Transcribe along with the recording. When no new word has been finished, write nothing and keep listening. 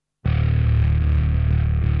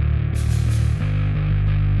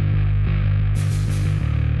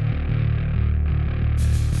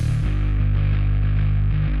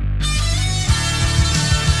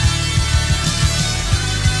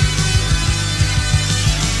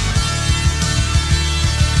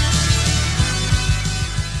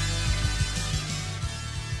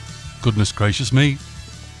Goodness gracious me,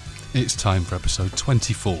 it's time for episode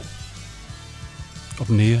 24 of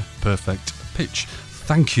Near Perfect Pitch.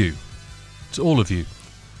 Thank you to all of you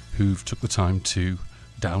who've took the time to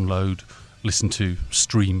download, listen to,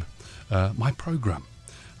 stream my programme.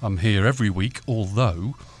 I'm here every week,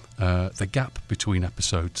 although the gap between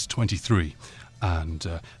episodes 23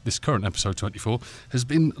 and this current episode 24 has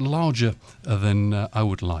been larger than I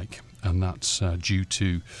would like, and that's due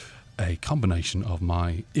to a combination of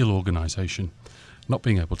my ill organisation, not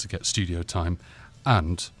being able to get studio time,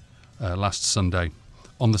 and last Sunday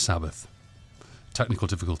on the Sabbath, technical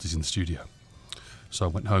difficulties in the studio. So I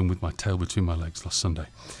went home with my tail between my legs last Sunday,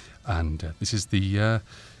 and this is the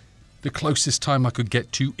closest time I could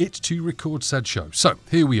get to it to record said show. So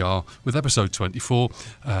here we are with episode 24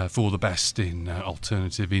 for the best in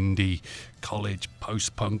alternative, indie, college,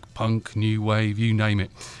 post-punk, punk, new wave, you name it.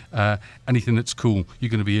 Anything that's cool, you're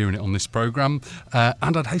going to be hearing it on this programme.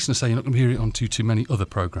 And I'd hasten to say you're not going to be hearing it on too many other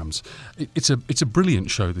programmes. It's a brilliant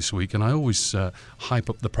show this week, and I always hype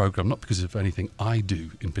up the programme, not because of anything I do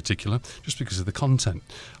in particular, just because of the content.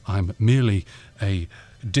 I'm merely a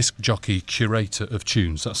disc jockey curator of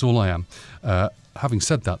tunes. That's all I am. Having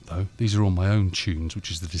said that, though, these are all my own tunes, which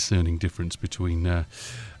is the discerning difference between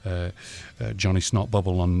Johnny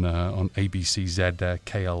Snotbubble on ABCZ,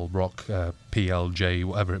 KL Rock, PLJ,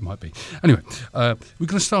 whatever it might be. Anyway, we're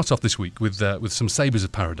going to start off this week with some Sabres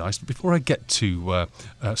of Paradise. But before I get to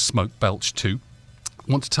Smoke Belch 2,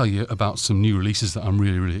 I want to tell you about some new releases that I'm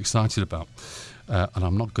really excited about. And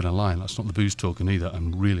I'm not going to lie, that's not the booze talking either.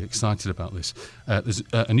 I'm really excited about this. There's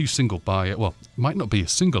a new single by, well, it might not be a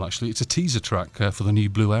single actually, it's a teaser track for the new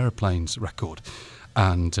Blue Aeroplanes record.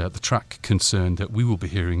 And the track concerned that we will be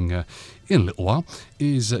hearing in a little while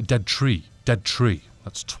is Dead Tree. Dead Tree,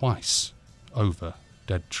 that's twice over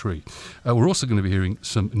Dead Tree. We're also going to be hearing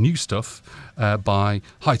some new stuff by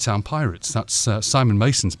Hightown Pirates. That's Simon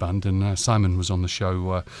Mason's band, and Simon was on the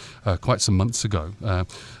show quite some months ago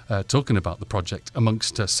talking about the project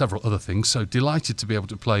amongst several other things. So delighted to be able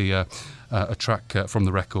to play a track from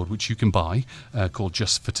the record which you can buy called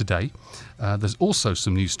Just for Today. There's also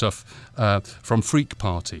some new stuff from Freak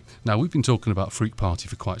Party. Now, we've been talking about Freak Party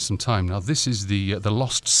for quite some time. Now, this is the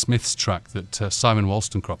Lost Smiths track that Simon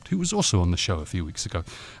Wollstonecroft, who was also on the show a few weeks ago,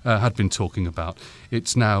 had been talking about.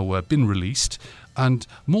 It's now been released. And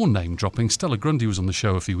more name dropping, Stella Grundy was on the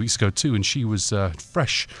show a few weeks ago too, and she was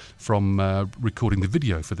fresh from recording the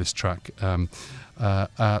video for this track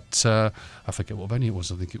at I forget what venue it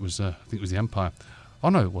was. I think it was the Empire. Oh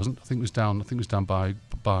no, it wasn't. I think it was down by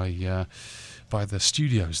the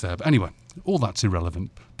studios there. But anyway, all that's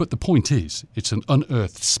irrelevant. But the point is, it's an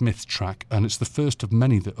unearthed Smith track, and it's the first of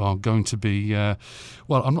many that are going to be.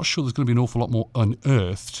 Well, I'm not sure there's going to be an awful lot more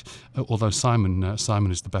unearthed. Although Simon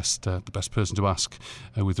is the best person to ask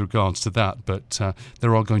with regards to that. But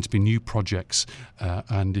there are going to be new projects,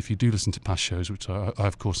 and if you do listen to past shows, which I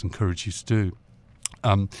of course encourage you to do.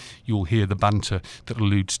 You'll hear the banter that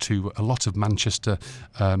alludes to a lot of Manchester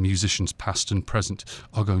musicians, past and present,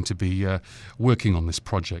 are going to be working on this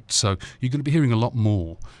project. So you're going to be hearing a lot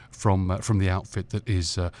more from the outfit that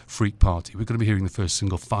is Freak Party. We're going to be hearing the first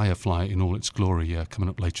single, Firefly, in all its glory, coming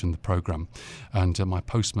up later in the programme. And my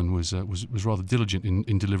postman was rather diligent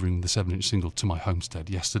in delivering the 7-inch single to my homestead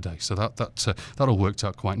yesterday. So that all worked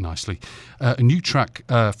out quite nicely. A new track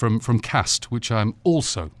from Cast, which I'm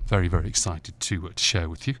also very excited to share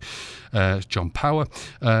with you. John Power.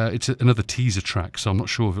 It's another teaser track, so I'm not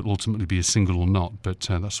sure if it'll ultimately be a single or not, but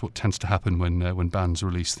that's what tends to happen when bands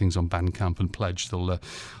release things on Bandcamp and Pledge. They'll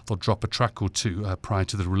drop a track or two prior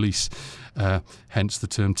to the release, hence the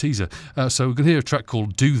term teaser. So we're going to hear a track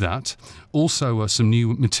called Do That. Also some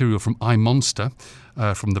new material from iMonster.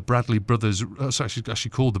 From the Bradley Brothers, it's actually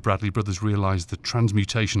called the Bradley Brothers Realise the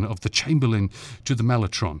Transmutation of the Chamberlain to the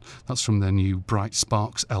Mellotron. That's from their new Bright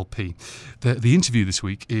Sparks LP. The interview this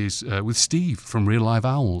week is with Steve from Real Live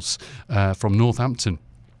Owls from Northampton.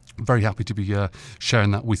 Very happy to be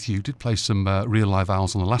sharing that with you. Did play some Real Live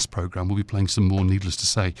Owls on the last programme. We'll be playing some more, needless to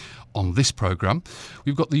say, on this programme.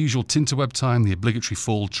 We've got the usual Tinterweb time, the obligatory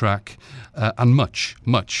fall track, and much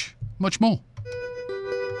more.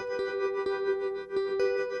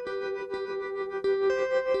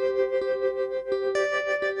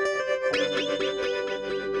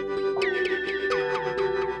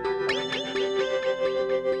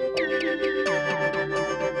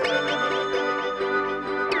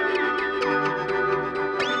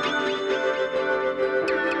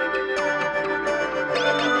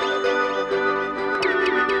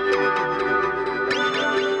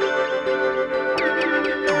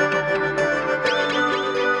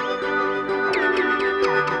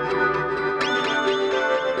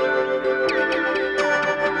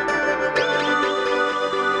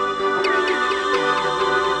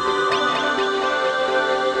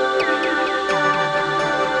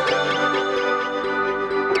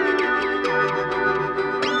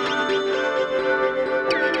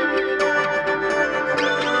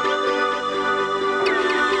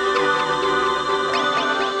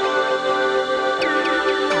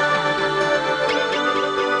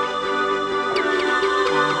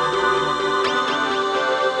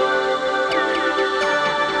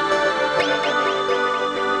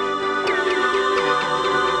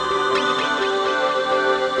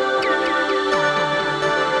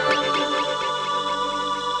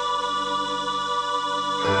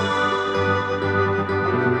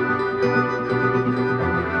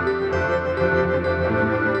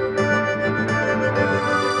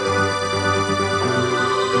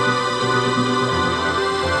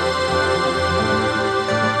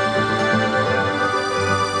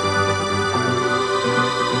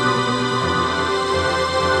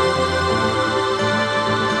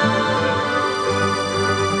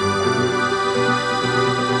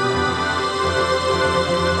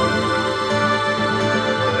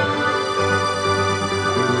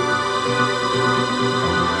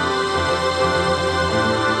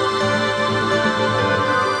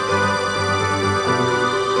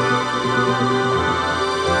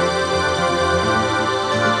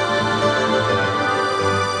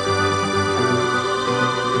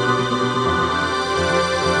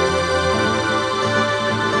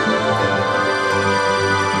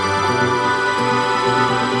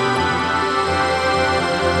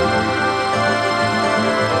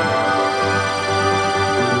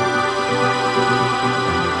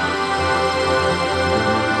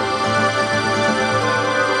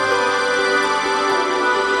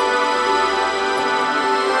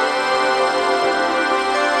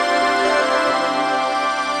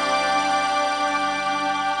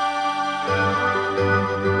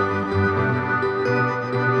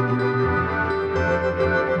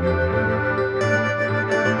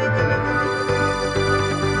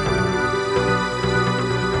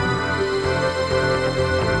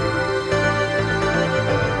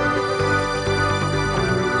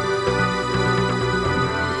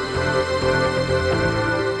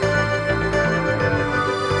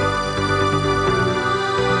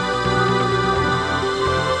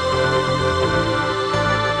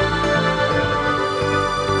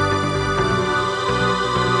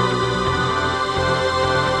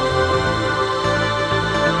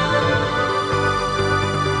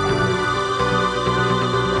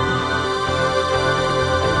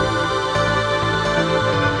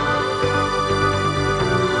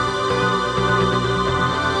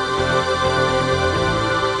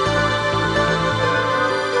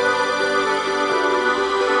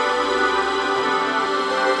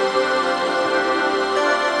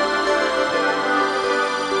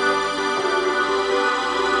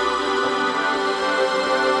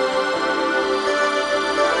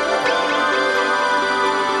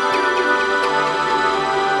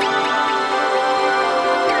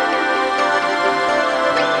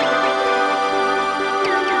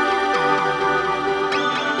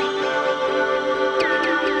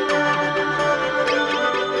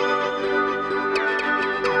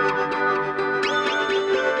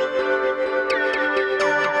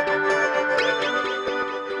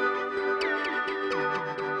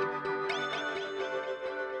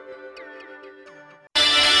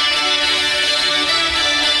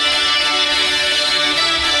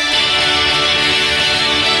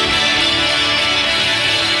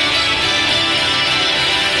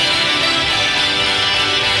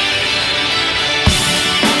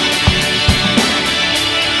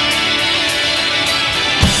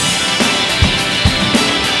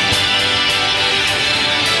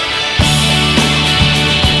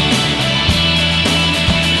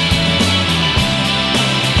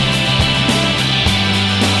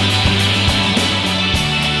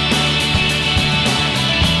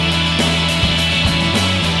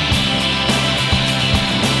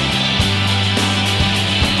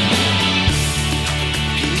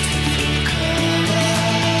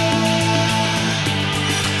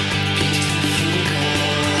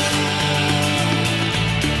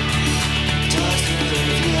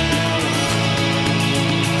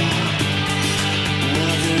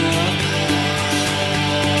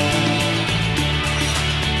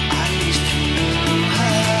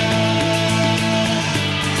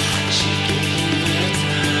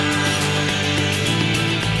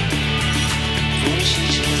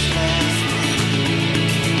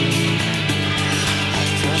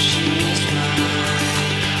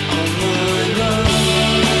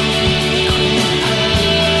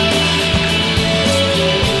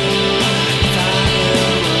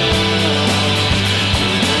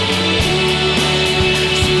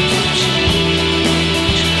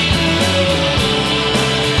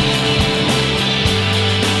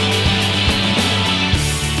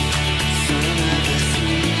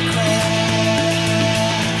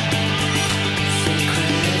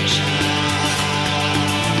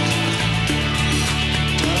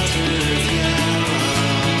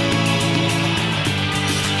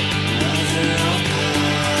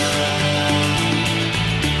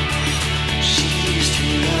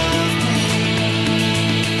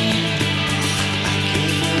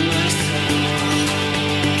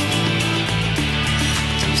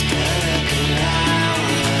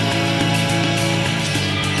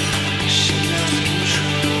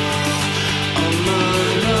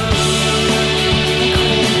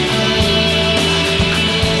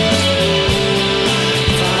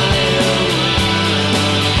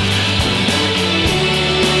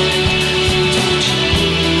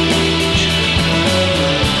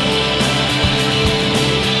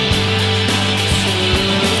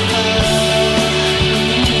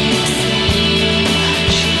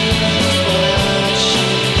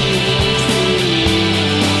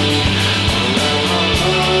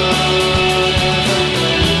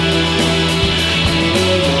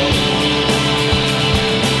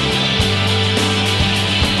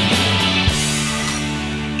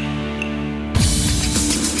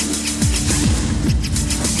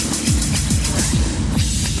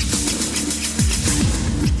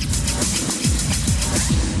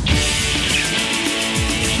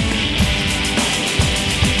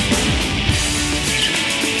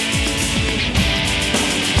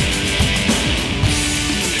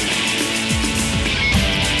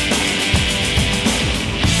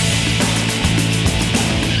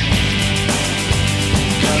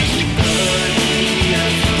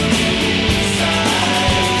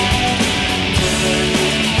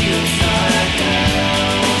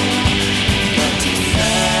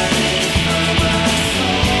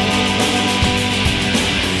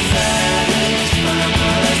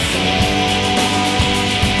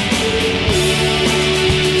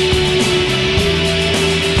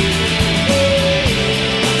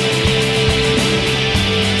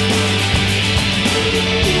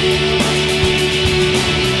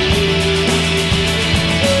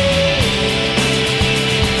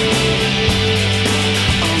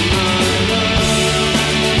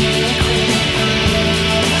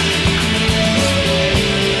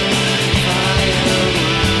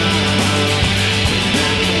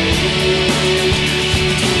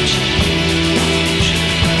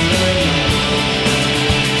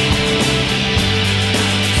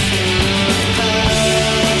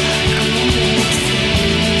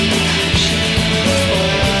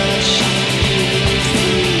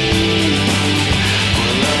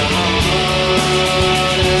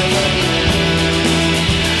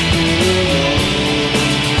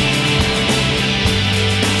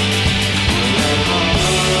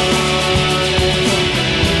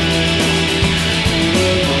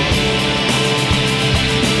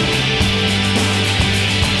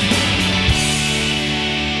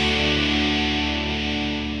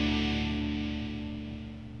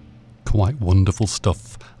 Quite wonderful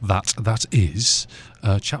stuff. That is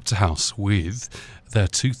Chapter House with their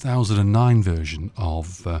 2009 version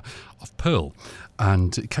of Pearl,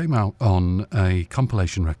 and it came out on a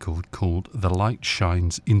compilation record called The Light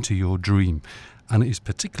Shines Into Your Dream, and it is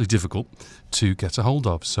particularly difficult to get a hold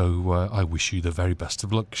of, so I wish you the very best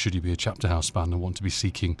of luck should you be a Chapter House fan and want to be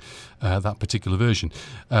seeking that particular version.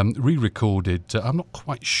 Re-recorded, I'm not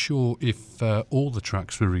quite sure if all the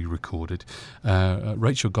tracks were re-recorded.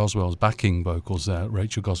 Rachel Goswell's backing vocals there,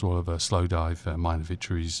 Rachel Goswell of Slowdive, Minor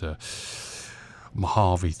Victories,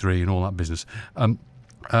 Mojave 3 and all that business.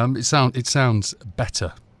 It sounds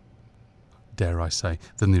better, dare I say,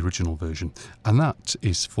 than the original version, and that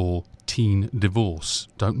is for Teen Divorce.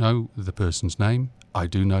 Don't know the person's name. I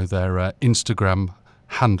do know their Instagram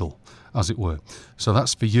handle, as it were. So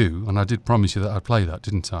that's for you, and I did promise you that I'd play that,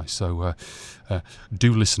 didn't I? So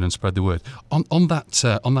do listen and spread the word. On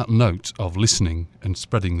that note of listening and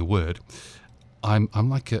spreading the word, I'm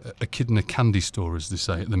like a kid in a candy store, as they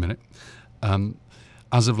say at the minute.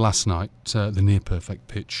 As of last night, the Near Perfect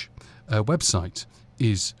Pitch website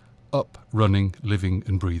is up, running, living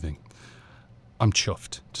and breathing. I'm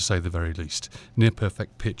chuffed, to say the very least.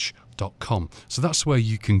 NearPerfectPitch.com. So that's where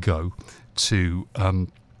you can go to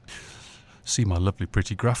see my lovely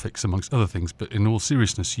pretty graphics, amongst other things. But in all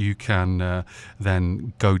seriousness, you can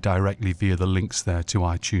then go directly via the links there to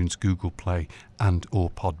iTunes, Google Play and or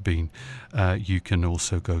Podbean. You can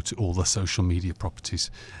also go to all the social media properties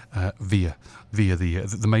via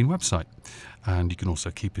the main website. And you can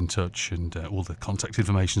also keep in touch, and all the contact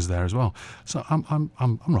information is there as well. So I'm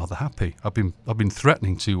rather happy. I've been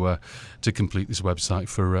threatening to complete this website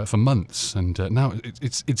for months, and now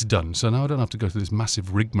it's done. So now I don't have to go through this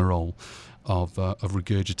massive rigmarole of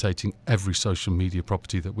regurgitating every social media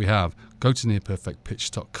property that we have. Go to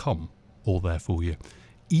nearperfectpitch.com, all there for you.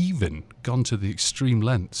 Even gone to the extreme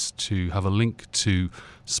lengths to have a link to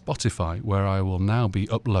Spotify, where I will now be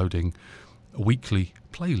uploading weekly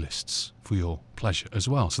playlists for your pleasure as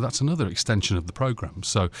well. So that's another extension of the program.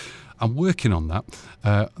 So I'm working on that.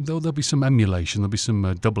 There'll be some emulation, there'll be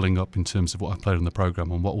some doubling up in terms of what I played on the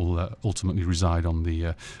program and what will ultimately reside on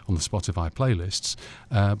the Spotify playlists.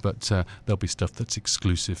 But there'll be stuff that's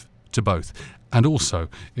exclusive to both. And also,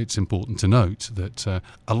 it's important to note that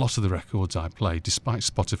a lot of the records I play, despite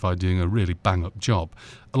Spotify doing a really bang-up job,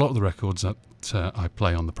 a lot of the records that I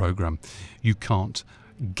play on the program, you can't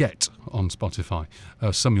get on Spotify.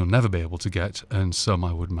 Some you'll never be able to get, and some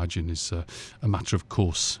I would imagine is a matter of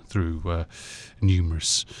course through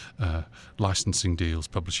numerous licensing deals,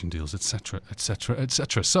 publishing deals, etc., etc.,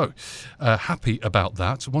 etc. So happy about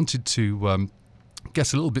that. Wanted to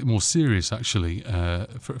get a little bit more serious, actually,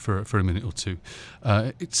 for a minute or two.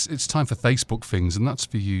 It's time for Facebook things, and that's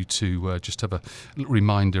for you to just have a little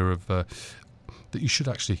reminder of that you should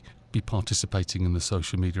actually be participating in the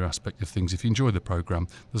social media aspect of things. If you enjoy the programme,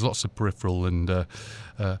 there's lots of peripheral and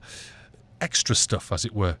extra stuff, as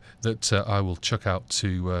it were, that I will chuck out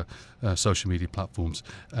to social media platforms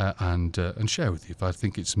and share with you. If I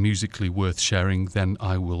think it's musically worth sharing, then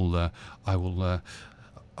I'll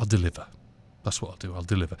deliver. That's what I'll do. I'll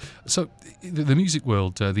deliver. So the music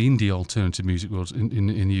world, the indie alternative music world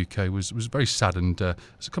in the UK was very saddened. It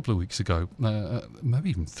was a couple of weeks ago, maybe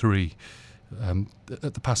even 3.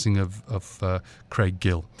 At the passing of Craig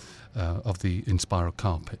Gill of the Inspiral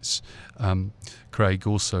Carpets. Craig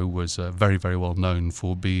also was very, very well known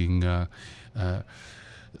for being the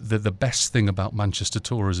best thing about Manchester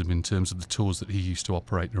tourism in terms of the tours that he used to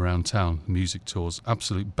operate around town, music tours.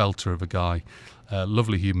 Absolute belter of a guy,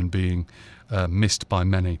 lovely human being, missed by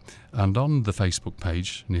many. And on the Facebook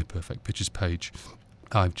page, Near Perfect Pitches page,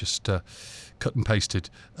 I've just cut and pasted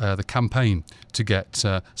the campaign to get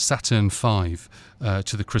Saturn V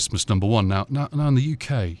to the Christmas number one. Now in the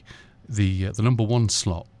UK, the number one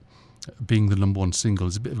slot, being the number one single,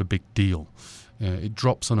 is a bit of a big deal. It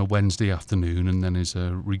drops on a Wednesday afternoon and then is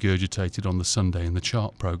regurgitated on the Sunday in the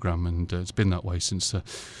chart programme, and it's been that way since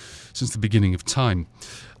the beginning of time.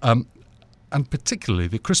 And particularly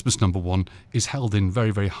the Christmas number one is held in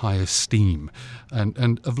very, very high esteem.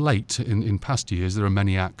 And of late, in past years, there are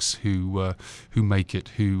many acts who make it,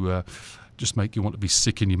 who just make you want to be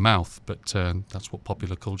sick in your mouth, but that's what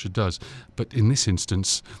popular culture does. But in this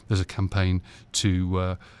instance, there's a campaign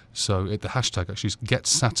to... So the hashtag actually is Get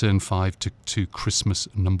Saturn V to Christmas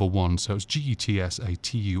number one. So it's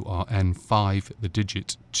GETSATURN 5, the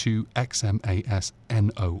digit 2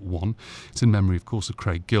 XMASNO1. It's in memory, of course, of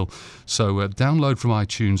Craig Gill. So download from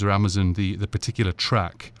iTunes or Amazon the particular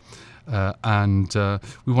track, and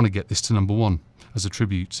we want to get this to number one as a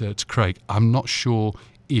tribute to Craig. I'm not sure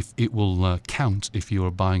if it will count if you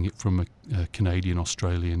are buying it from a Canadian,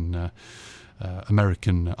 Australian,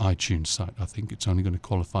 American iTunes site. I think it's only going to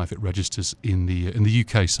qualify if it registers in the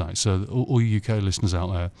UK site. So all you UK listeners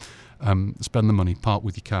out there, spend the money, part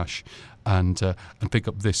with your cash, and pick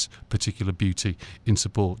up this particular beauty in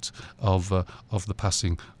support of the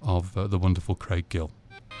passing of the wonderful Craig Gill.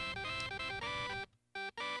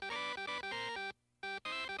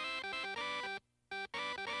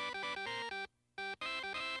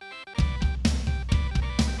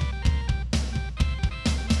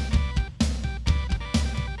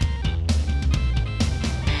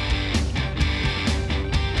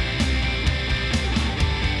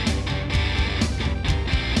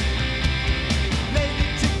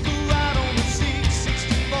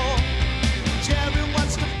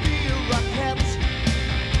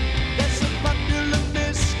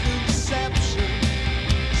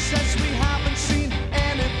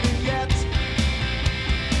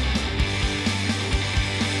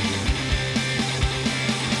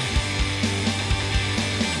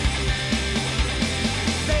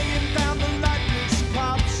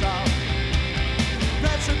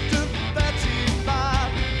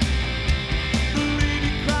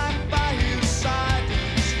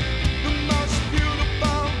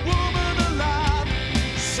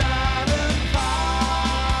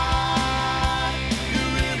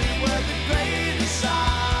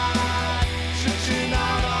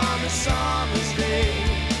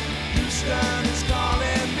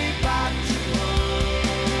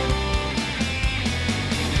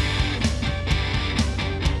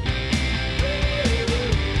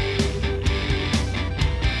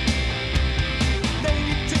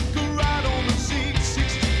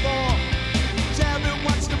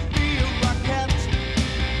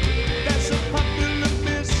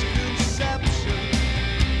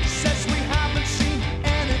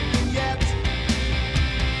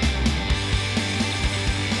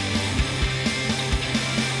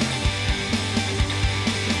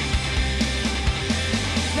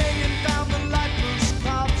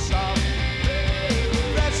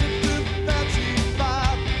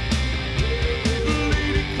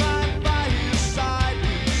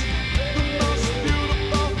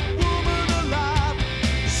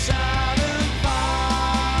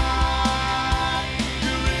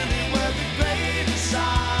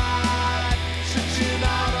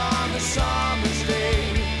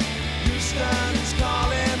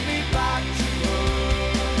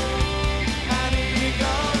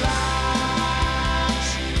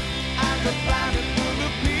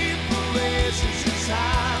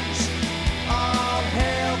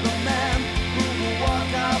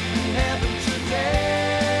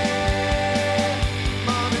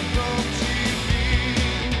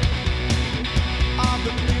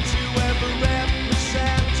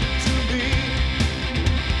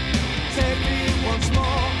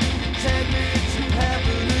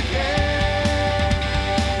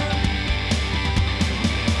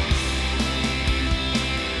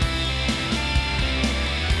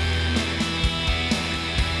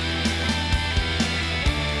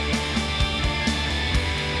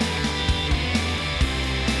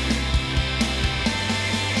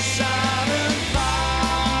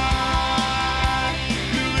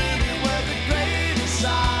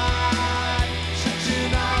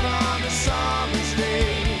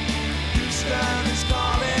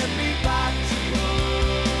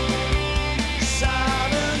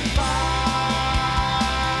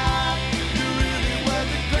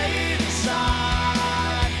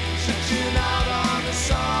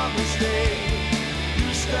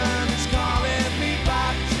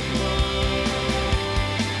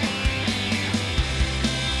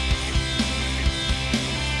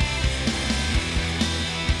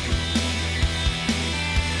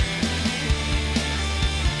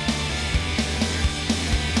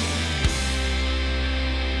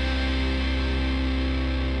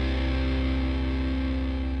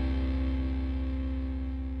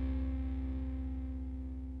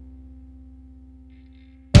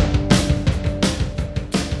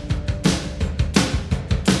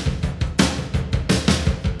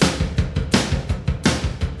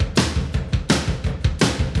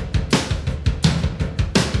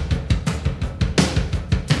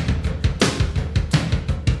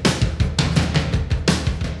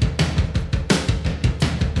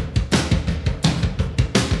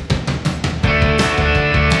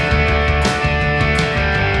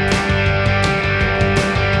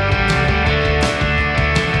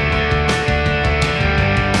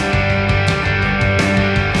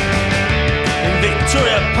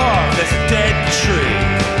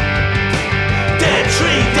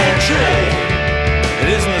 It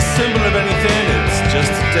isn't a symbol of anything, it's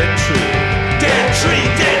just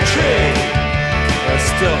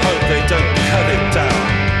still hope they don't cut it down.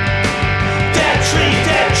 Dead tree,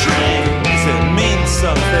 does it mean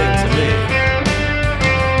something to me?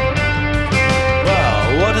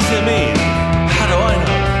 Well, what does it mean? How do I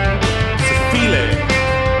know? It's a feeling,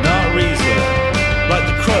 not reason. Like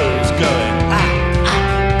the crows going, ah, ah,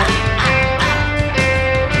 ah, ah, ah.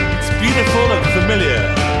 It's beautiful and familiar,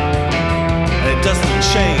 and it doesn't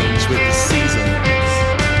change with the seasons.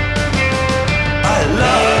 I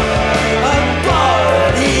love a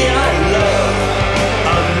body, I love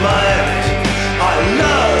a mind, I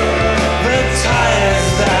love the tires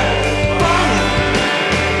that bind.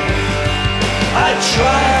 I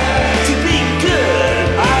try to be good,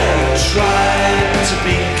 I try to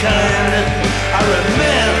be kind. I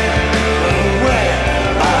remember where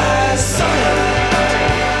I signed.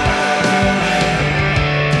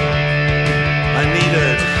 I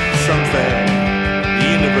needed something the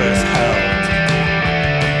universe held.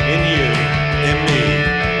 In you, in me,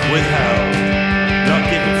 withheld, not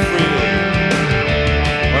given freely.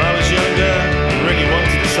 When I was younger and really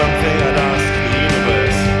wanted something, I'd ask the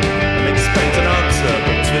universe and expect an answer,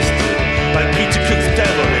 but twisted, like Peter Cook's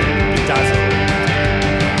devil in Bedazzled.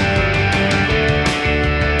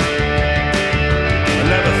 I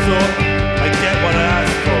never thought I'd get what I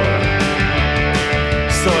asked for,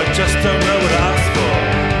 so I just don't know what I asked for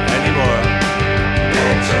anymore.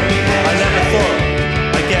 I never thought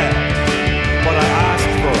I'd get what I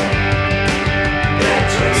asked for,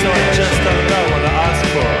 so I just don't know what I asked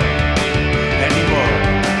for anymore.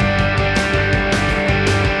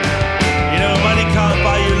 You know, money can't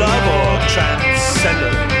buy you love or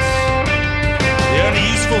transcendence. The only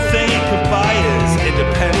useful thing it can buy is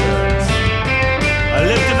independence. I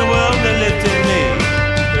lived in the world that lived in me.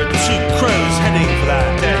 There are two crows heading for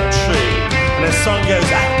that dead tree, and their song goes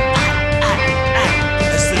ah, ah, ah, ah,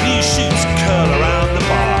 as the new shoots curl around the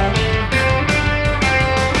bar.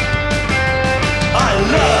 I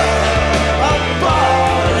love a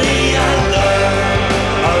body, I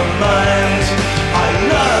love a mind, I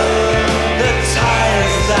love the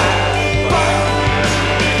tires that bind.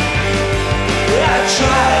 I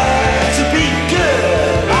try to be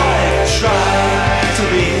good, I try to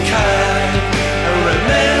be kind, and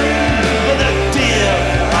remember the deal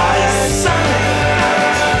I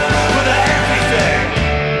signed with everything.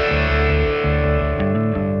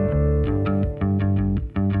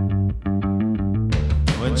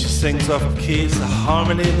 When she sings off key, it's the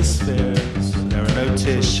harmony of the spheres. There are no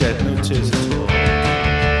tears shed, no tears at all.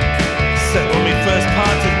 Except when we first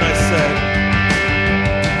parted and I said,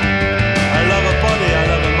 I love a body, I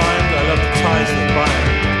love a mind, I love the ties that bind.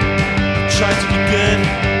 Try to be good,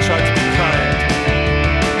 try to be kind,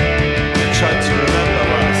 and try to remember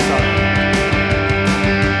what I signed.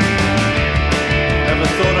 Never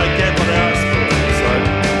thought I'd get what I asked for, so I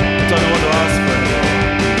don't know what to ask for anymore.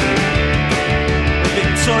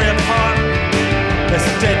 Victoria Park, there's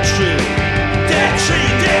a dead tree. Dead tree,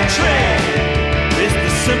 dead tree! It isn't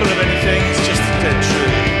the symbol of anything, it's just a dead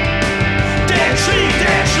tree. Dead tree,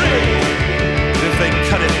 dead tree! And if they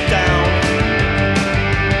cut it down,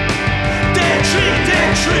 dead tree,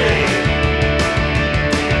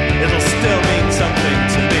 it'll still mean something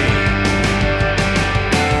to me.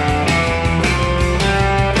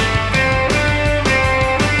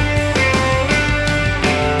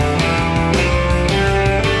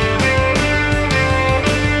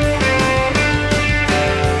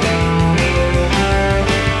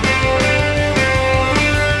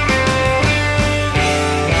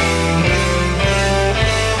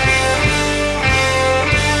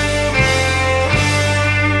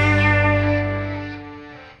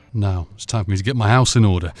 Now it's time for me to get my house in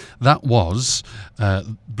order. That was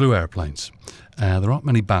Blue Aeroplanes. There aren't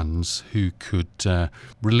many bands who could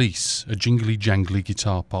release a jingly jangly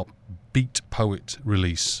guitar pop beat poet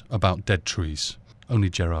release about dead trees. Only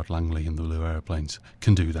Gerard Langley and the Blue Aeroplanes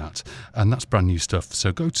can do that, and that's brand new stuff.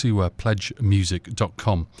 So go to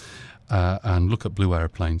pledgemusic.com and look at Blue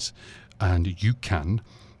Aeroplanes, and you can.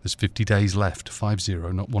 There's 50 days left, 50,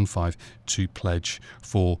 not 15, to pledge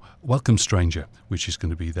for Welcome Stranger, which is going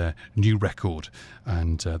to be their new record.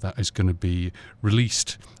 And that is going to be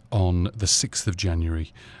released on the 6th of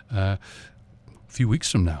January, a few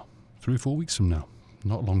weeks from now, 3 or 4 weeks from now.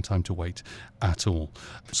 Not a long time to wait at all.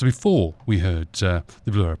 So before we heard the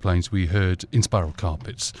Blue Aeroplanes, we heard In Spiral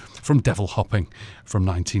Carpets from Devil Hopping from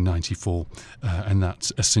 1994, and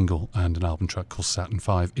that's a single and an album track called Saturn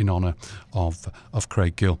V in honour of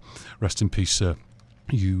Craig Gill. Rest in peace, sir.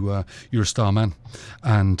 You're a star man.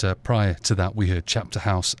 And prior to that, we heard Chapter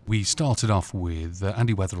House. We started off with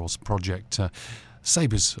Andy Weatherall's project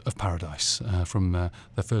Sabres of Paradise from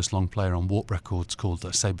their first long player on Warp Records called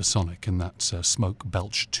Sabre Sonic, and that's Smoke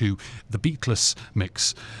Belch 2, the Beatless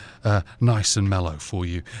mix, nice and mellow for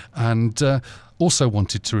you. And also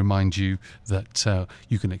wanted to remind you that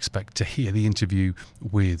you can expect to hear the interview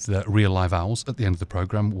with Real Live Owls at the end of the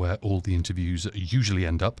programme, where all the interviews usually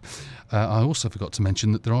end up. I also forgot to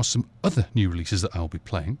mention that there are some other new releases that I'll be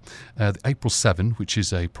playing. The April 7, which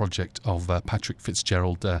is a project of Patrick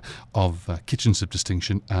Fitzgerald of Kitchens of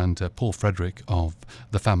Distinction and Paul Frederick of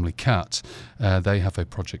The Family Cat. They have a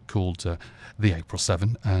project called The April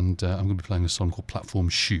 7, and I'm going to be playing a song called Platform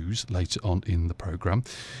Shoes later on in the programme.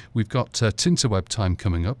 We've got Tinterweb Time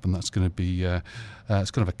coming up, and that's going to be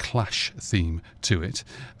it's kind of a Clash theme to it.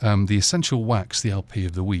 The Essential Wax, the LP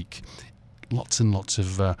of the week, lots and lots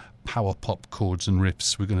of power pop chords and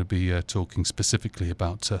riffs. We're going to be talking specifically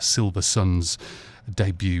about Silver Sun's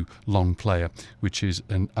debut long player, which is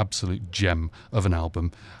an absolute gem of an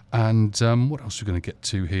album. And what else are we going to get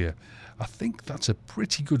to here? I think that's a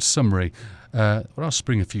pretty good summary. But I'll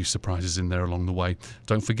spring a few surprises in there along the way.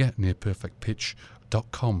 Don't forget,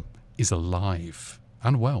 nearperfectpitch.com is alive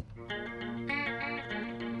and well.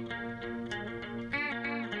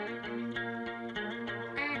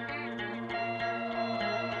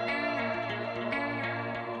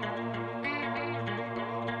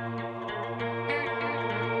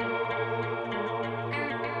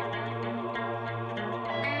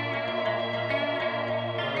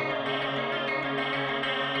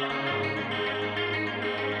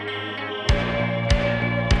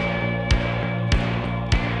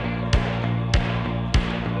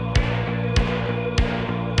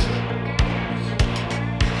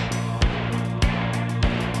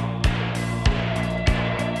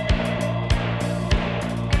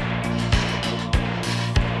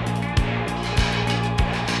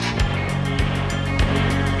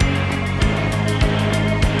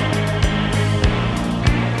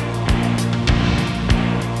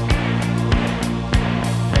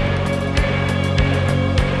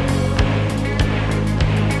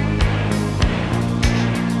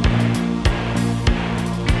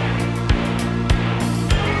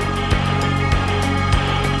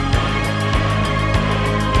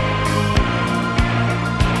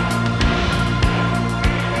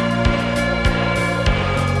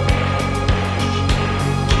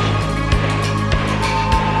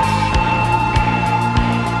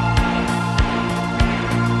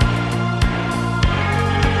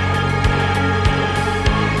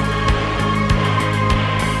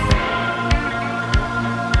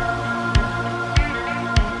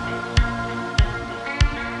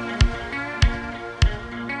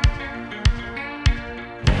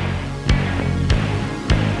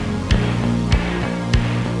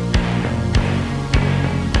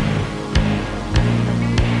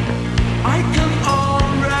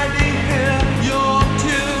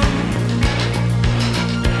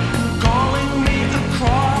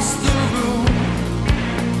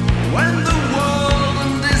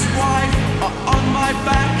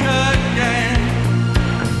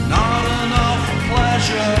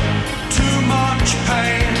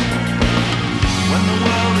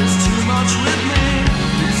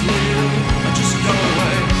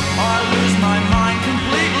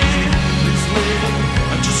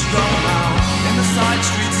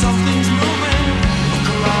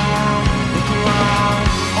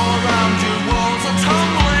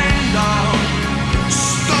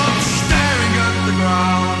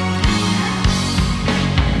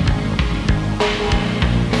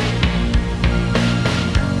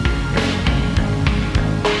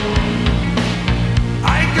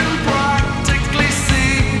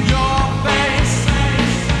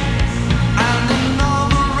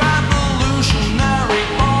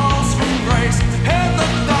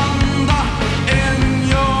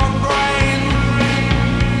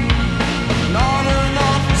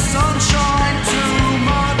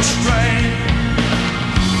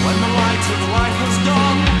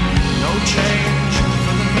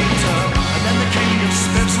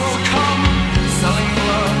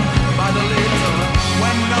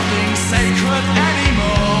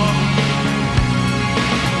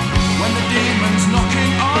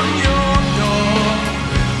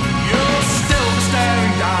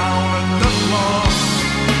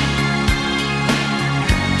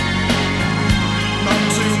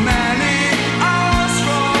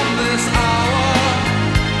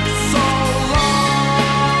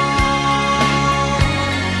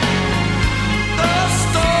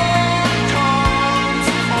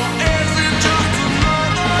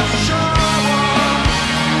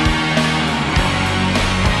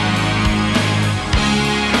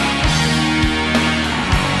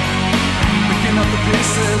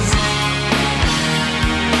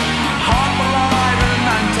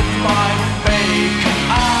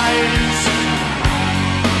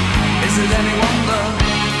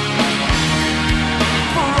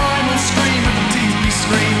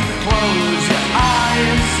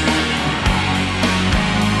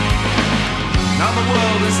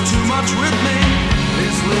 watch with me.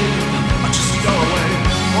 Please leave, or just go away,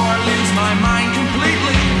 or I lose my mind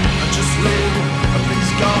completely. Or just leave, or please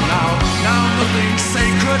go now. Now nothing's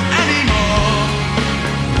sacred anymore.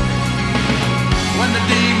 When the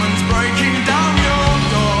demon's breaking down your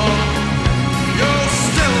door, you'll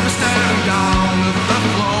still be staring down at the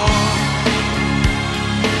floor.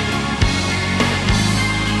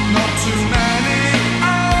 Not too many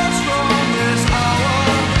hours from this hour,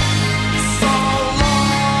 so long.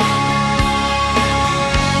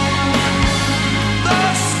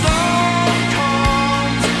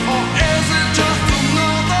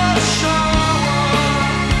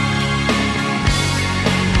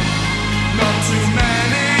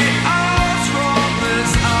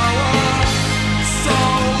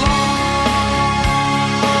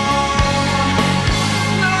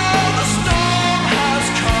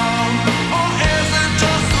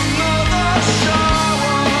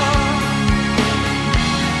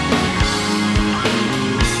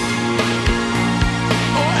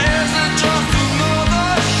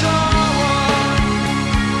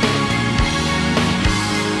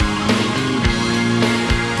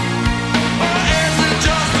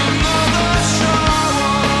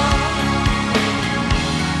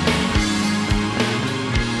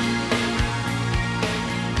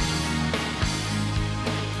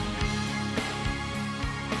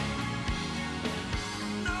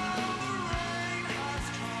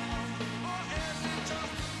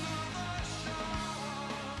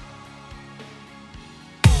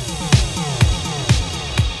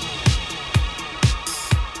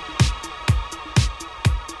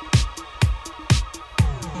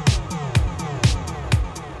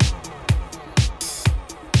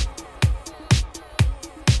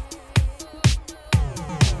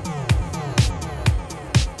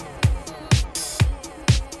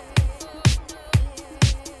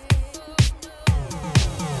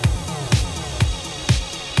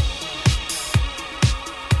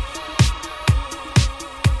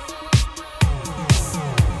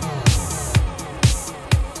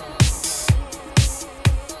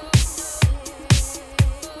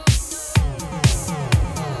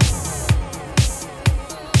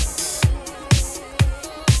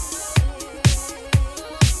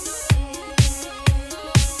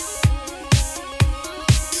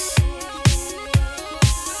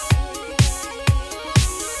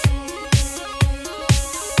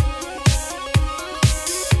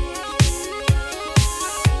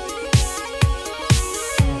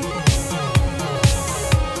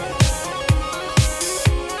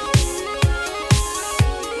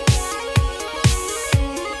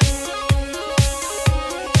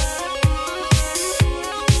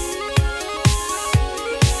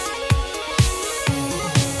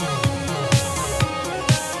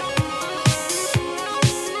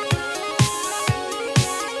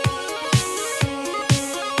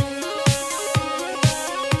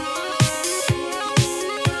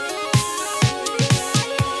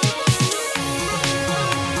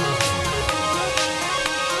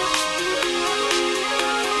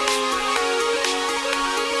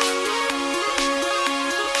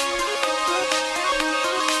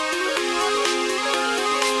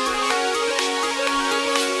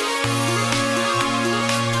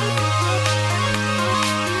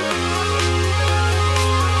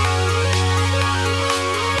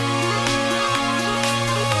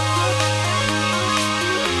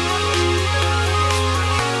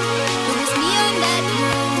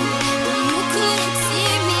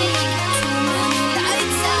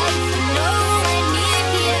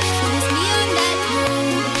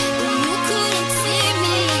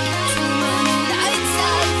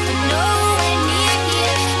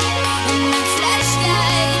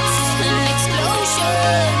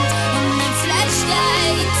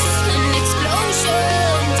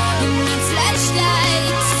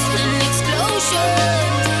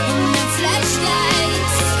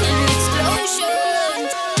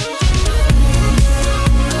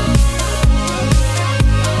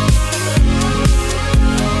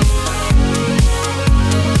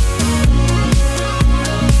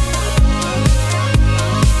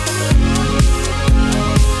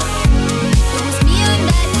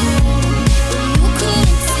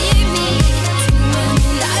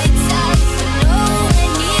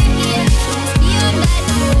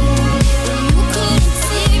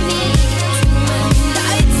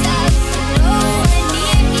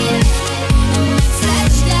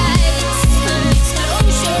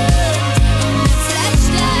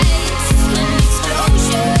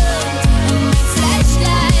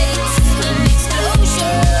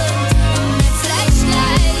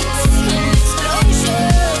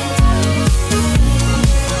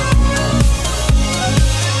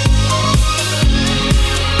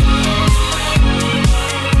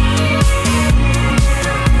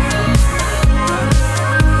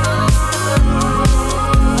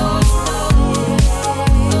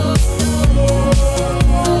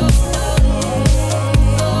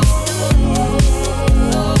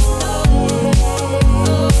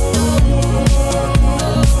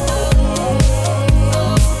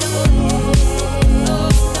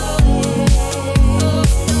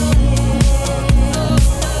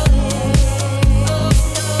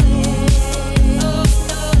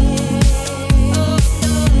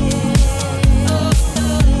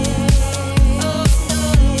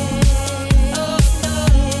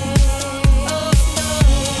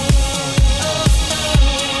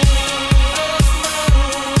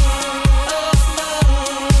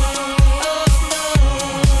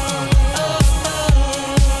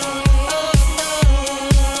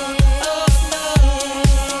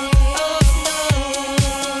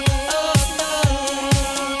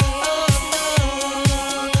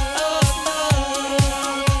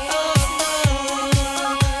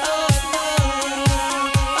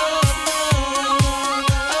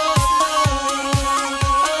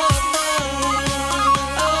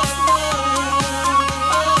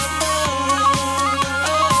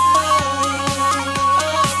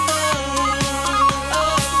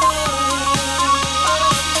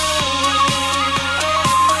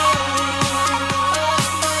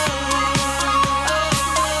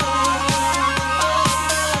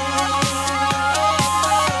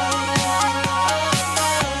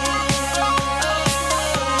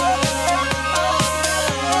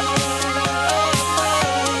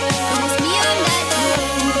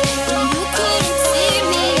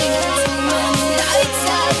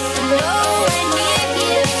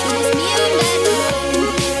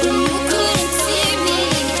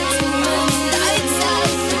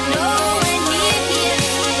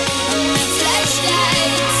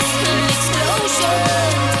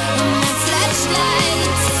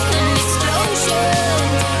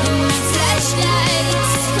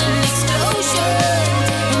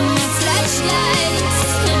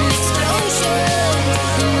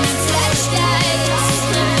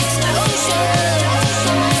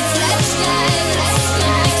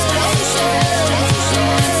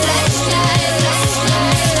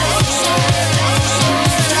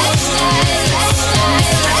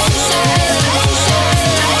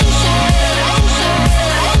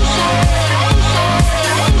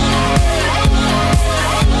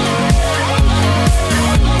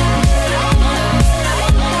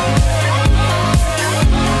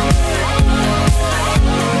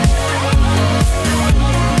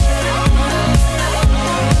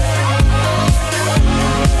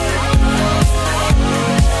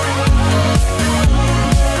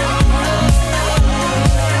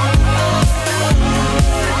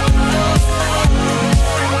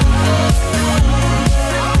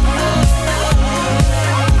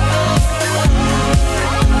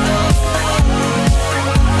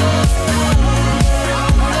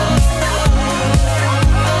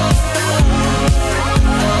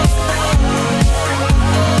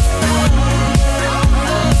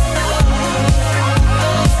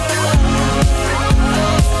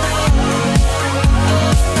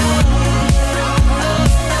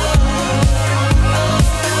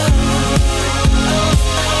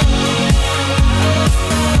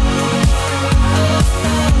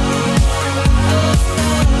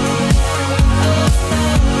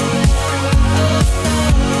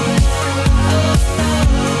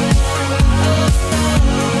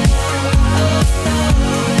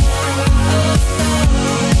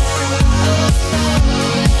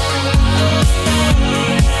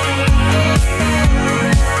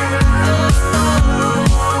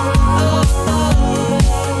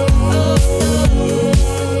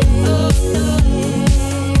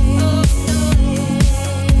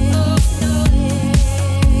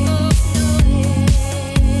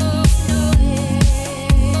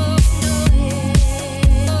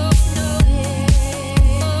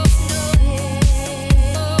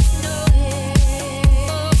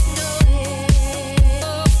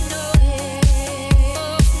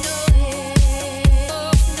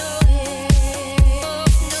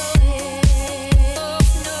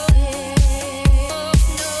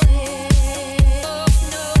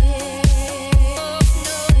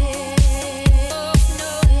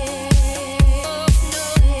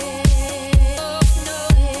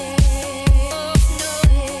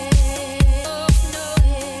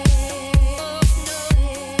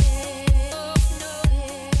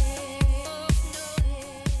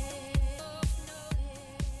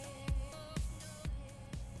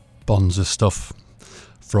 bonza stuff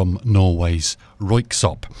from Norway's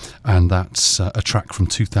Röyksopp, and that's a track from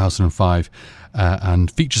 2005 and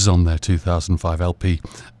features on their 2005 LP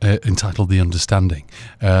entitled The Understanding.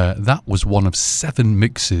 That was one of 7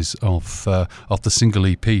 mixes of the single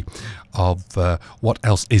EP of What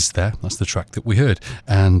Else Is There. That's the track that we heard,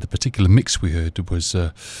 and the particular mix we heard was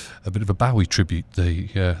a bit of a Bowie tribute,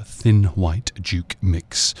 the Thin White Duke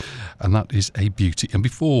mix, and that is a beauty. And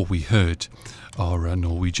before we heard our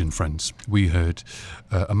Norwegian friends, we heard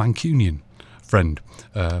a Mancunian friend,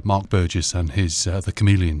 Mark Burgess and his The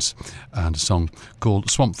Chameleons, and a song called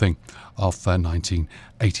Swamp Thing of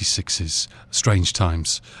 1986's Strange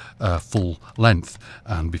Times full length.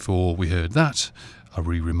 And before we heard that, I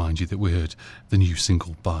remind you that we heard the new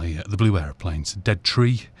single by the Blue Aeroplanes, Dead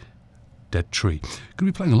Tree. Dead Tree. Going to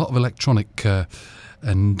be playing a lot of electronic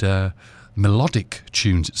and melodic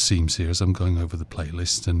tunes, it seems, here as I'm going over the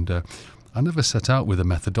playlist, and I never set out with a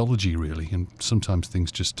methodology, really, and sometimes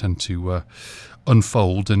things just tend to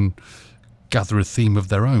unfold and gather a theme of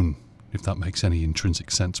their own, if that makes any intrinsic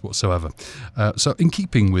sense whatsoever. So in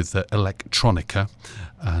keeping with electronica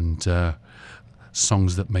and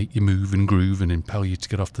songs that make you move and groove and impel you to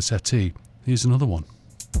get off the settee, here's another one.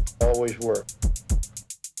 Always work.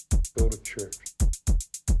 Go to church.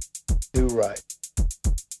 Do right.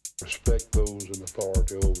 Respect those in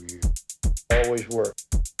authority over you. Always work.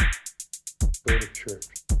 Go to church.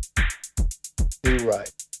 Do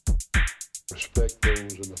right. Respect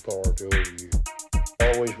those in authority over you.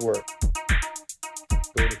 Always work.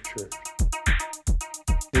 Go to church.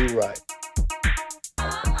 Do right.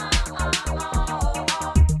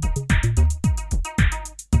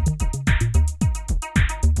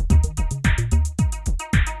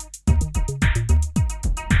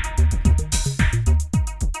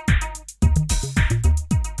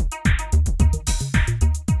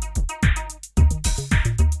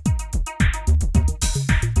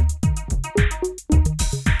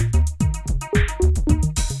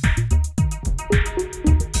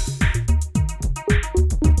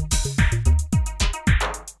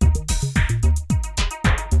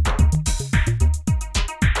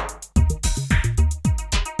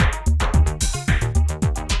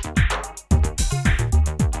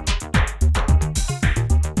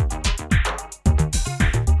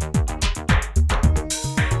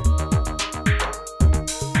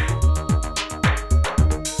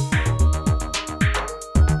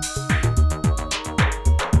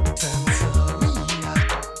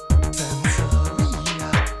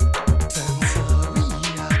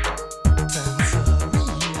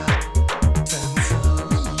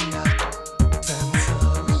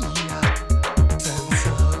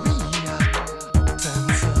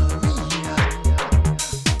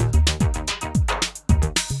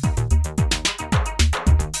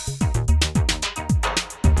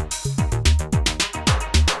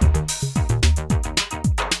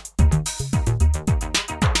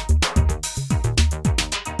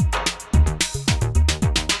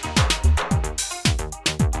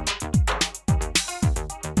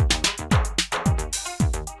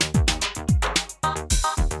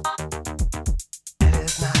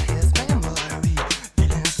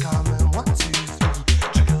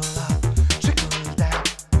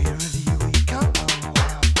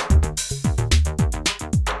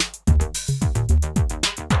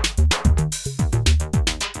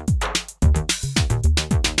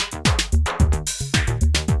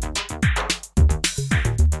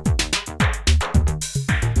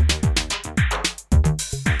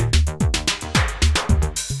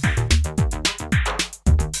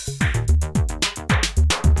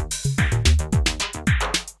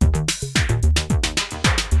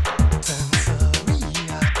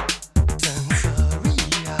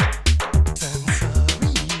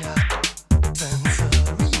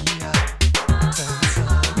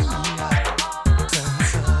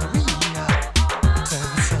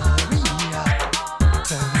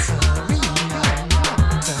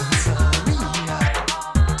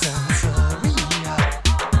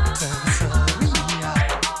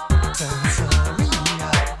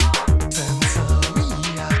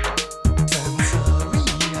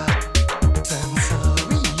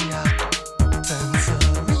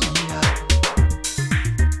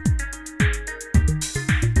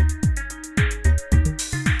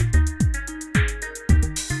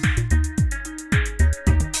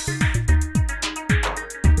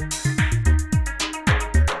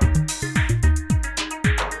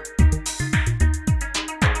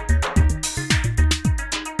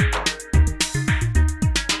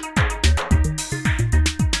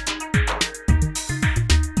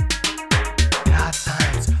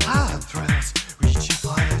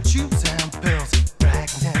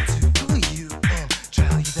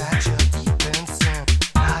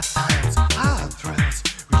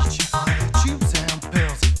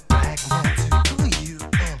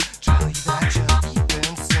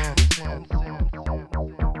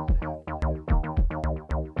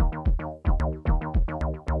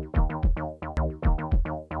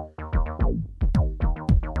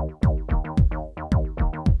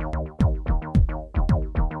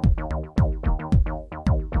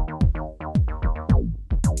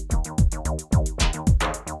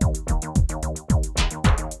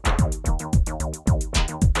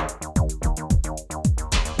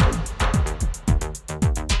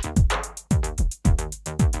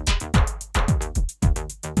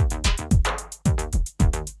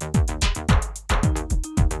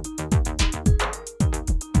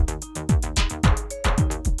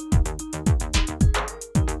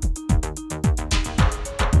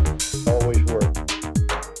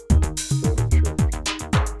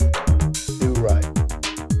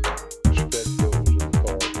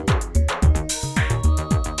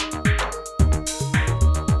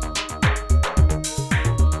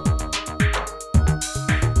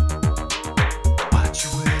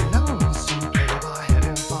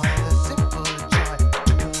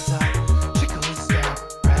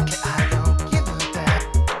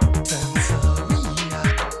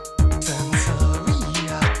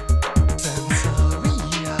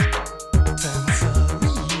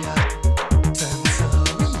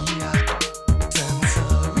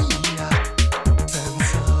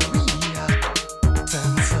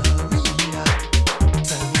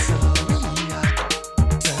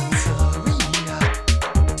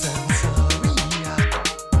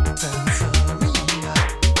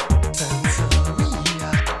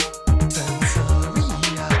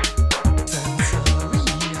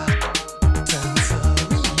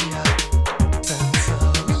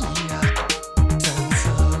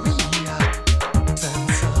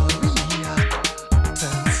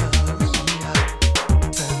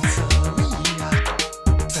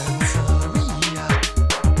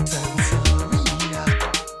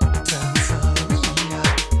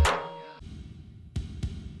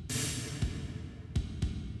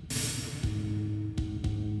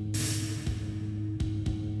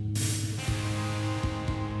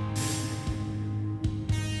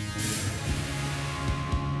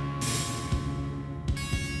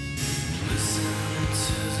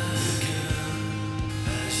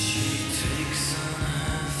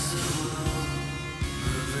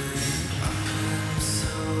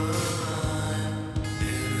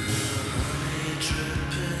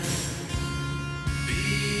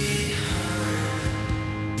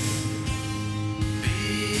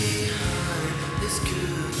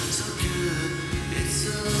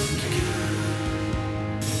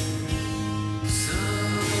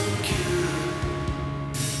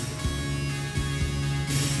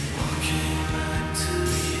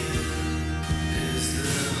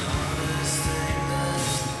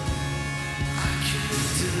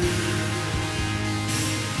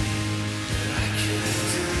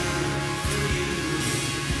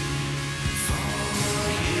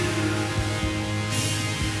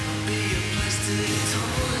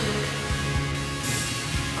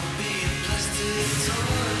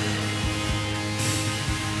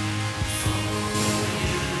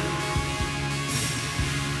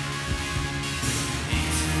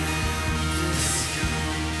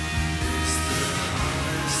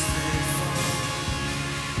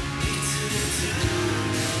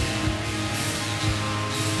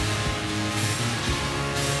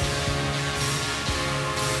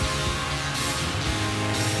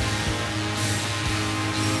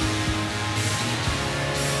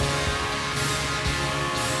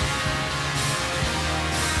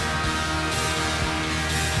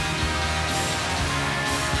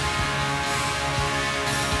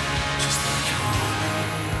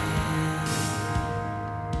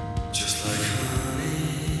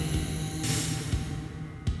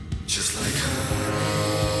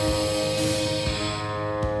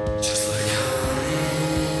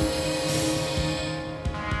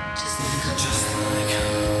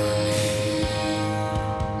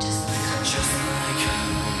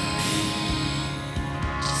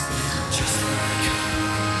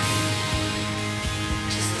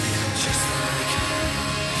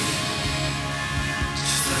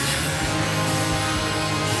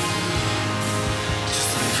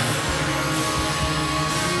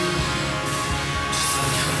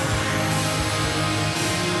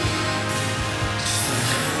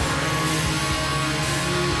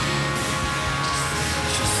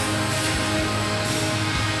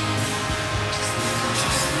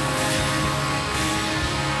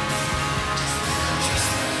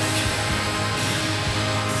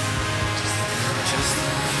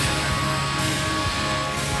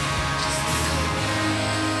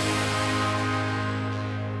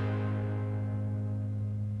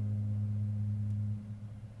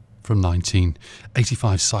 from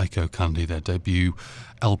 1985 Psycho Candy, their debut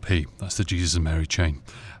LP. That's the Jesus and Mary Chain,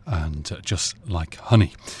 and Just Like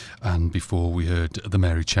Honey. And before we heard the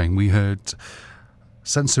Mary Chain, we heard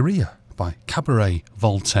Sensoria by Cabaret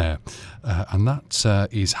Voltaire, and that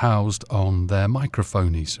is housed on their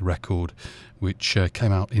Microphonies record, which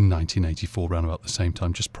came out in 1984, around about the same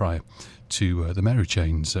time, just prior to the Mary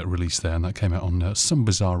Chain's release there, and that came out on Some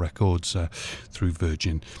Bizarre Records through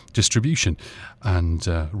Virgin Distribution. And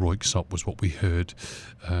Röyksopp was what we heard,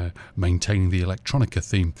 maintaining the electronica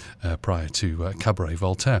theme prior to Cabaret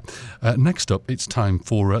Voltaire. Next up, it's time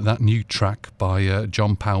for that new track by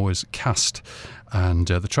John Powers Cast, and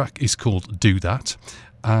the track is called Do That.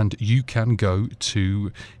 And you can go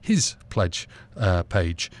to his pledge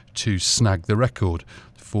page to snag the record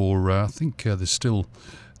for, I think there's still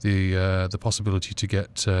the possibility to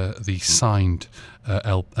get the signed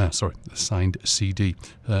the signed CD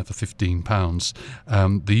for £15.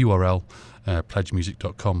 The URL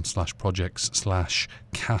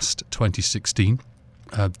pledgemusic.com/projects/cast2016.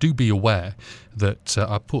 Do be aware that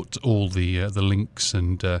I put all the links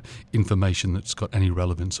and information that's got any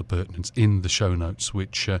relevance or pertinence in the show notes,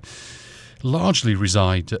 which largely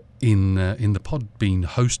reside in the Podbean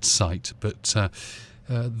host site, but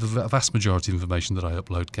the vast majority of information that I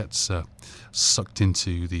upload gets sucked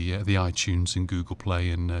into the iTunes and Google Play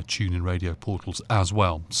and TuneIn Radio portals as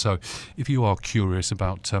well. So if you are curious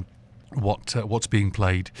about what's being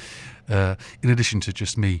played, in addition to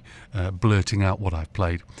just me blurting out what I've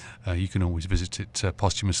played, you can always visit it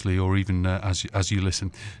posthumously, or even as you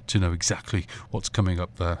listen, to know exactly what's coming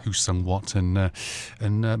up, who sung what, and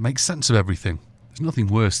make sense of everything. There's nothing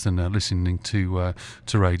worse than listening to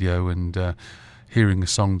radio and hearing a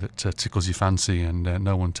song that tickles your fancy, and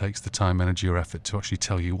no one takes the time, energy or effort to actually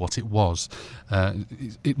tell you what it was.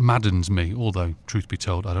 It maddens me, although, truth be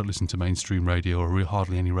told, I don't listen to mainstream radio or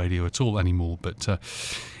hardly any radio at all anymore, but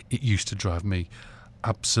it used to drive me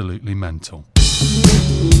absolutely mental.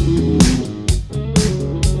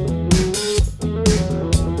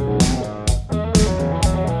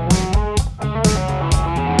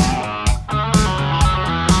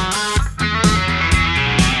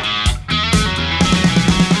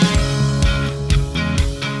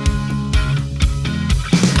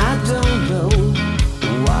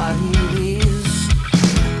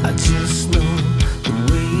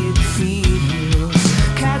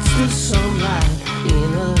 Sunlight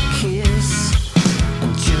in a kiss.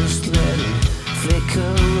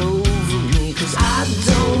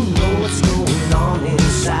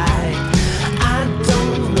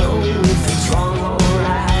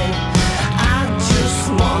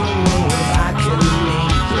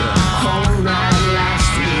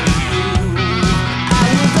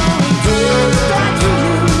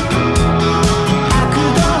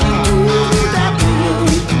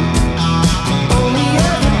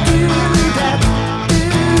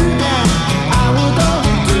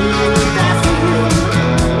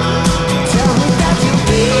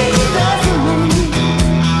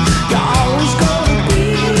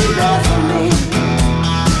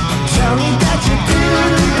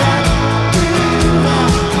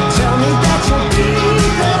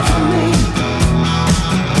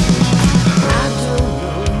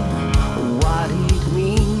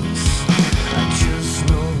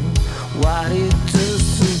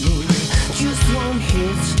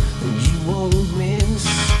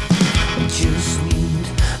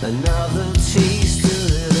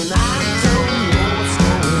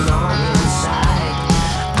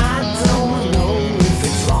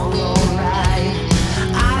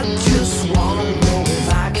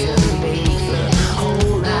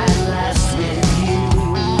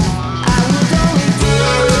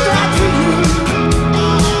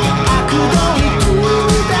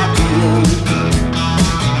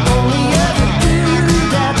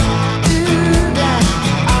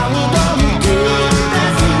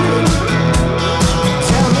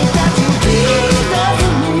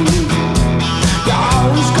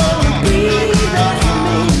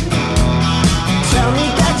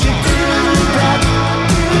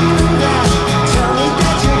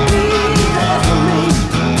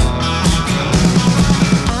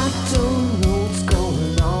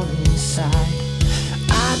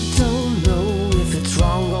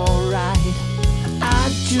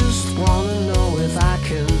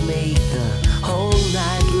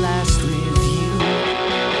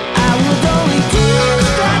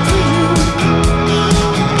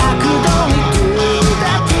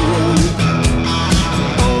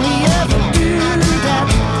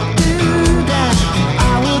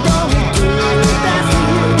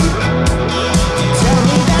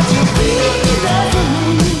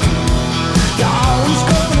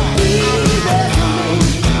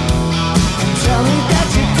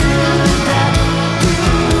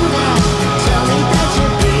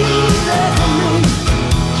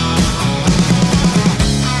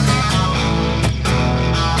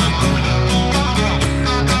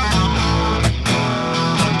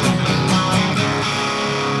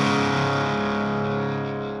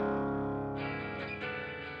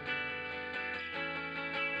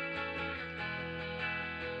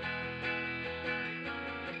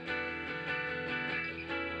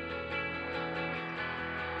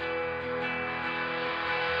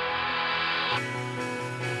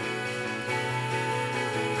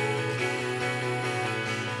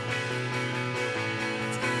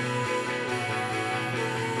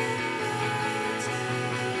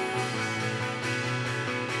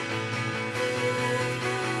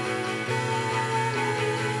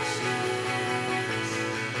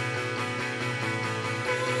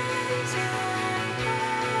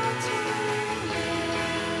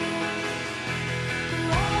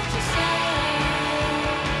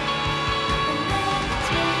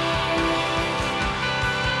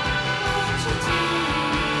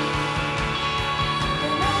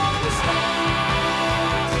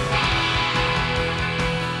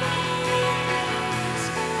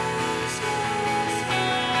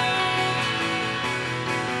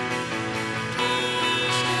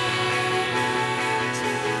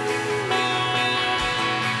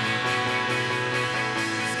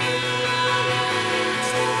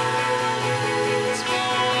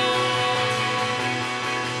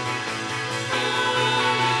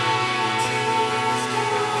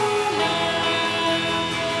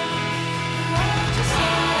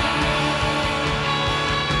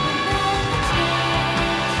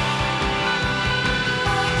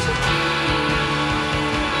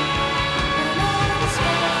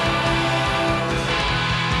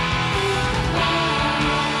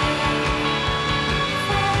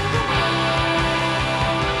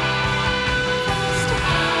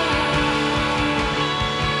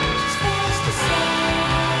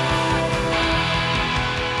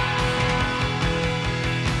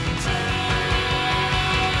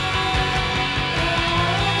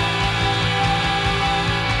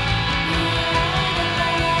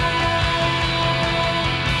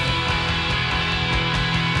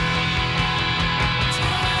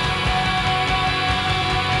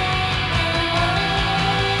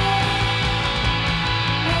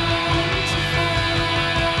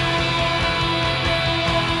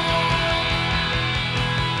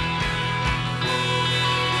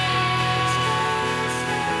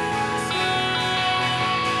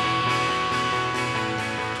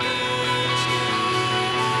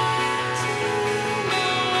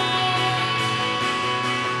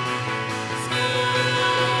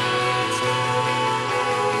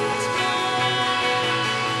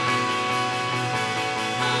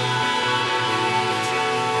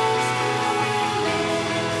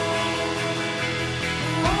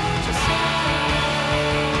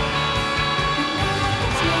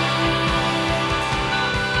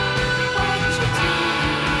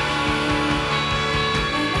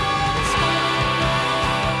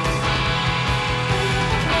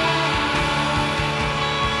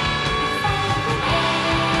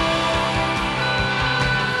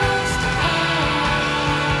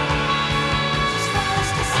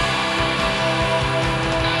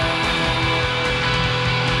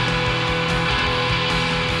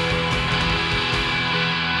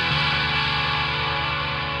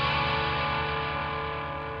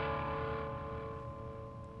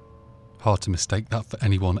 hard to mistake that for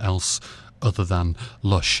anyone else other than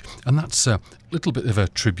Lush. And that's a little bit of a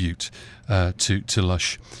tribute to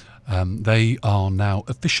Lush. They are now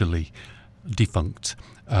officially defunct.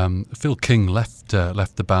 Phil King left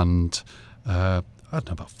the band, I don't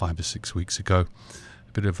know, about 5 or 6 weeks ago.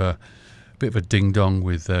 A bit of a ding dong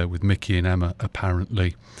with Mickey and Emma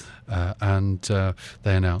apparently, and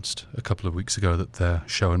they announced a couple of weeks ago that their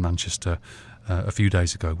show in Manchester a few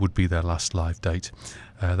days ago would be their last live date.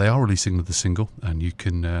 They are releasing the single, and you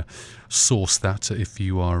can source that if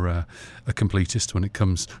you are a completist when it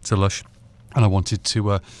comes to Lush. And I wanted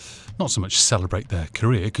to not so much celebrate their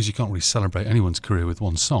career, because you can't really celebrate anyone's career with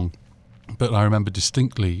one song, but I remember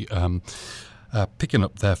distinctly picking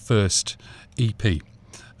up their first EP.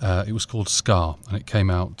 It was called Scar, and it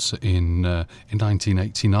came out in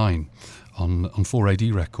 1989 on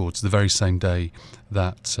 4AD Records, the very same day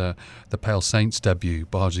that the Pale Saints debut,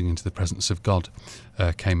 Barging into the Presence of God,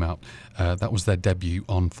 came out. That was their debut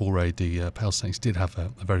on 4AD. Pale Saints did have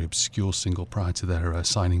a very obscure single prior to their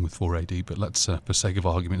signing with 4AD, but let's, for sake of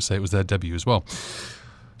argument, say it was their debut as well.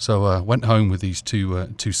 So went home with these two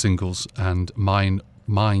singles, and my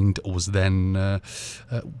mind was then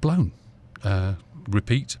blown.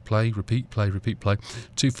 Repeat, play, repeat, play, repeat, play.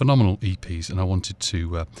 2 phenomenal EPs, and I wanted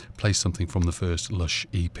to play something from the first Lush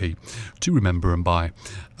EP, To Remember and Buy,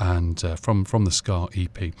 and from the Scar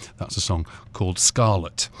EP, that's a song called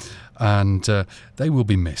Scarlet, and they will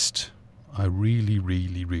be missed. I really,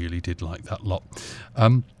 really, really did like that lot.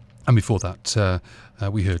 And before that,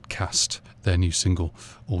 we heard Cast, their new single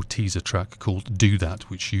or teaser track called Do That,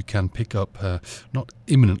 which you can pick up not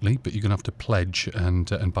imminently, but you're going to have to pledge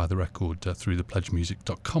and buy the record through the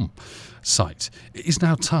pledgemusic.com site. It is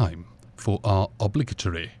now time for our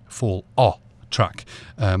obligatory Fall O track,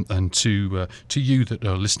 and to you that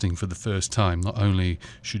are listening for the first time, not only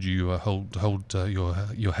should you hold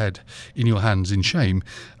your head in your hands in shame,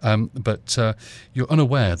 but you're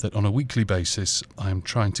unaware that on a weekly basis I'm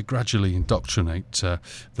trying to gradually indoctrinate the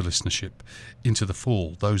listenership into the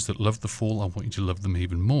Fall. Those that love the Fall, I want you to love them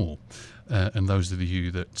even more, and those of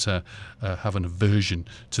you that have an aversion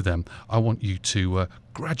to them, I want you to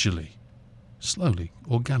gradually, slowly,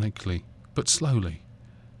 organically, but slowly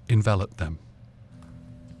envelop them.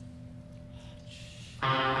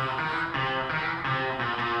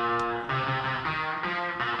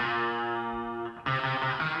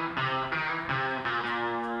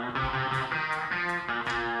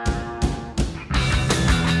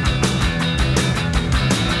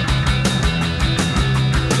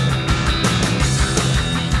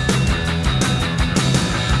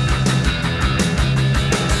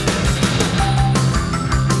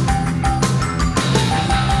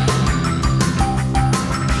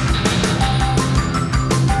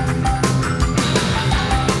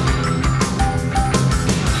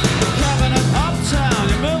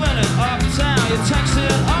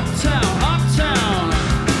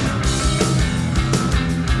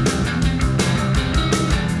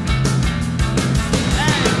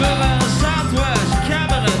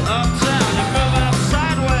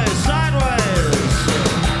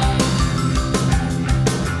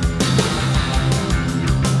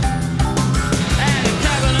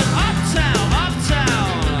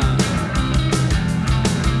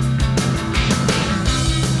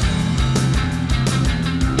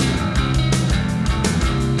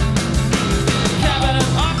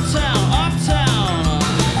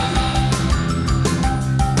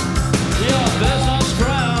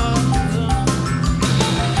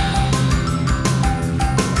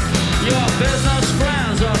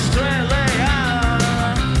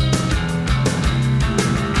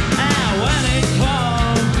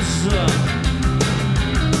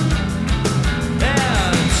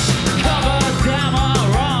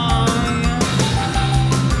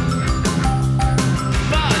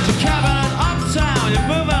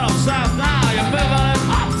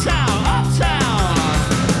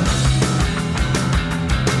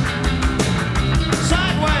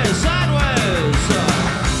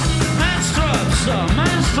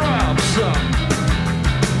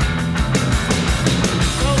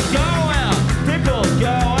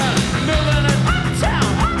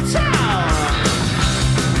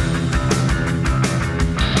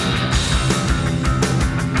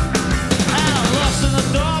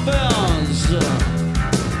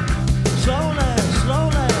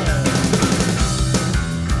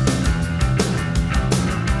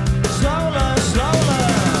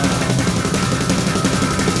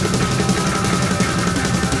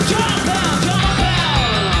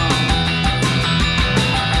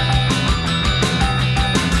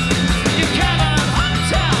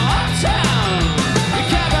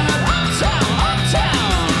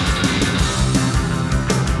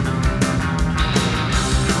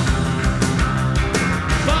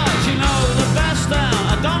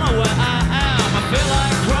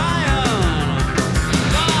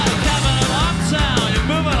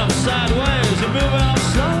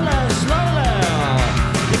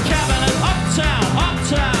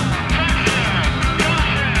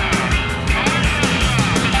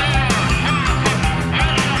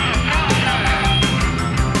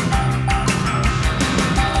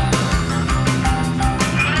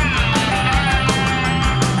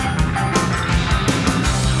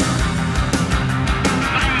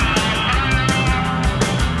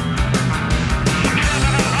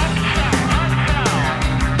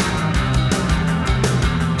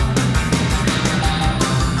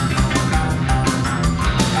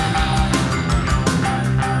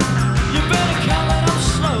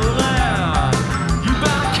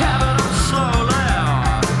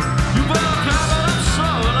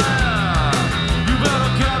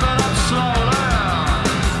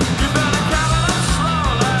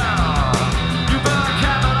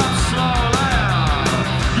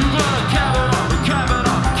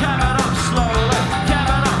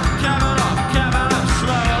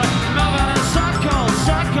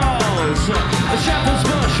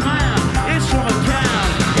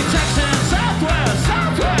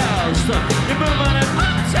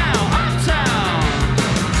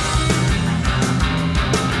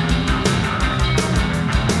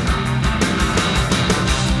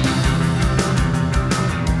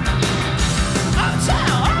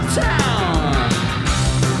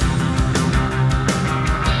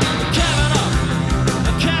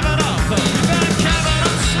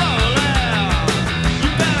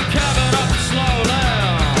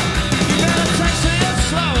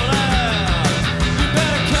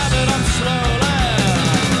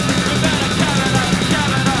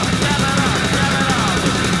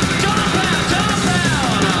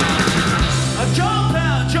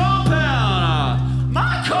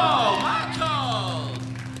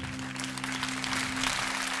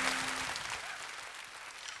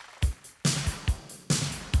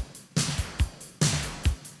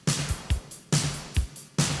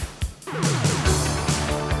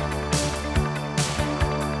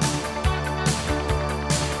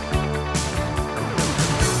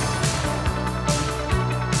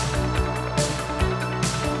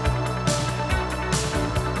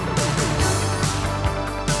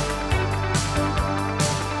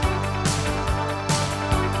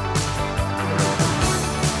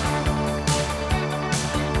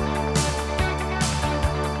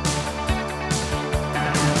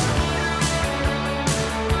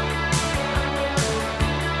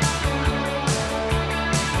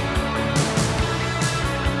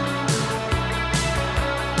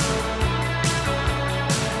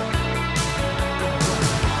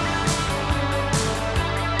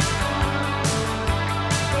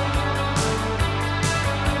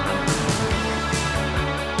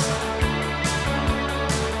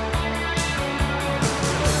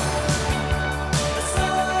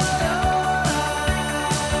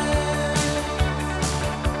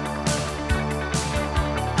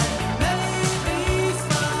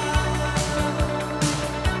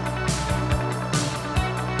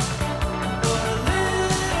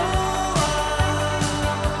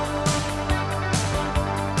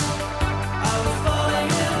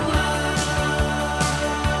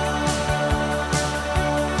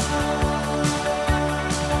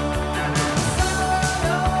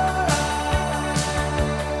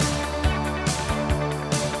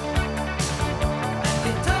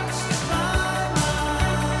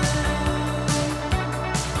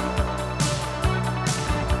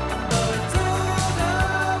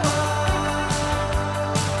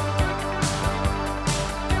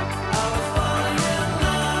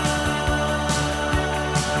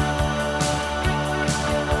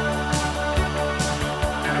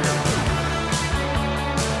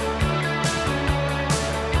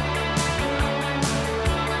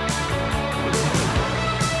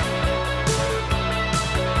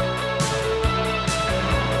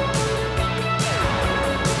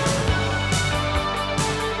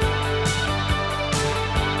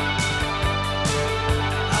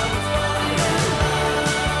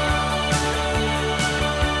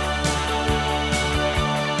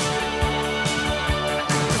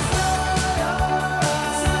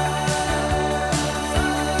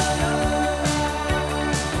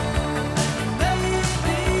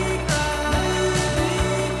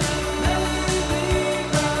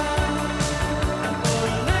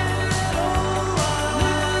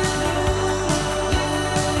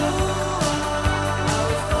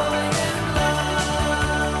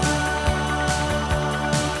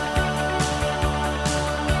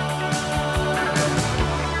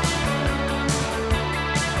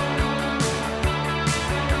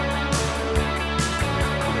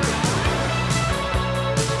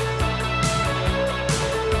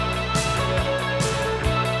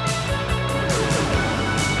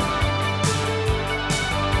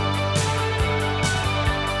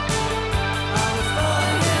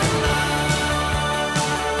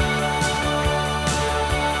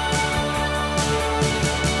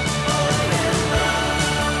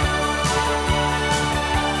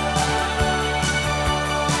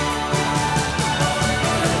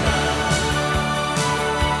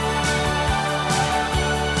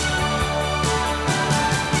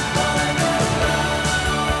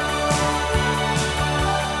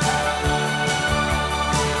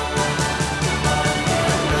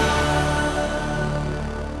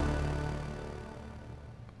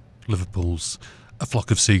 A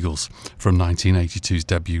Flock of Seagulls from 1982's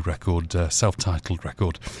debut record, self-titled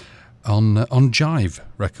record, on Jive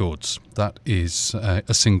Records. That is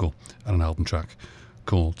a single and an album track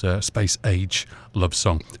called Space Age Love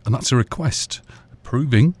Song. And that's a request,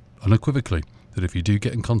 proving unequivocally that if you do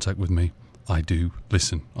get in contact with me, I do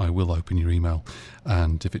listen. I will open your email,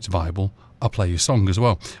 and if it's viable, I'll play your song as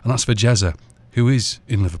well. And that's for Jezza, who is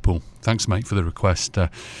in Liverpool. Thanks, mate, for the request.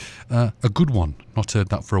 A good one. Not heard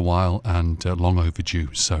that for a while, and long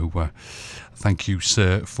overdue. So thank you,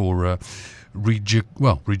 sir, for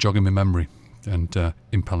rejogging my memory and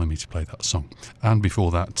impelling me to play that song. And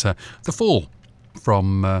before that, The Fall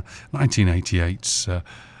from 1988's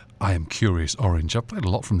I Am Curious Orange. I've played a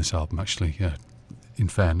lot from this album, actually, in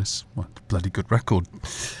fairness. What a bloody good record.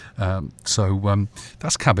 So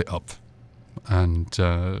that's Cab It Up. And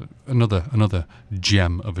another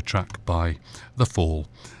gem of a track by The Fall,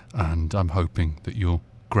 and I'm hoping that you're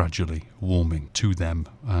gradually warming to them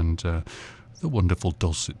and the wonderful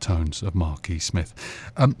dulcet tones of Mark E. Smith.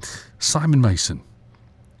 Simon Mason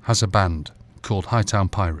has a band called Hightown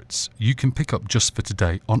Pirates. You can pick up Just for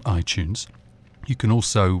Today on iTunes. You can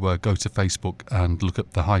also go to Facebook and look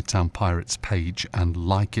up the Hightown Pirates page and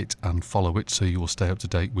like it and follow it, so you will stay up to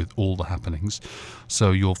date with all the happenings.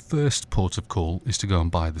 So your first port of call is to go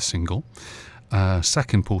and buy the single.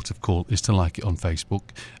 Second port of call is to like it on Facebook.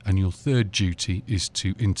 And your third duty is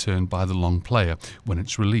to in turn buy the long player when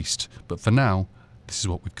it's released. But for now, this is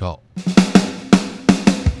what we've got.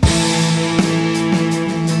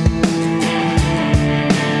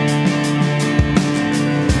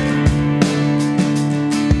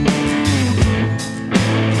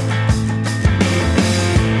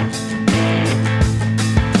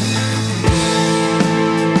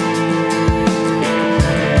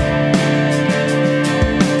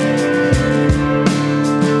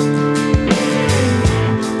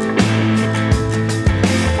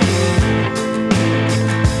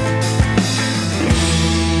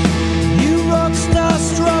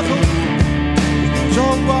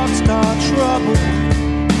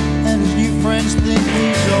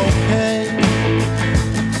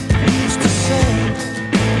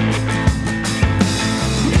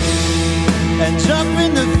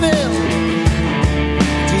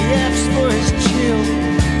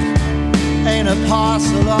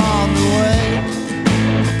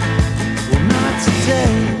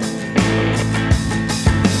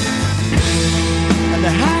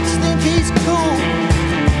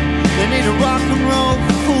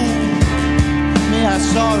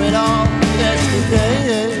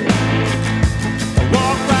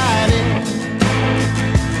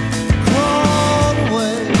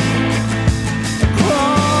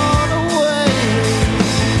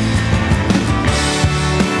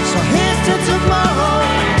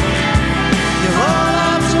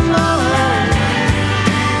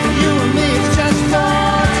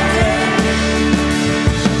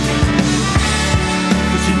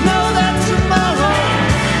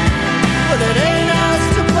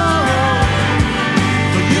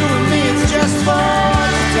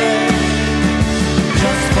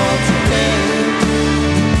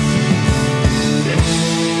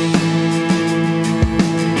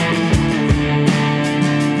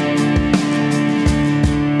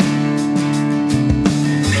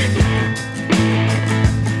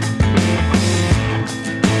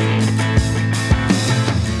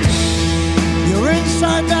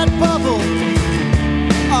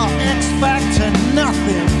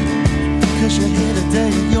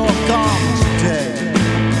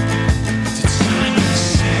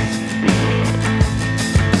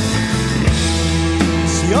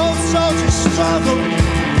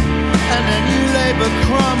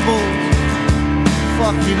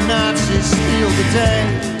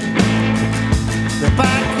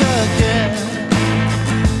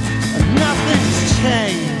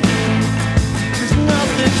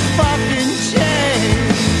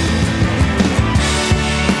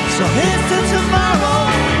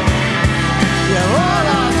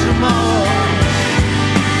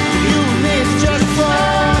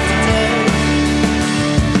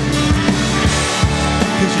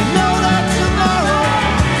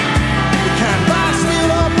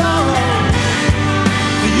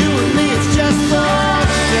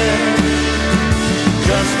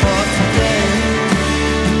 Just for today.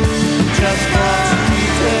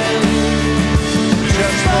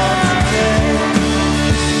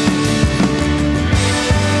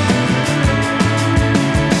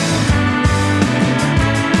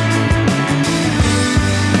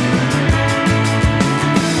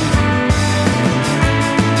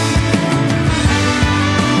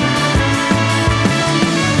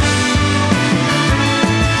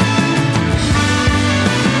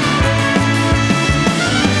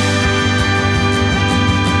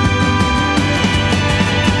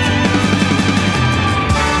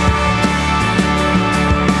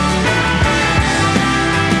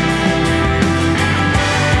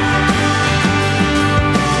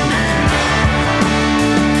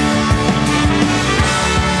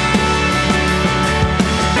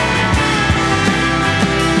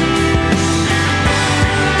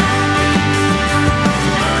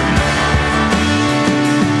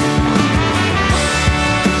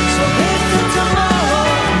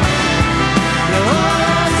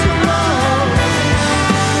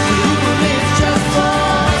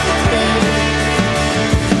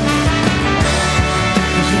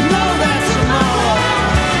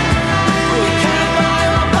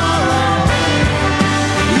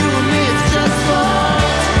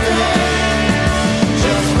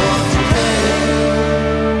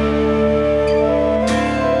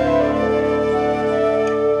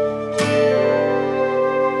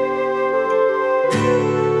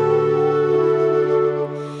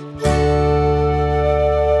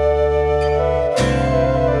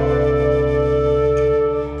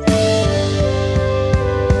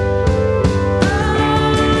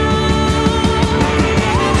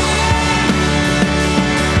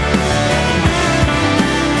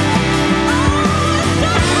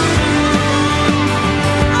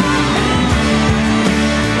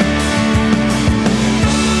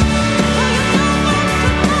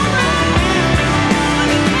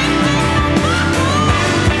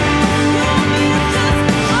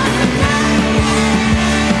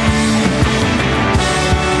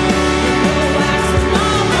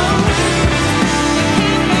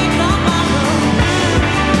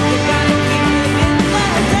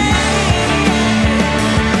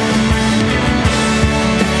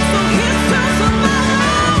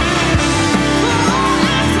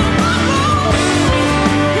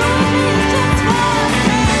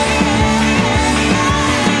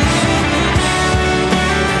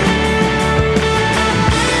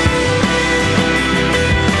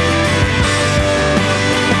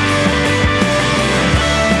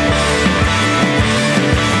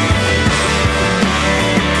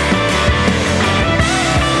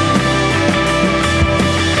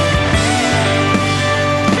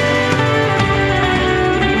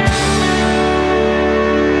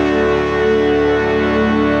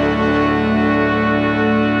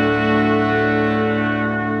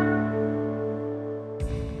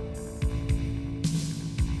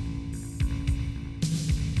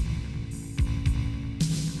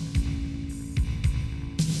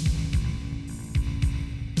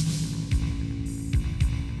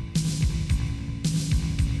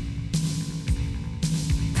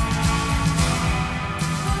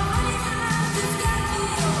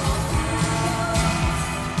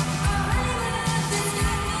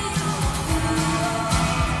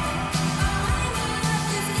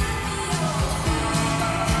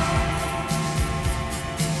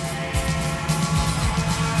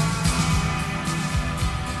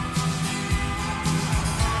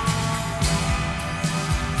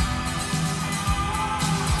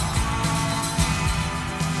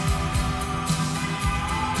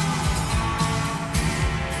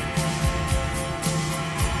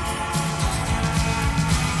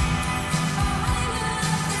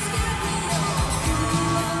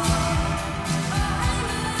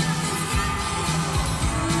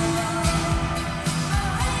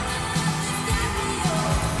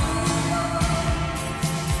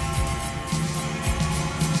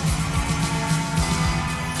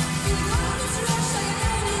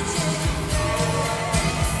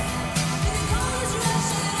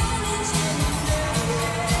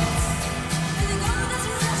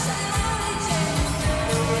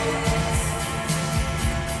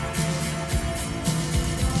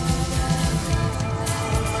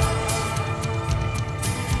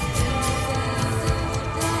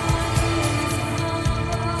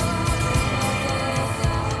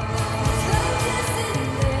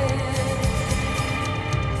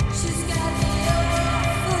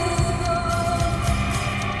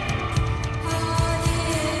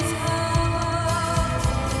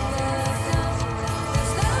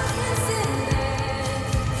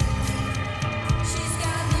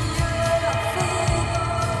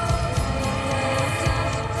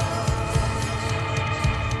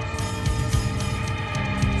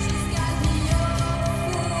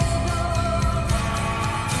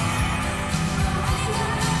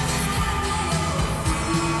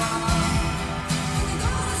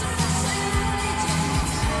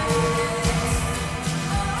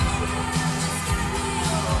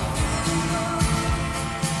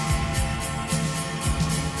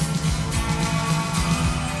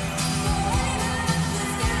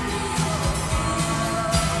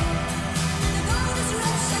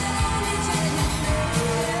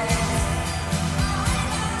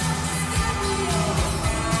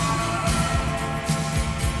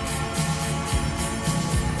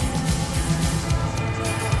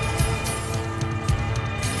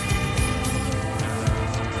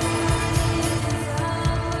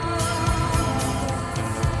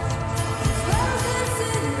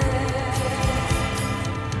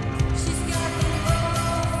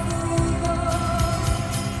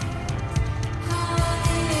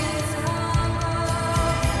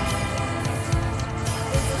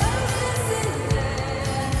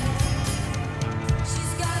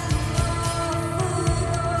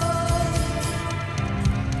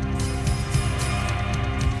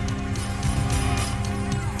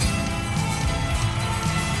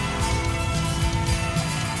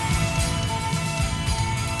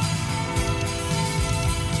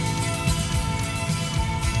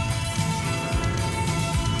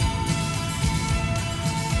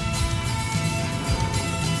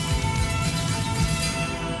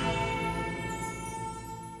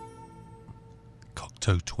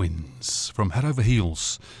 Cocteau Twins from Head Over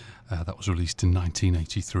Heels. That was released in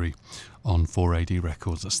 1983 on 4AD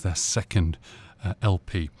Records. That's their second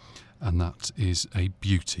LP, and that is a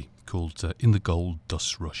beauty called In the Gold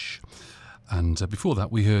Dust Rush. And before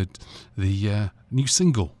that, we heard the new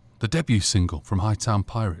single, the debut single from Hightown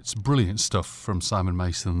Pirates. Brilliant stuff from Simon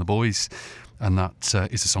Mason and the boys, and that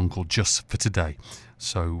is a song called Just for Today.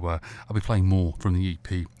 So I'll be playing more from the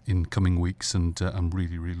EP in coming weeks, and I'm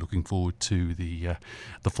really, really looking forward to the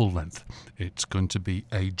full length. It's going to be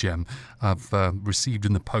a gem. I've received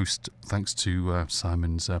in the post, thanks to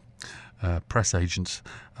Simon's press agents,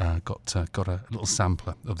 got a little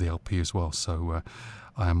sampler of the LP as well. So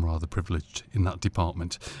I am rather privileged in that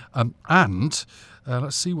department. And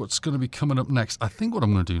let's see what's going to be coming up next. I think what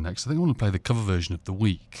I'm going to do next, I think I'm going to play the cover version of The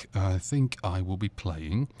Week. I think I will be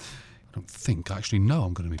playing... I don't think, I actually know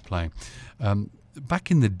I'm going to be playing.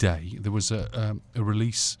 Back in the day, there was a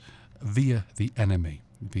release via The Enemy,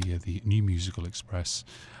 via the New Musical Express,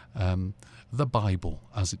 the Bible,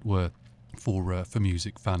 as it were, for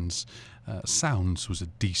music fans. Sounds was a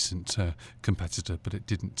decent competitor, but it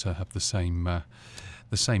didn't have the same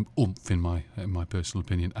oomph, in my personal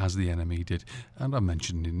opinion, as The Enemy did. And I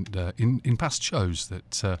mentioned in past shows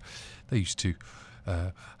that they used to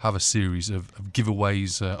have a series of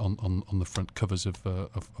giveaways on the front covers of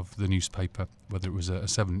the newspaper, whether it was a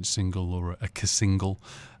 7-inch single or a single,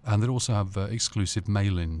 and they'd also have exclusive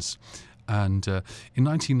mail-ins. And in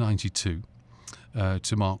 1992,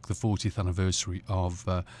 to mark the 40th anniversary of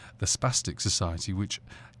the Spastic Society, which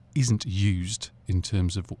isn't used in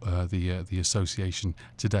terms of the association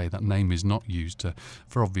today. That name is not used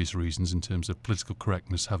for obvious reasons in terms of political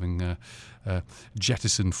correctness, having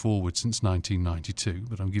jettisoned forward since 1992,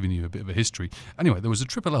 but I'm giving you a bit of a history. Anyway, there was a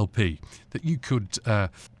triple LP that you could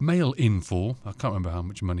mail in for. I can't remember how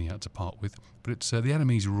much money you had to part with, but it's The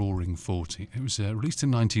Enemy's Roaring 40. It was released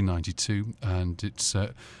in 1992, and it's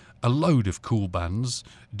a load of cool bands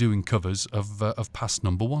doing covers of past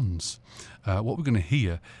number ones. What we're going to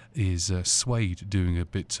hear is Suede doing a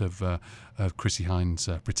bit of Chrissie Hynde's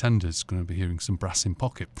Pretenders. Going to be hearing some Brass in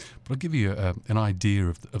Pocket. But I'll give you an idea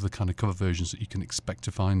of the kind of cover versions that you can expect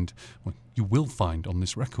to find, well, you will find on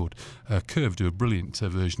this record. Curve do a brilliant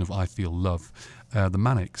version of I Feel Love. The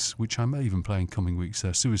Manics, which I may even play in coming weeks.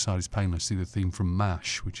 Suicide is Painless, the theme from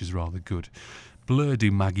MASH, which is rather good. Blur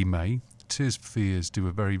do Maggie May. Tears for Fears do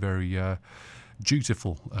a very, very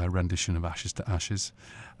dutiful rendition of Ashes to Ashes.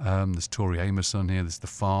 There's Tori Amos on here. There's The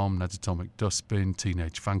Farm, Ned's Atomic Dustbin,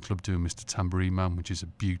 Teenage Fan Club doing Mr. Tambourine Man, which is a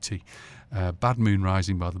beauty. Bad Moon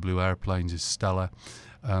Rising by the Blue Aeroplanes is stellar.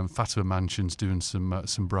 Fatima Mansions doing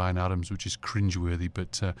some Bryan Adams, which is cringeworthy,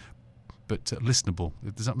 but listenable.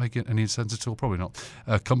 Does that make any sense at all? Probably not.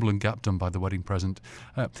 Cumberland Gap done by The Wedding Present,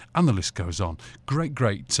 and the list goes on. Great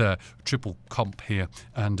triple comp here,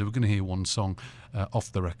 and we're going to hear one song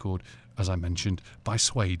off the record, as I mentioned, by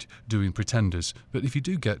Suede doing Pretenders. But if you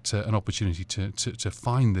do get an opportunity to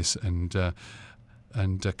find this and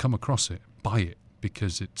come across it, buy it,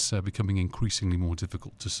 because it's becoming increasingly more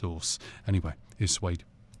difficult to source. Anyway, here's Suede.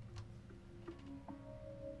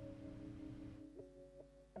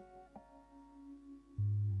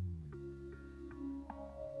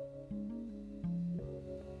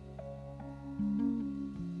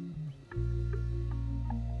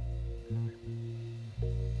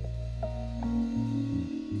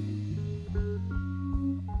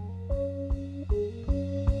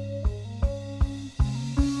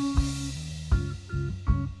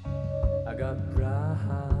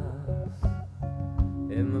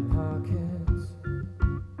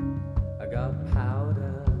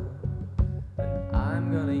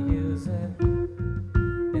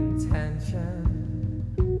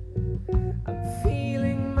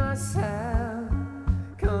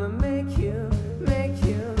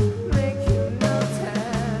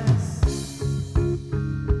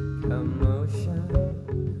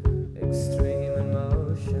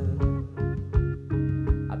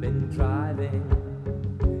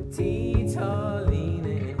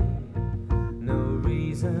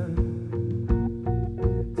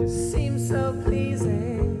 Just seems so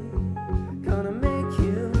pleasing.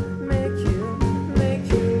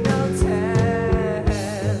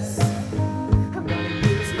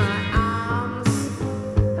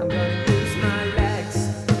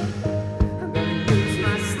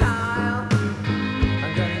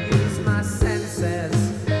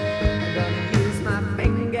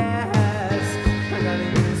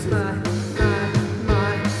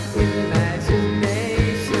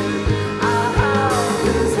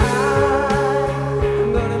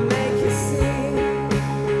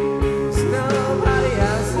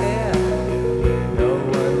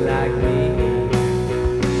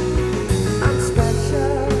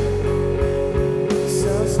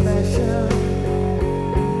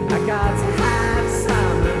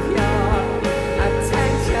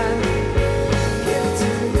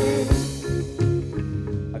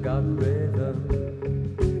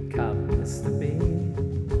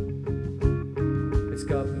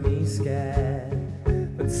 got me scared,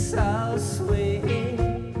 but so sweet.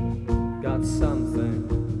 Got something.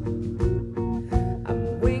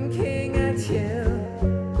 I'm winking at you.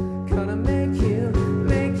 Gonna make you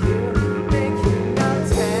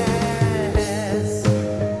notice.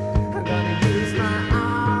 I'm gonna use my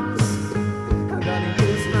arms. I'm gonna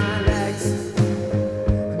use my legs.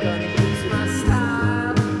 I'm gonna use my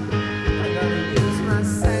style. I'm gonna use my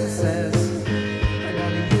senses. I'm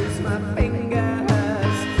gonna use my fingers.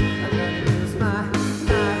 I'm gonna use my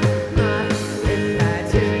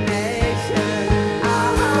imagination.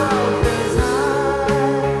 I'll hold this on.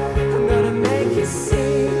 I'm gonna make you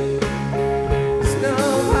see. There's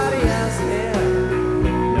nobody else here,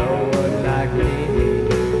 no one like me.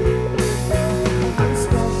 I'm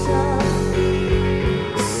special,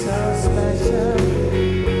 so special.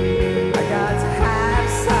 I got to have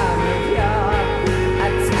some of your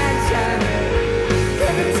attention.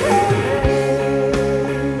 Give it to me.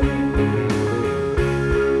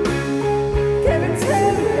 Give it to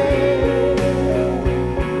me.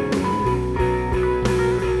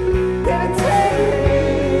 Give it to me.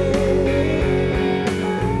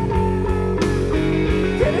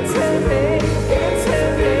 Give it to me. Give it to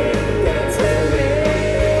me. Give it to me.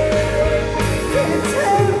 Give it to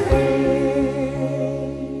me.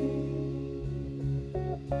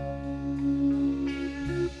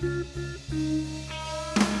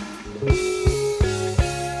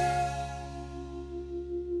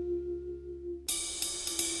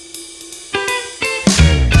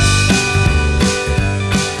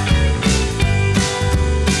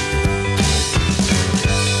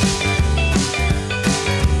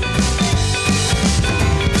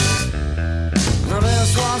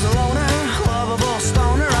 This was a loner, lovable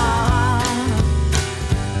stoner.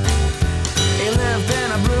 He lived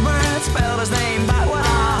in a bluebird, spelled his name backward.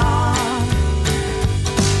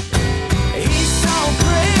 He's so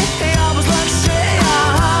pretty, he always looks straight.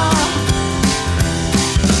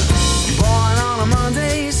 Born on a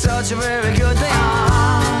Monday, such a very good thing.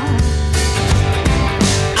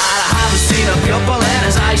 I haven't seen a pupil in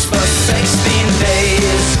his eyes for 16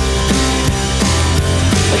 days.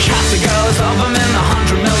 The Catholic girls love him in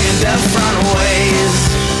 100,000,000 different ways.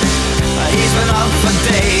 He's been up for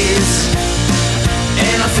days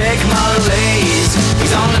in a thick malaise.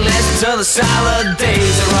 He's only listened to the salad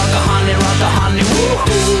days. Rock a honey,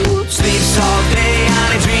 woo-hoo. Sleeps all day and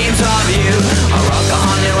he dreams of you. Rock a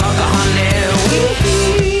honey,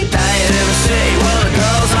 wee-hee. Died in the city where the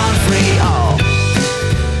girls aren't free. Oh.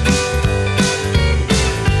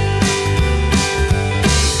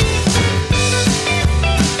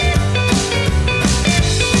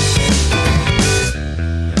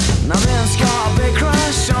 Now Vince got a big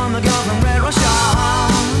crush on the girl from Red Russian.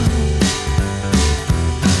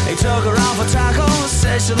 He took her out for tacos,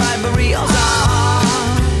 said she liked burritos.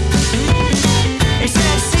 He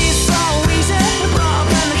said she's so easy, brought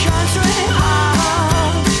up in the country.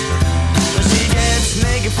 But she gets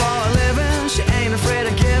naked for a living, she ain't afraid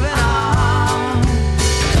of giving up.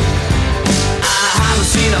 I haven't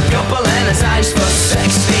seen a pupil in his eyes for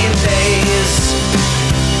 16 days.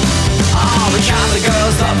 All the Catholic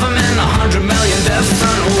girls love him in 100,000,000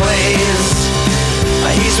 different ways.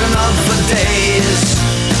 He's been up for days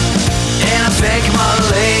in a fake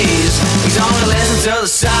malaise. He's only listened to the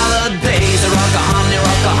salad days. Rock a honey,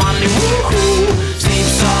 woo-hoo.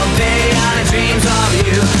 Sleeps all day and he dreams of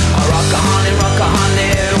you. Rock a honey,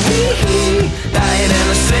 wee-hee. Died in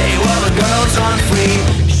the city where the girls run free.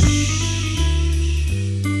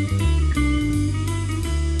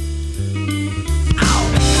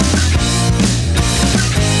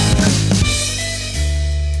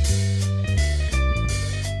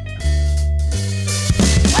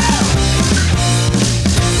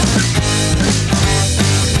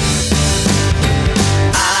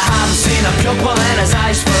 Pupil in his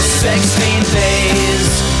eyes for 16 days.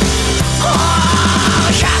 Oh,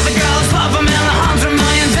 Catholic girls love him in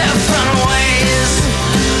 100,000,000 different ways.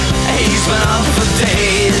 He's been up for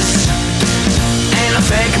days in a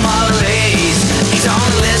fake malaise. He's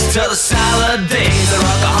only listened to the salad days.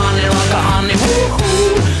 Rock a honey,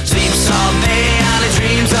 woo-hoo. Sleeps all day and he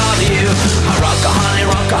dreams of you. Rock a honey,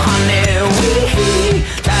 wee-hee.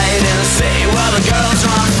 Died in the city where the girls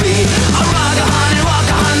run free. Rock a honey,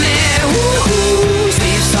 woo-hoo.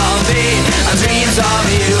 Sleeps all day and dreams of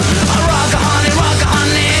you. Rock a honey,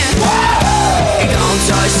 woo-hoo. Don't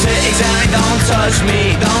touch cities and don't touch me,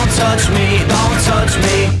 don't touch me, don't touch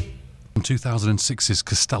me. From 2006's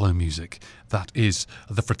Costello Music, that is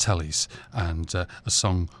the Fratellis, and a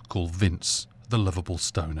song called Vince, the Lovable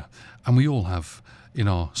Stoner. And we all have, in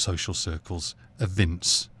our social circles, a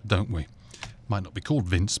Vince, don't we? might not be called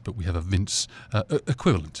Vince, but we have a Vince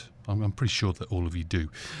equivalent. I'm pretty sure that all of you do.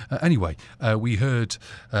 Anyway, we heard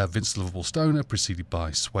Vince Liverpool Stoner, preceded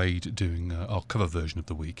by Suede, doing our cover version of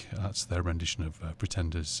the week. That's their rendition of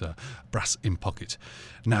Pretenders' Brass in Pocket.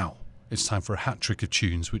 Now, it's time for a hat trick of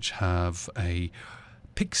tunes which have a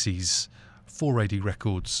Pixies 4AD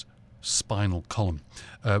Records spinal column.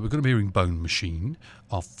 We're going to be hearing Bone Machine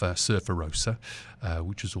off Surfer Rosa,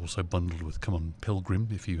 which is also bundled with Come On Pilgrim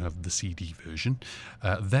if you have the CD version.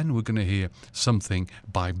 Then we're going to hear something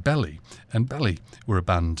by Belly. And Belly were a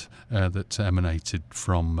band that emanated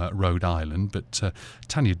from Rhode Island, but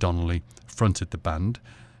Tanya Donnelly fronted the band.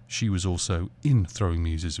 She was also in Throwing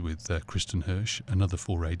Muses with Kristen Hirsch, another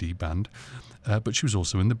 4AD band, but she was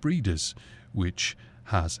also in The Breeders, which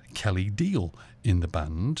has Kelly Deal in the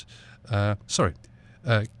band.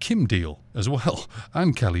 Kim Deal as well,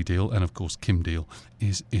 and Kelly Deal, and of course Kim Deal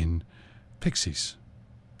is in Pixies.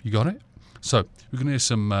 You got it? So we're going to hear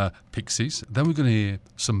some Pixies, then we're going to hear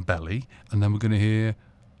some Belly, and then we're going to hear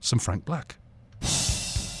some Frank Black.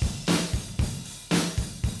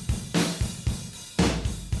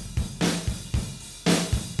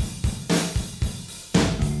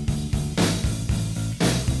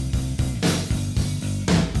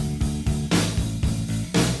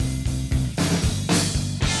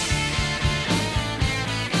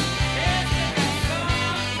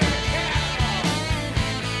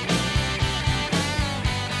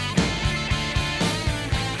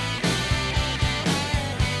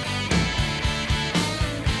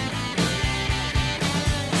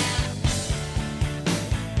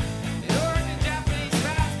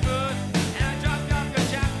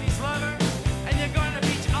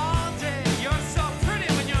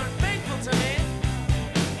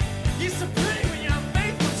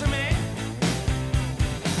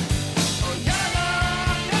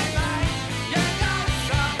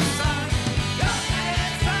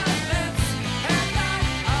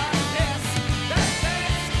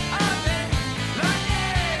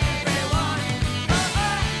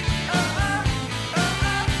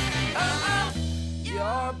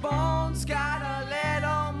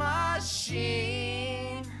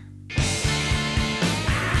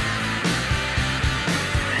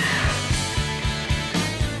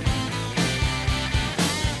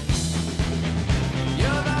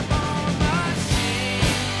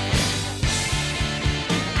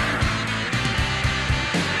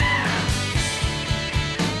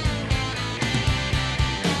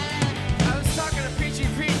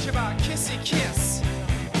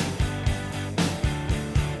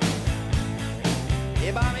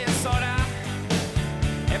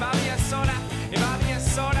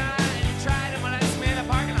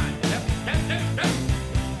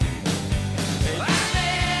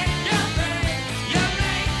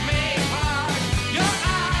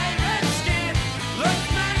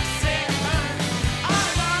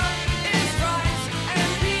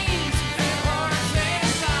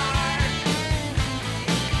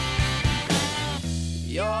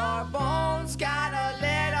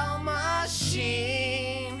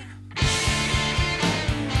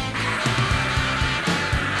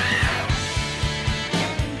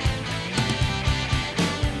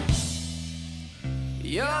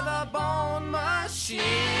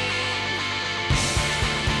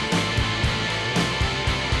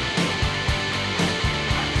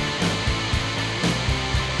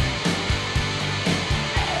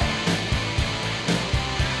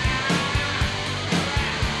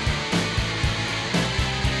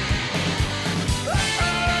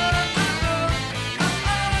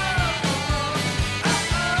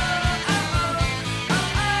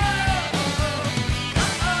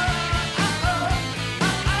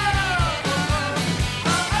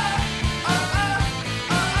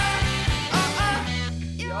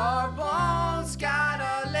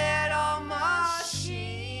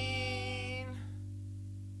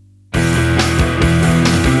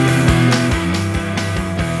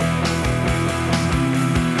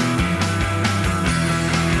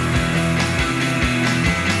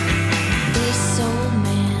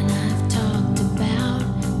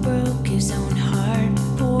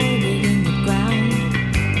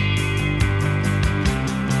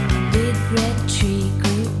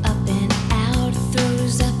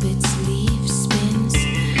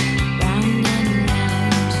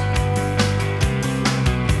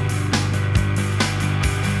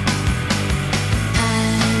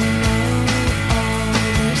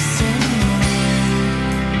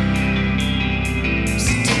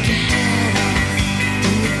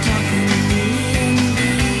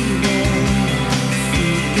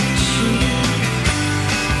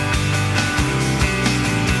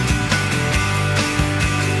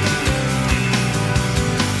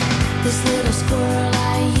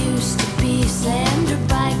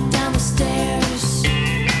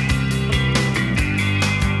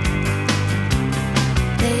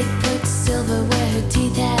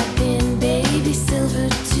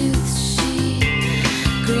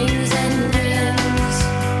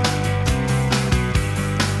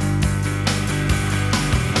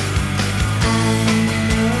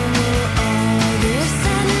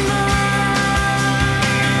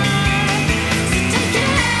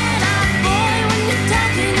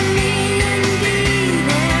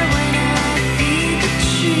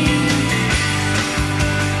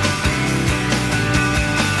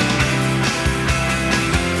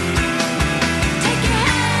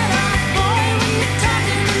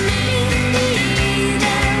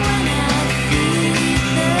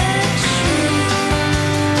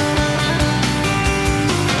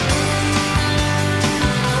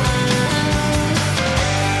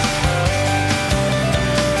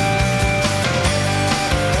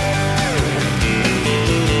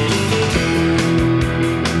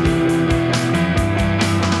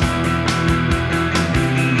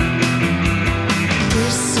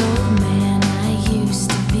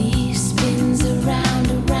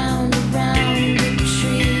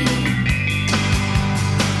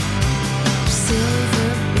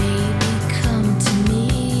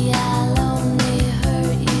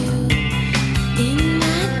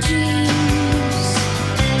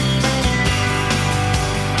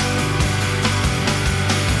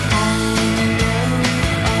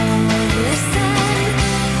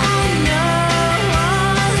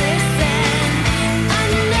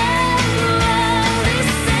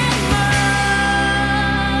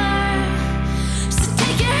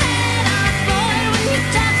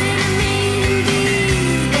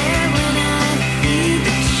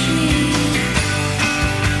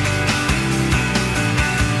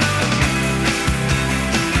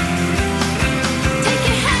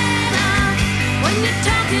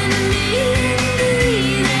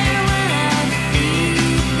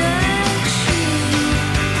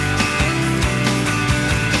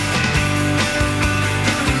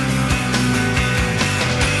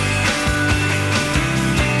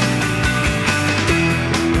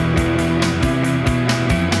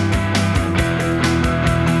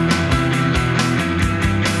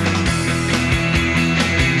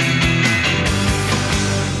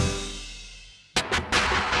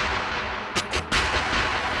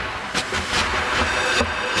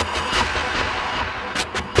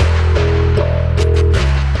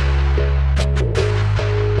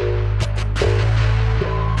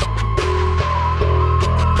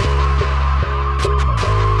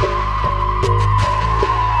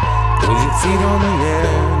 feet on the air,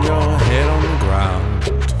 your head on the ground.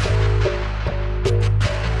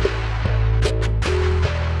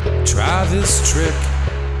 Try this trick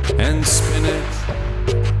and spin it,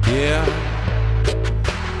 yeah.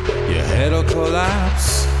 Your head'll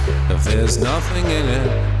collapse if there's nothing in it,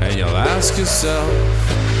 and you'll ask yourself,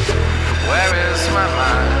 where is my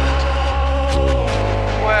mind?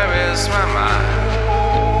 Where is my mind?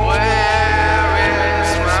 Where is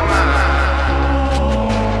my mind?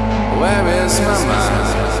 Where is my mind?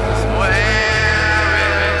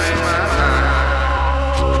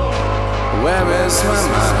 Where is my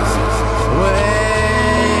mind? Way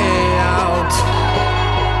out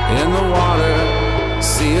in the water,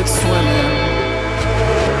 see it swimming.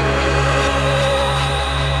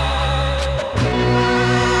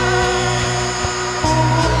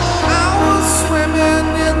 I was swimming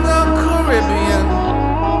in the Caribbean.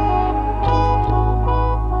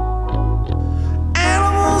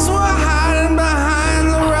 Animals were hiding behind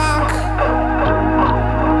the rock,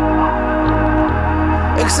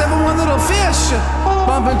 except for one little fish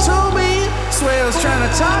bumping to me. Swear it was trying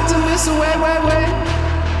to talk to me, so wait.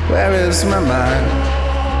 Where is my mind?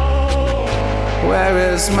 Where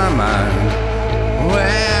is my mind?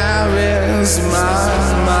 Where is my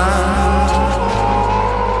mind?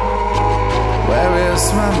 Where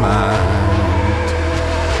is my mind?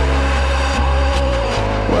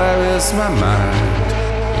 Where is my mind?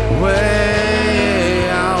 Way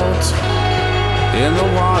out in the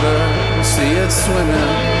water, see it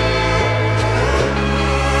swimming.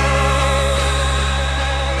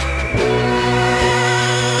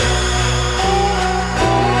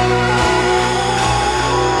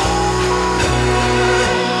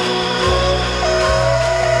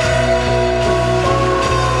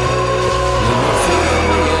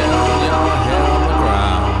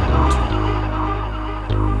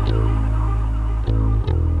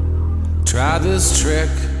 Try this trick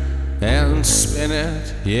and spin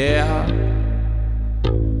it, yeah.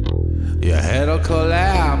 Your head'll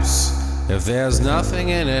collapse if there's nothing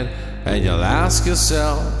in it, and you'll ask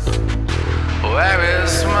yourself, where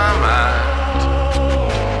is my mind?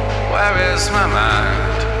 Where is my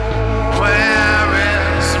mind? Where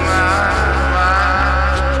is my mind?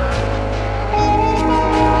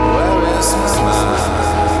 Where is my mind?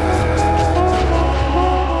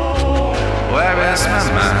 Where is my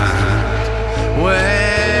mind?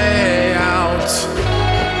 Way out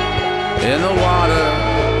in the water,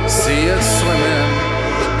 see it swimming.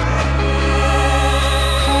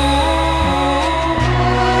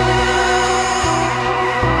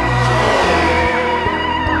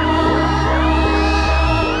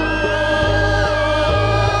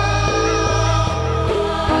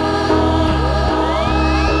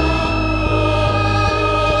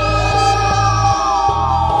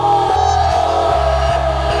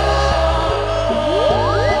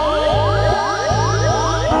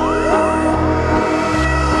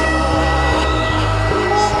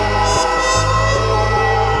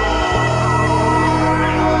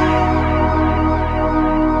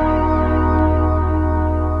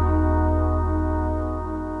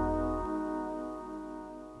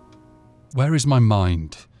 Where is My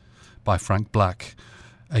Mind by Frank Black,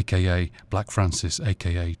 aka Black Francis,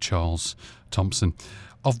 aka Charles Thompson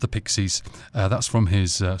of the Pixies. That's from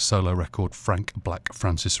his solo record Frank Black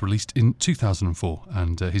Francis, released in 2004,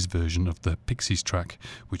 and his version of the Pixies track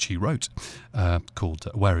which he wrote called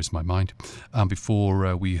Where Is My Mind. And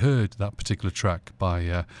before we heard that particular track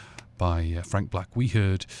by Frank Black, we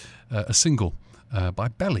heard a single by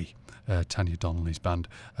Belly, Tanya Donnelly's band.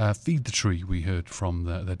 Feed the Tree we heard from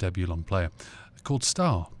their debut long player called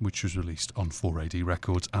Star, which was released on 4AD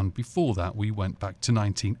Records. And before that we went back to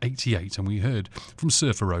 1988 and we heard from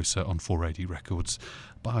Surfer Rosa on 4AD Records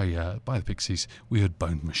by the Pixies. We heard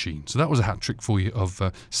Bone Machine. So that was a hat trick for you of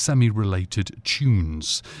semi-related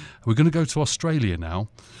tunes. We're going to go to Australia now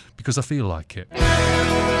because I feel like it.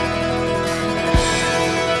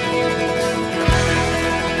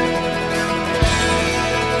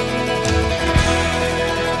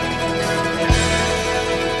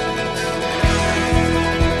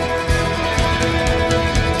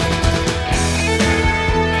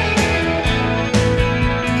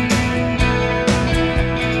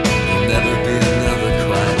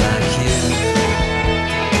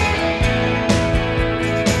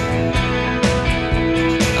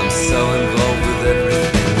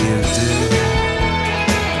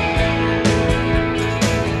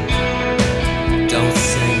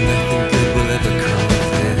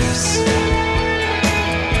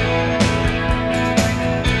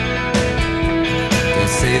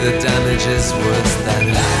 Is worse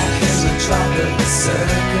than life in the tropics,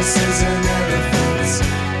 circuses and elephants,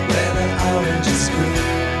 where the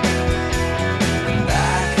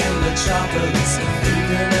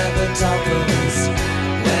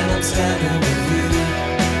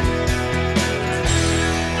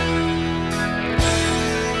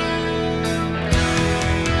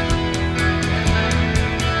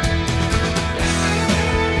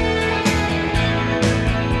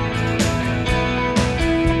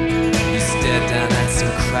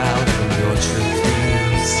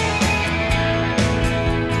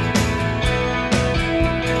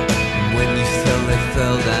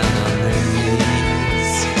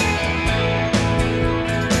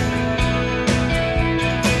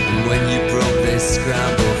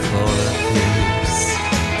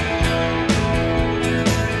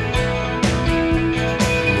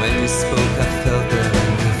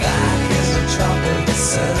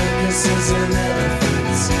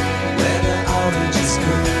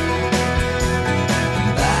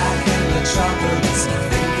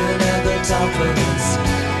tropolis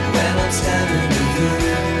when I'm standing with you.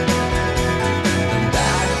 And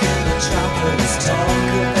back in the tropolis, talk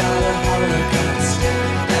about a holocaust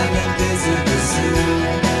and then visit the zoo.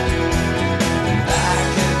 And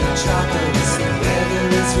back in the tropolis, the weather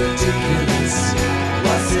is ridiculous.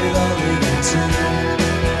 What's it all leading to?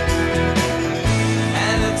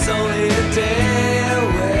 And it's only a day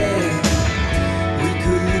away. We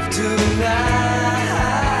could live tonight.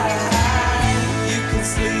 You can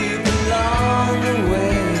sleep along the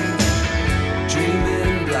way,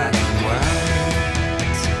 dreaming black and white.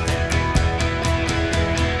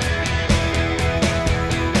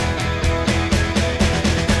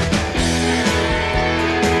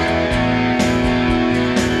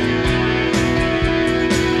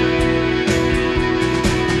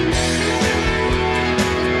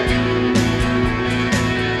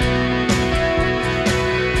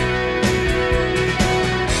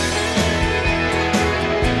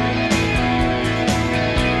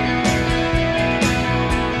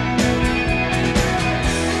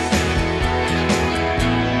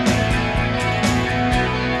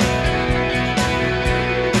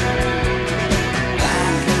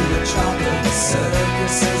 Back in the tropics,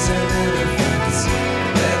 circuses and elephants,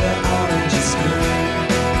 where the orange is green.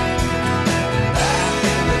 Back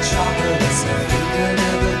in the tropics, I'm thinking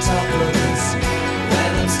of the top of this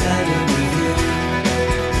when I'm standing with you.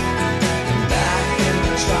 And back in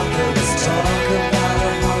the tropics, talk about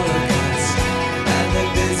a holocaust and then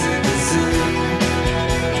visit the zoo.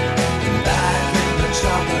 And back in the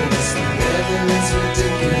tropics, the weather is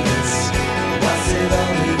ridiculous. What's it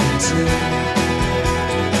all leading to?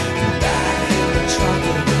 Back in the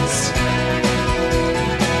tropolis,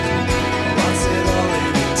 what's it all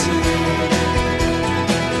leading to?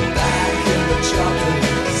 Back in the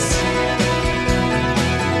tropolis,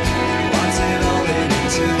 what's it all leading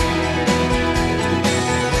to?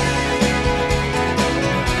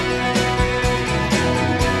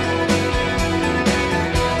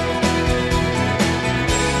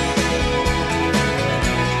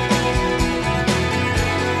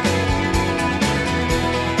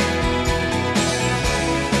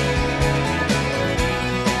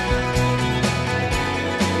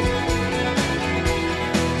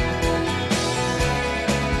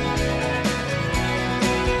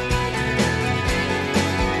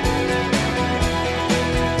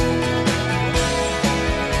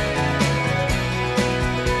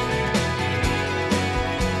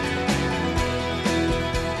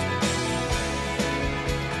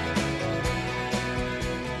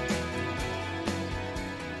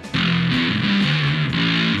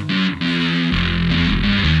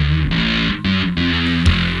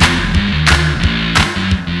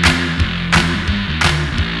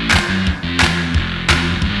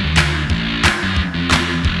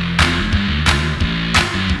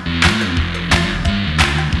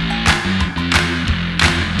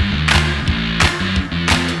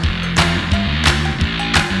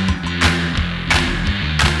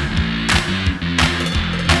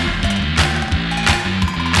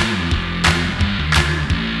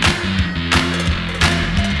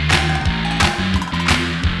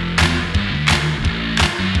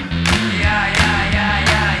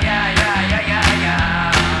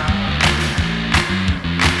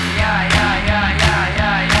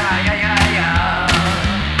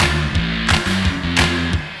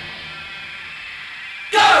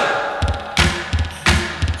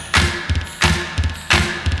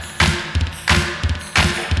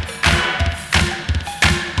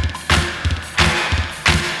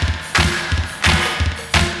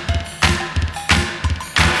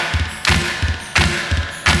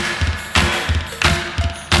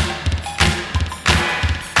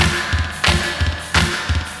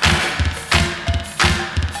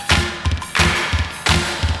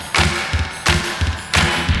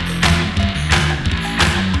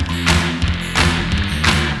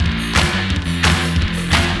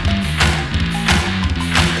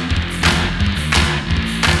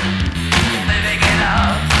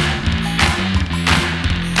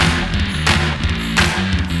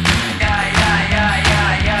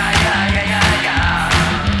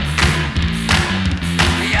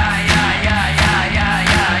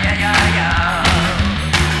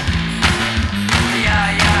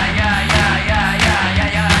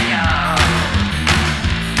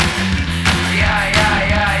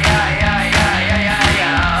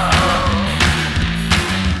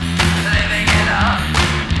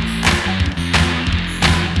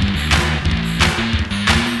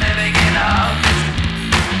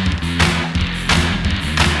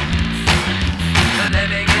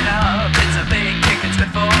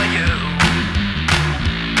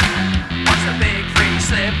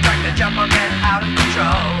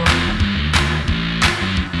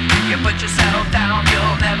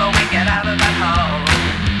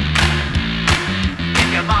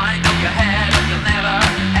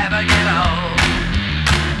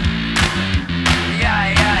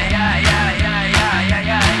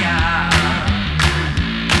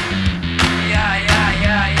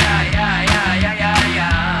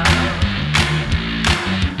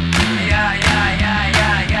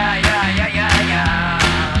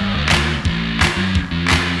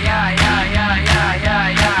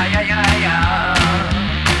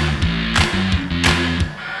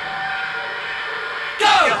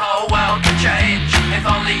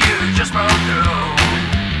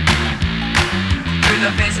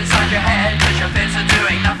 inside your head, 'cause your fears are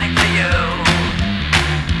doing nothing for you.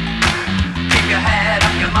 Keep your head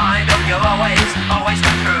up, your mind up, you'll always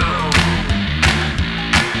come through.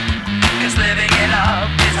 'Cause living it up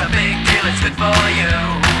is a big deal, it's good for you.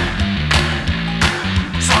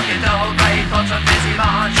 So you don't break thoughts of busy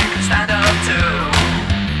minds you can stand up to.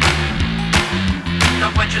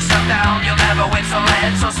 Don't put yourself down, you'll never win, so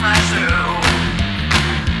let's all smash through.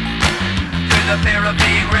 Through the fear of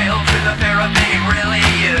being real, through the fear of being really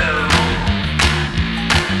you.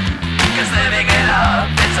 'Cause living it up,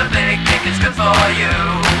 it's a big kick, it's good for you.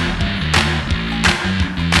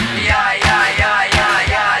 Yeah, yeah, yeah, yeah,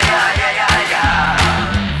 yeah, yeah, yeah, yeah, yeah.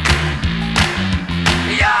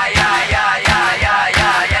 Yeah, yeah, yeah, yeah, yeah,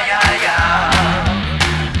 yeah, yeah, yeah, yeah.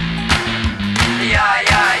 Yeah,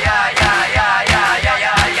 yeah, yeah, yeah, yeah, yeah, yeah,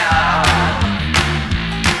 yeah, yeah.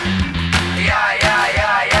 Yeah, yeah,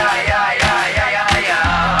 yeah, yeah, yeah, yeah, yeah, yeah, yeah.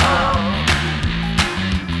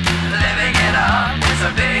 Living it up is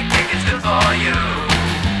a big kick, it's good for you.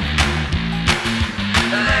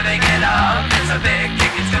 Living it up is a big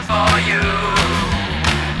kick, it's good for you.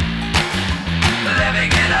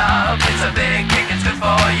 Living it up, it's a big kick, it's good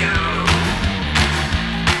for you.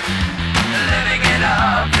 Living it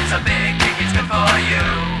up, it's a big kick, it's good for you.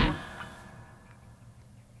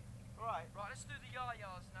 Right, let's do the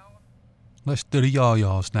yah-yahs now. Let's do the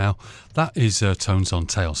yah-yahs now. That is Tones on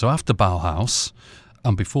Tail. So after Bauhaus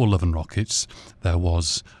and before Love and Rockets, there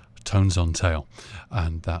was Tones on Tail.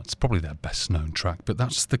 And that's probably their best known track. But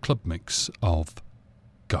that's the club mix of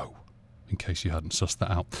Go, in case you hadn't sussed that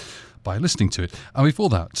out by listening to it. And before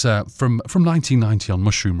that, from 1990 on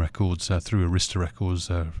Mushroom Records, through Arista Records,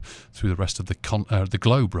 through the rest of the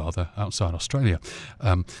globe, rather, outside Australia.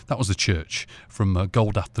 That was The Church from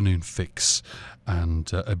Gold Afternoon Fix, and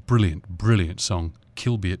a brilliant, brilliant song,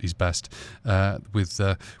 Kilby at his best, with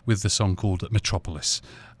the song called Metropolis.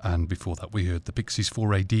 And before that, we heard the Pixies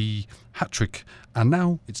 4AD, Hat Trick, and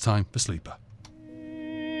now it's time for Sleeper.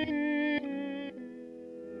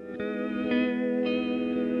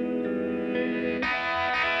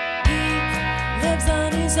 Lives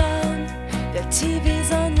on his own, the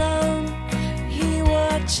TV's on loan. He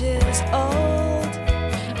watches old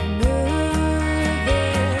movies.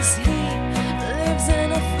 He lives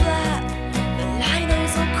in a flat, the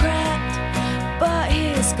lino's all cracked, but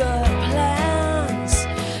he's got plans.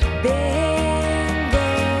 Bingo,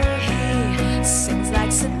 he sings like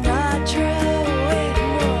Sinatra with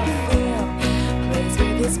more feel. Plays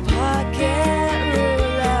with his pocket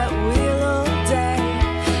roulette wheel all day,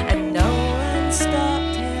 and no one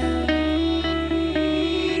stopped him.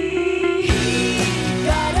 He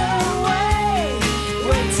got away,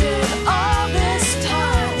 waited all this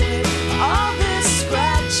time, all this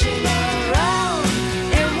scratching around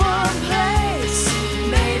in one place,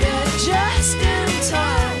 made it just in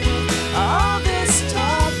time. All this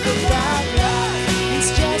talk about love, he's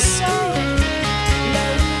just so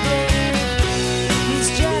loaded. He's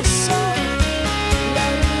just so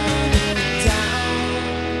loaded down.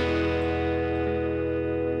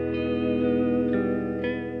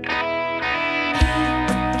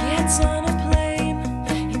 He gets on a plane,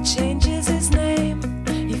 he changes his name,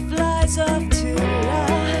 he flies off to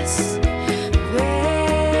Las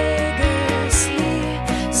Vegas.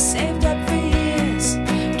 He saved up for years,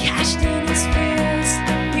 cashed in his fears,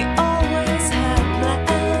 he always had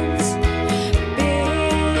plans.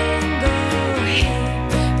 Bingo, he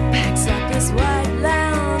packs up his white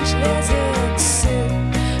lounge lizard suit,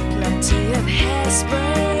 plenty of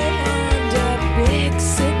hairspray and a big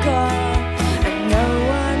cigar, and no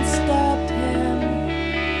one stopped him.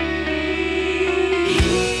 He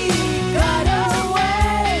got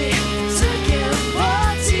away, took him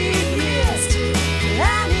 40 years to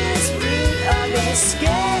plan his route of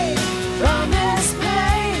escape from this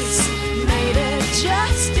place, made it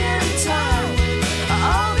just in time.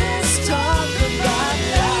 All this talk about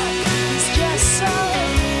love, he's just so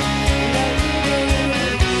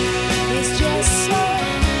loaded. He's just so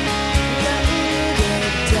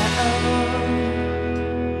loaded down.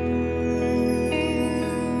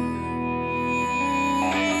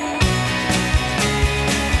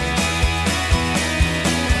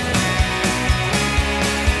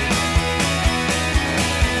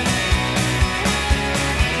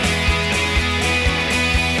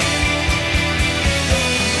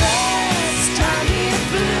 Last time he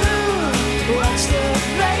flew, watched the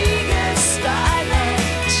Vegas skyline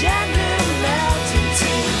gently melt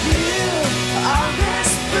into view. All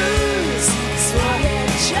this booze, swore he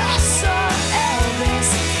just saw Elvis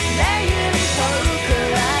laying poker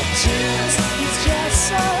at Jews. He's just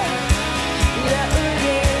so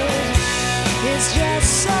loaded. He's just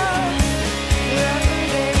so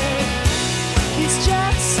loaded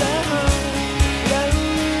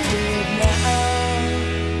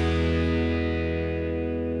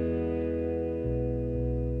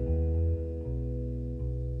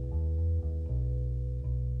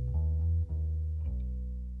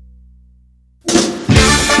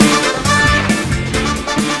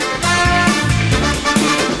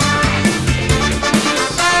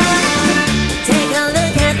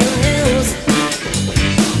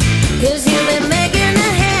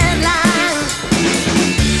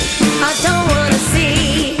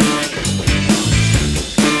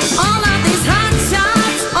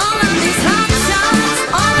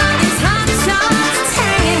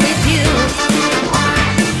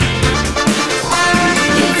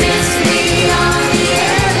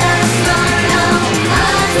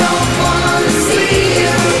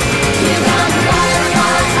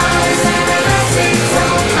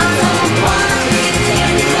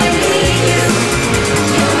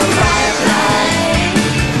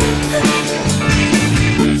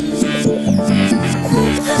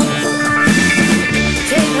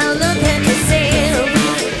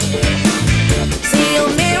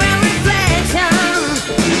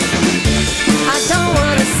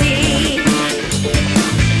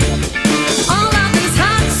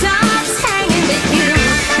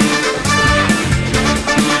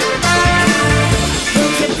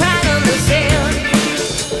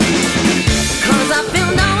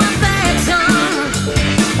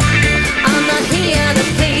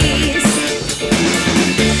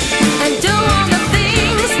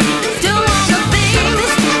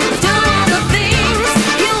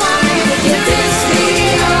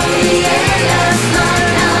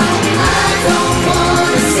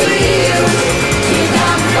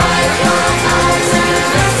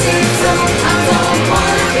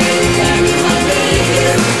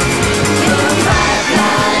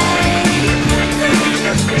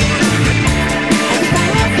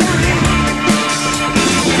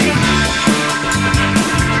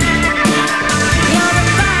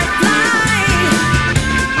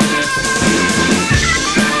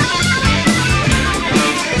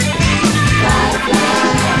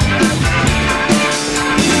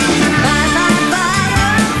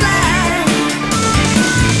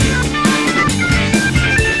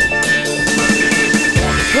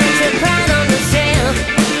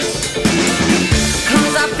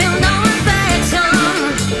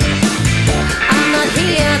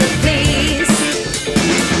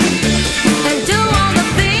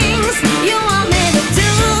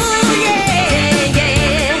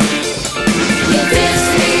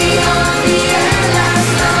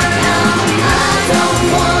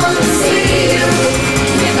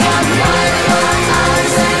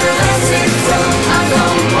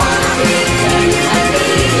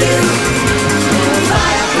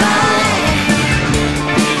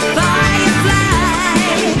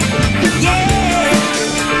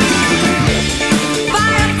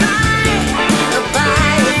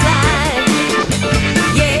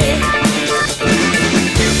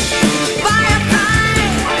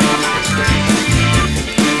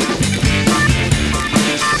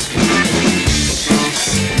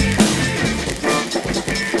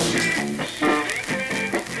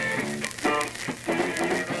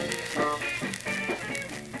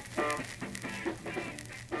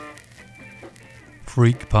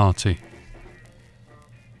Freak Party.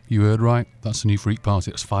 You heard right, that's a new Freak Party,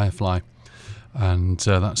 it's Firefly. And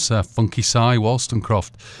that's Funky Si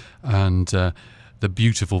Wollstonecroft and the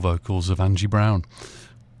beautiful vocals of Angie Brown.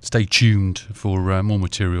 Stay tuned for more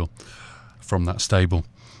material from that stable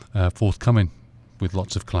forthcoming, with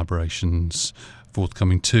lots of collaborations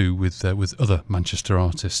forthcoming too with other Manchester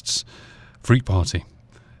artists. Freak Party.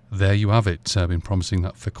 There you have it. I've been promising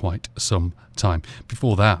that for quite some time.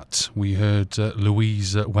 Before that, we heard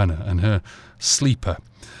Louise Wenner and her Sleeper,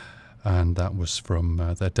 and that was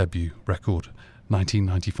from their debut record,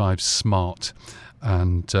 1995 Smart,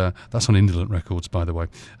 and that's on Indolent Records, by the way.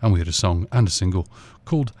 And we had a song and a single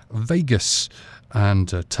called Vegas, and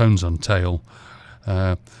Tones on Tail,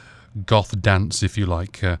 goth dance, if you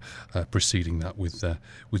like, preceding that with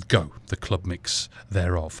Go, the club mix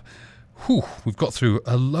thereof. Whew, we've got through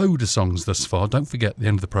a load of songs thus far. Don't forget, at the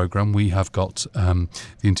end of the programme, we have got the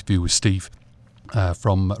interview with Steve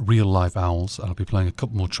from Real Live Owls. I'll be playing a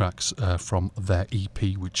couple more tracks from their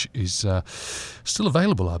EP, which is still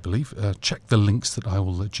available, I believe. Check the links that I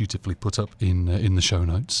will dutifully put up in the show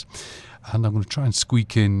notes. And I'm going to try and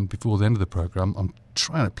squeak in, before the end of the programme, I'm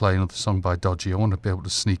trying to play another song by Dodgy. I want to be able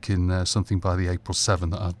to sneak in something by the April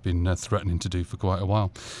 7 that I've been threatening to do for quite a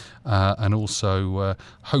while. And also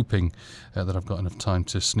hoping that I've got enough time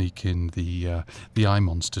to sneak in the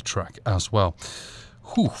iMonster track as well.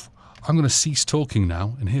 Whew. I'm going to cease talking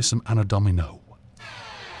now, and here's some Anna Domino.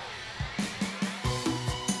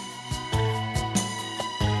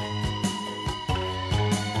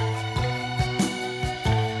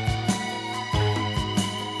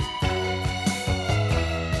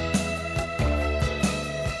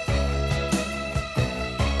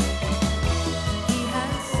 He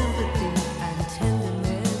has sympathy and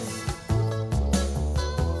tenderness,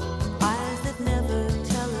 eyes that never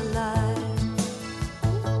tell a lie,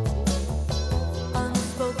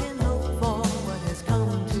 unspoken hope for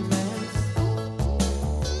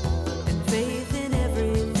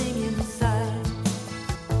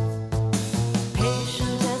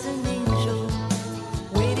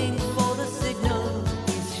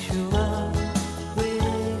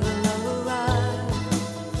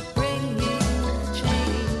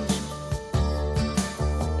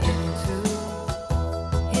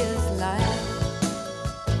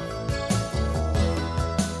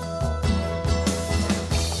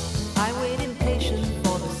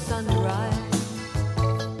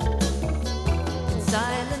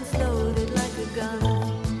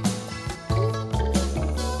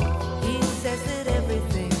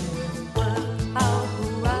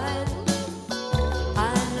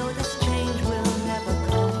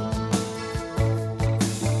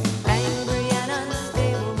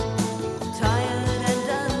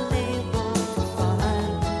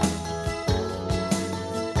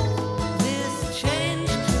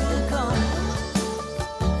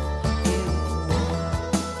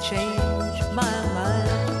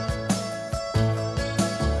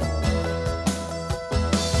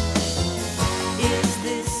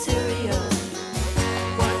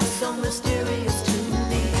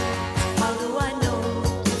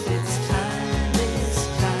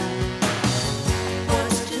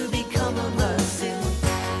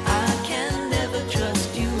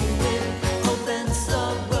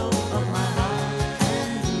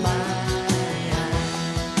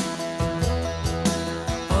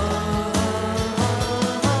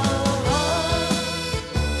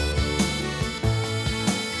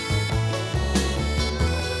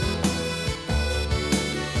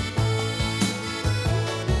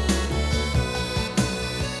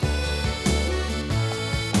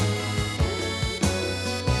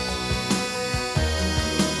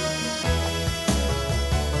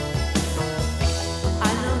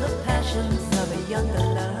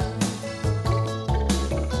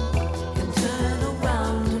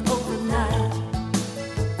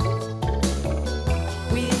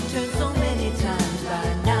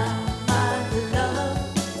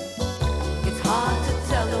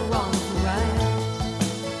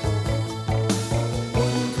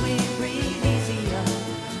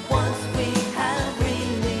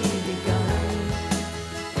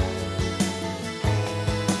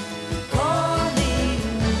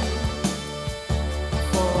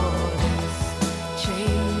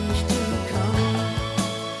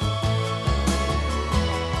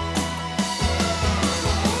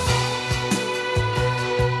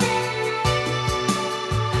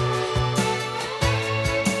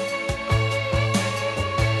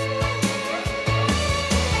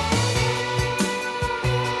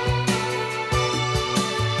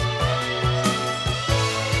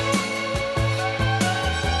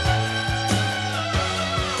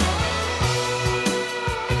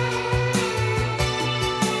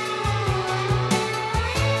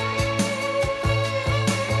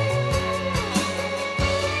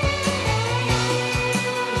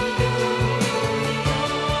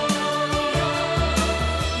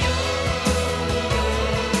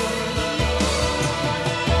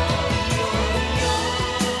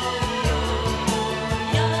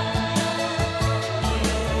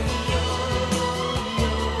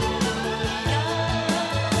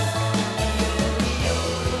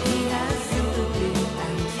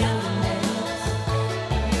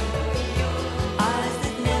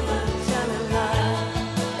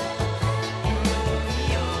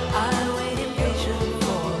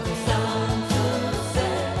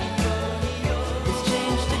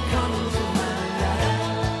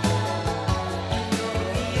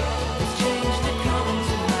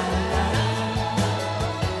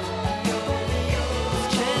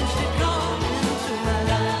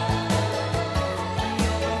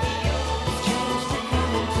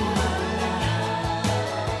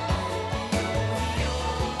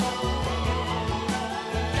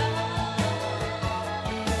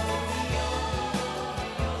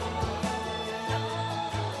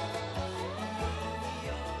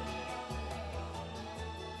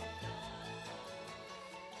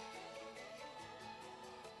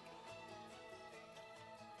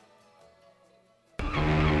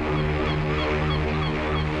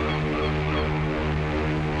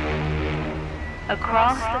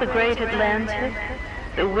Across the great Atlantic,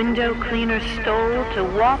 the window cleaner stole to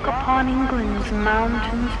walk upon England's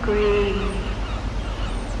mountains green.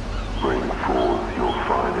 Bring forth your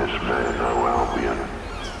finest men, O Albion,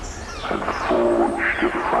 and forge the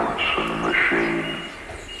Franson machine.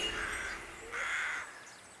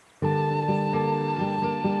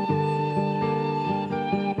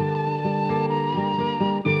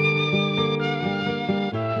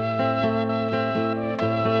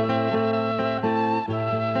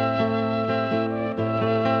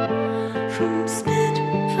 From Spitfires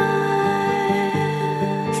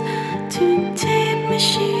to tape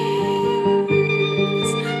machines,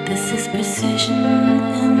 this is precision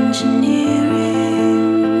engineering.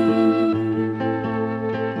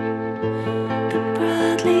 The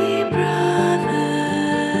Bradley brothers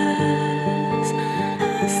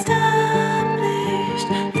established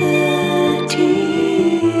 30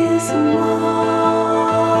 years war.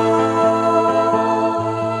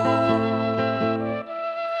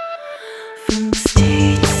 From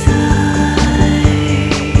stateside,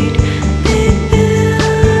 they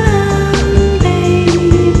build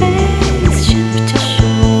babies ship to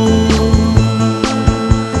shore.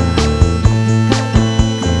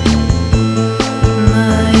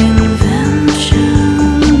 My invention,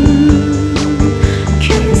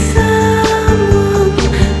 can someone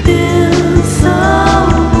build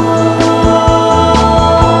some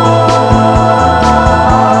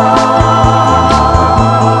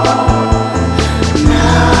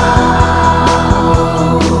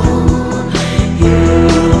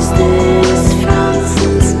Use this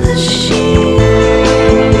Francis machine.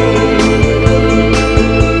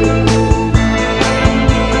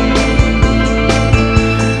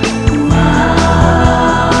 Wow.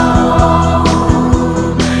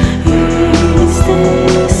 Use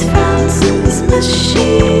this Francis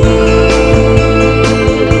machine.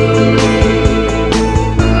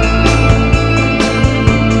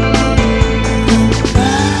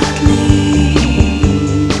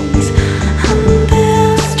 Bradleys and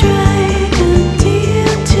their strike a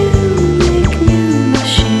deal to make new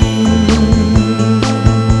machines.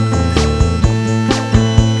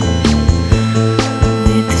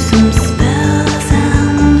 With some spells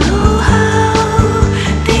and oh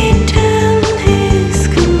how they turned his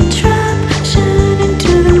contraption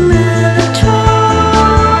into the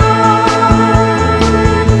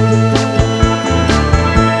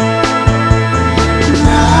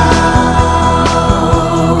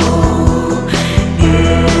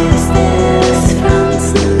Is this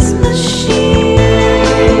Francis machine?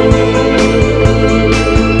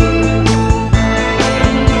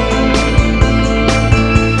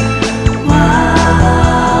 Wow.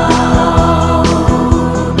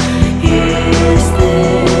 Is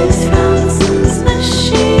this Francis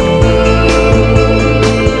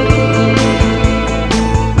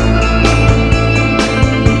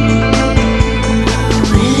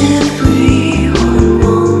Everyone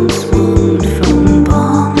wants one from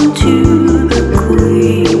Bond to the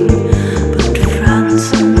Queen, but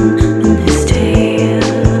Franson and his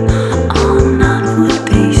tale are not what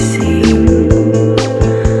they seem.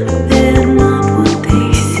 They're not what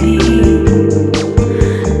they seem.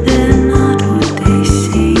 They're not what they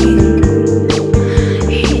seem.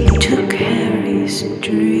 He took Harry's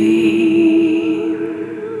dream.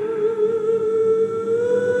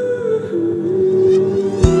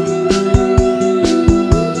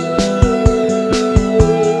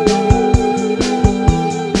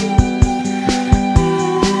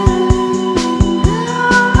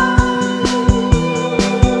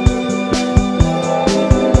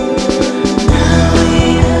 Now we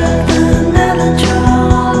have the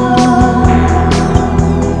Mellotron,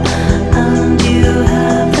 and you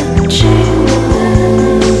have the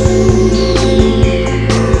Chamberlain. Now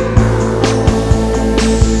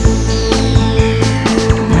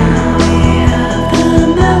we have the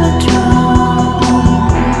Mellotron,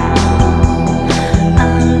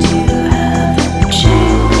 and you have the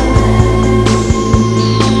Chamberlain.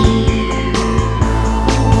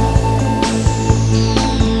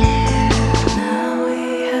 Now we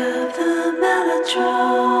have the Mellotron,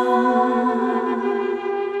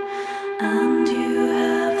 and you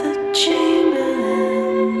have the Chamberlain.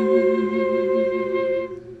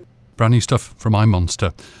 Brand new stuff from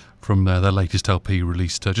iMonster from their latest LP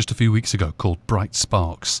released just a few weeks ago called Bright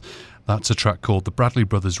Sparks. That's a track called The Bradley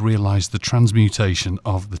Brothers Realised the Transmutation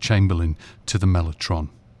of the Chamberlain to the Mellotron.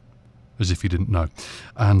 As if you didn't know.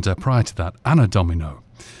 And prior to that, Anna Domino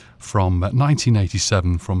from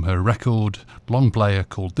 1987 from her record, long player,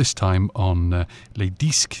 called this time on Les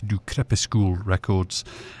Disques du Crépuscule Records,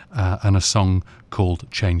 and a song called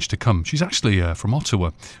Change to Come. She's actually from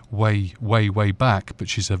Ottawa, way back, but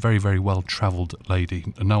she's a very, very well-travelled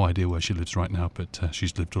lady. No idea where she lives right now, but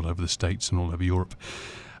she's lived all over the States and all over Europe.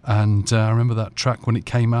 And I remember that track when it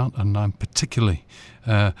came out, and I'm particularly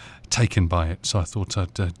taken by it, so I thought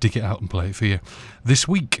I'd dig it out and play it for you this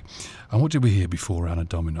week. And what did we hear before Anna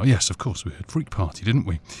Domino? Yes, of course, we heard Freak Party, didn't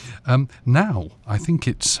we? Now, I think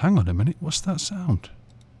it's... Hang on a minute, what's that sound?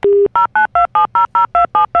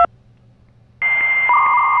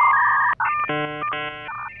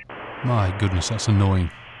 My goodness, that's annoying.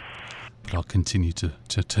 But I'll continue to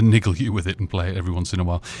niggle you with it and play it every once in a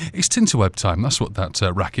while. It's Tinterweb time, that's what that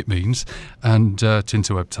racket means. And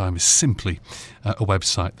Tinterweb time is simply a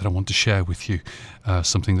website that I want to share with you.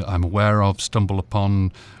 Something that I'm aware of, stumble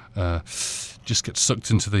upon, just get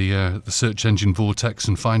sucked into the search engine vortex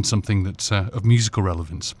and find something that's of musical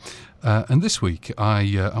relevance. And this week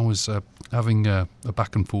I was having a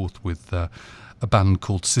back and forth with a band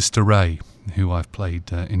called Sister Ray, who I've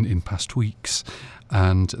played in past weeks,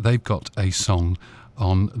 and they've got a song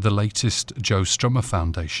on the latest Joe Strummer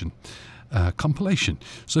Foundation compilation.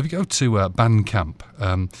 So if you go to Bandcamp,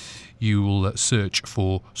 you will search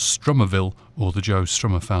for Strummerville or the Joe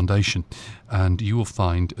Strummer Foundation, and you will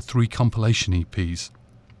find 3 compilation LPs,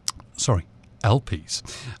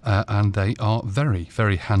 and they are very,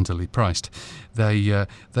 very handily priced. They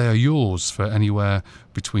are yours for anywhere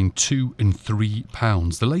between £2 and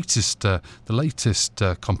 £3. The latest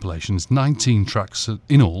compilation is 19 tracks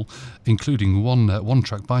in all, including one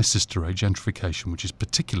track by Sister Ray, Gentrification, which is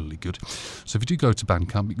particularly good. So if you do go to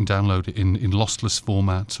Bandcamp, you can download it in lossless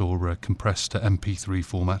format or compressed MP3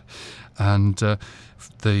 format. And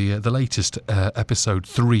the latest episode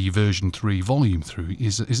 3, version 3, volume 3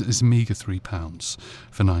 is a meagre £3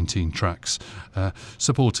 for 19 tracks,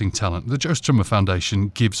 supporting talent. The Joe Strummer Foundation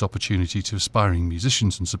gives opportunity to aspiring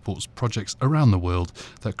musicians and supports projects around the world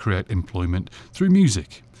that create employment through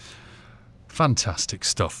music. Fantastic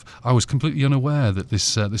stuff. I was completely unaware that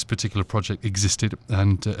this particular project existed,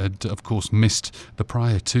 and had, of course, missed the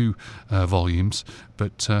prior 2 volumes,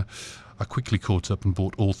 but I quickly caught up and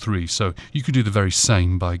bought all 3. So you could do the very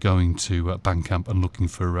same by going to Bandcamp and looking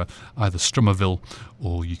for either Strummerville,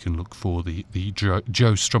 or you can look for the Joe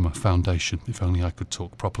Strummer Foundation. If only I could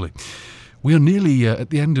talk properly. We are nearly at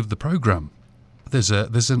the end of the programme. There's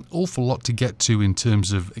an awful lot to get to in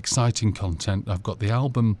terms of exciting content. I've got the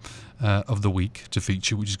album of the week to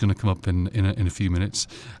feature, which is going to come up in a few minutes,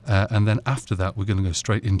 and then after that we're going to go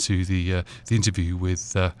straight into the interview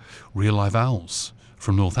with Real Live Owls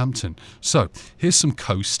from Northampton. So here's some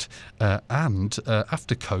Coast, and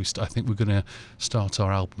after Coast I think we're going to start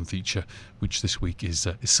our album feature, which this week is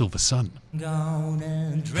Silver Sun.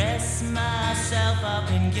 Gonna dress myself up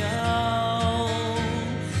in gold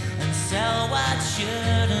and sell what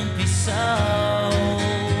shouldn't be sold,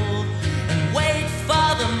 and wait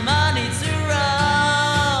for the money to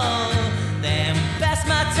roll, then pass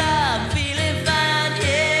my time feeling fine,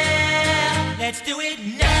 yeah, let's do it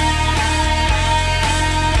now. Right.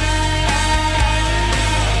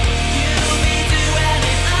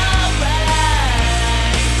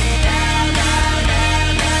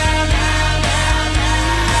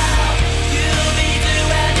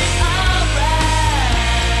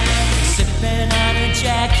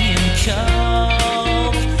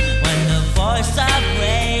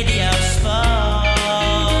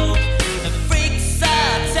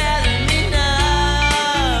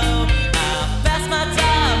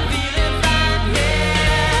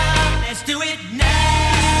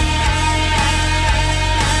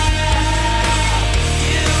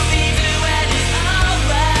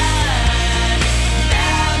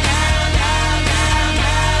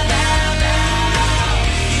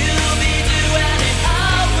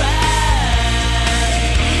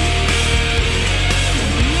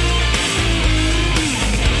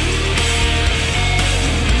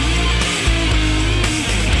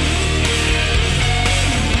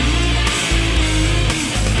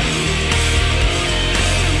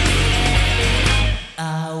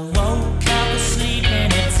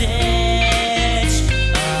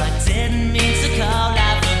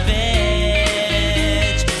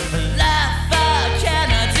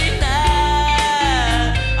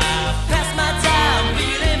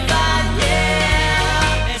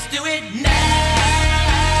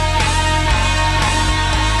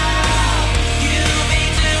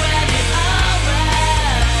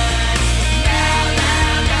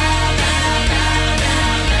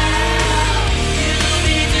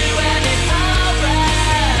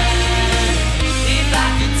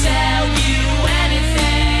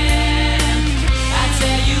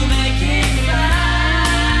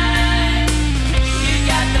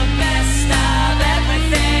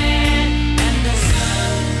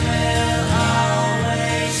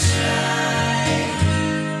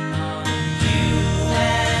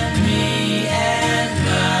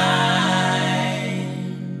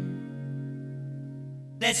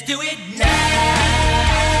 Let's do it now.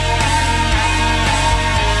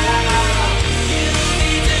 You'll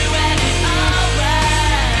be doing it alright.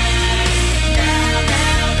 Now,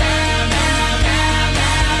 now, now, now, now,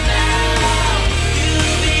 now, now.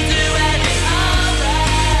 You'll be doing it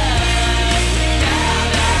alright. Now,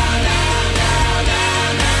 now, now, now, now,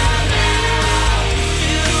 now, now.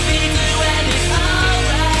 You'll be doing it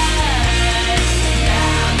alright.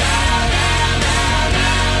 Now, now, now, now,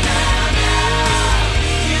 now, now, now.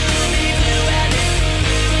 You'll be doing it.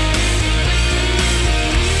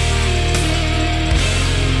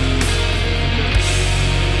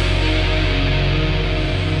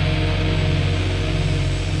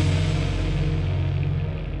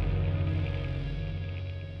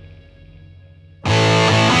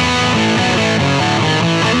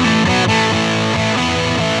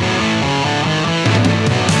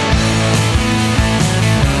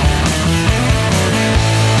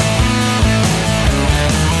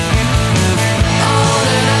 On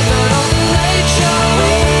an episode of the Late Show,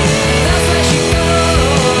 that's where she goes.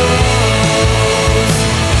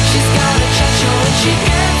 She's got a chat show and she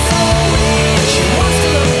gets so weird. She wants to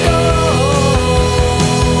look gold.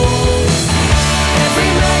 Every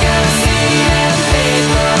magazine and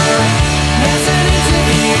paper has an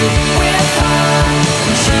interview with her,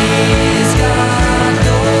 and she's got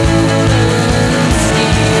golden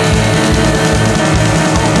skin.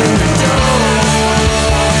 Open the door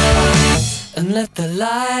and let the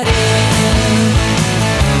light in.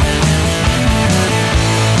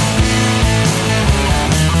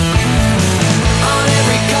 On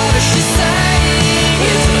every cover she's saying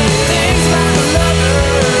intimate things about her lover.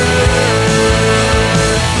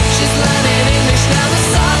 She's learning English now, the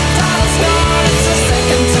subtitles gone, it's her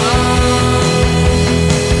second tongue.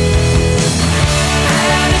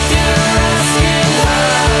 And if you're asking her,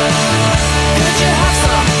 could you have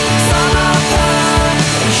some of her?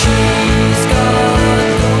 And she's got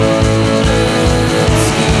golden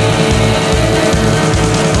skin.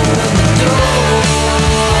 Open the door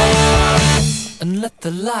and let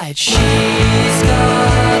the light. She's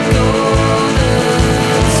got golden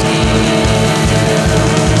skin.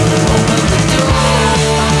 Open the door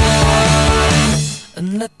and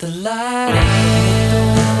let the light in.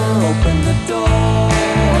 Open the door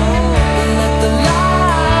and let the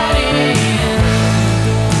light in.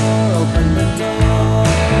 Open the door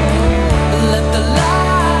and let the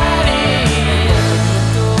light in.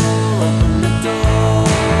 Open the door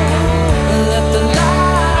and let the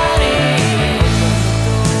light in.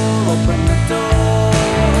 Open the door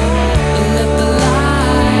and let the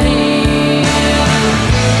light in.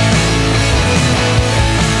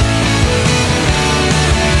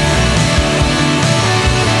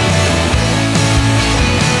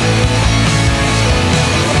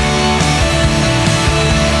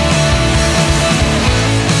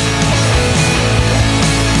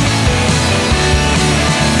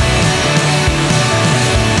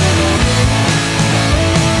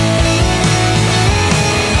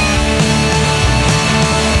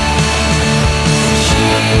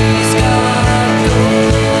 She's got golden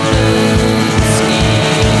skin.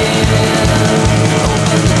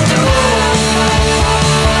 Open the door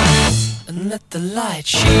and let the light.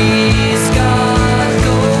 She's got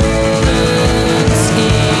golden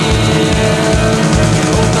skin.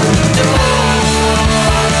 Open the door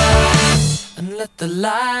and let the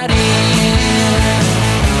light in.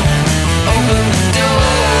 Open the door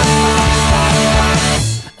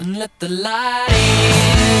and let the light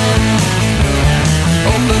in.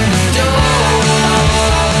 Open the door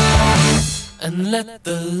and let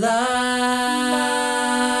the light in.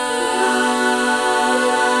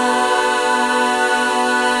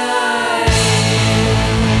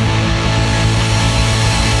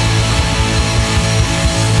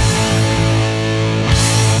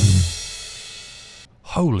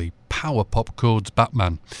 Holy power pop chords,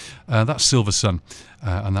 Batman. That's Silver Sun,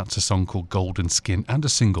 and that's a song called Golden Skin, and a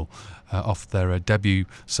single off their debut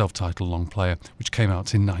self-titled long player, which came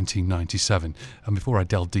out in 1997. And before I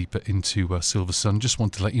delve deeper into Silver Sun, just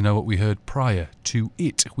want to let you know what we heard prior to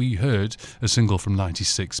it. We heard a single from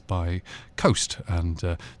 96 by Coast, and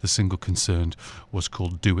the single concerned was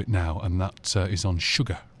called Do It Now, and that is on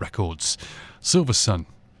Sugar Records. Silver Sun.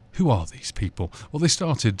 Who are these people? Well, they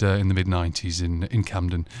started in the mid-90s in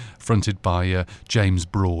Camden, fronted by James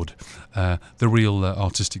Broad, the real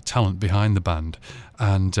artistic talent behind the band.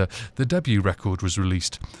 and the debut record was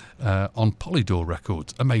released on Polydor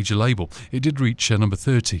Records, a major label. It did reach number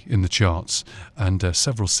 30 in the charts, and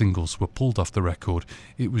several singles were pulled off the record.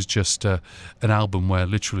 It was just an album where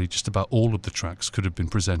literally just about all of the tracks could have been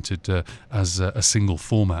presented as a single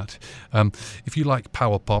format. If you like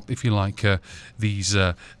power pop, if you like these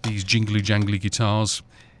jingly jangly guitars,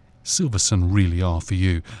 Silversun really are for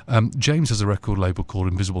you. James has a record label called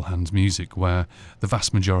Invisible Hands Music, where the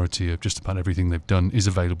vast majority of just about everything they've done is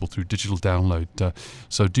available through digital download.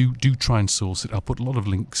 So do try and source it. I'll put a lot of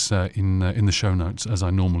links in the show notes, as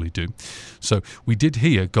I normally do. So we did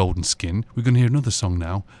hear Golden Skin. We're going to hear another song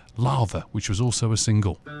now, Lava, which was also a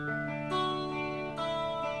single.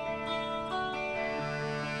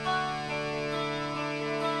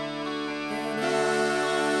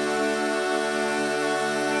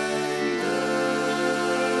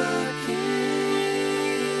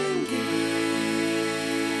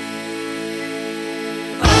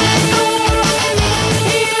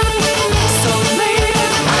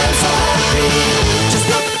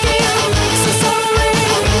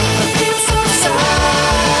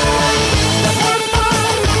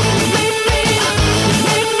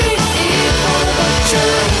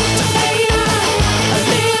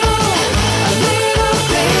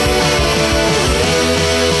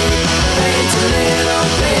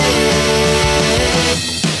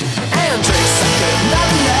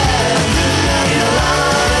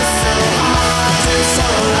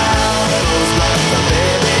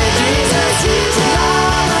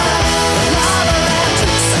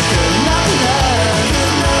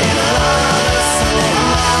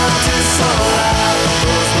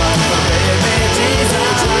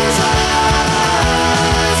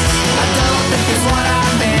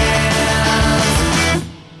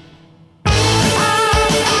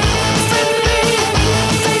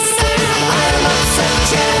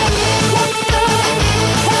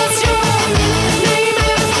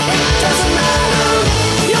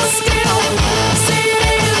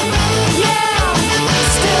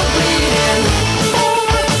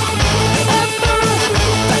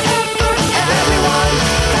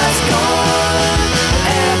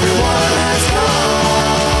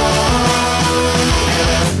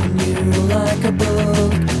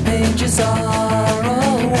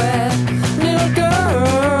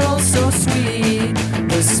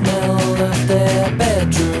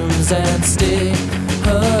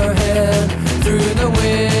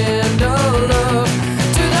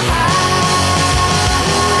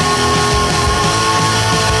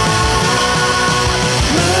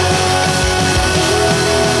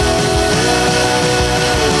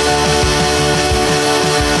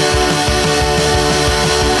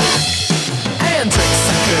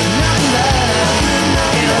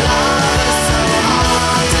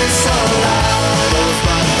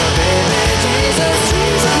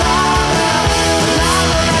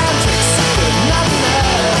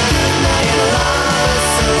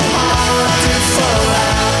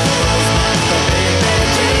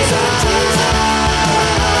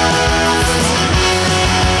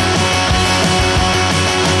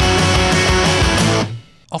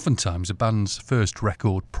 Oftentimes a band's first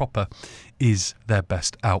record proper is their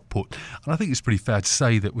best output, and I think it's pretty fair to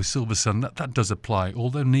say that with Silversun that does apply,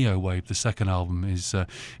 although Neo Wave, the second album, is a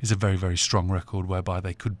very, very strong record whereby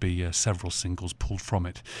there could be several singles pulled from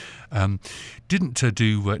it. Didn't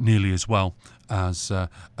do nearly as well as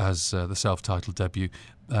the self-titled debut,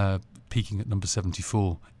 peaking at number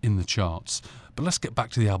 74 in the charts. But let's get back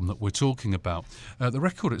to the album that we're talking about. The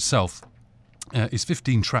record itself is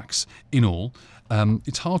 15 tracks in all.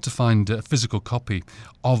 It's hard to find a physical copy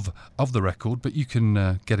of the record, but you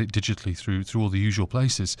can get it digitally through all the usual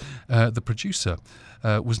places. The producer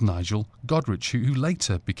was Nigel Godrich, who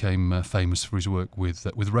later became famous for his work with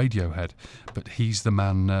Radiohead, but he's the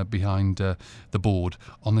man behind the board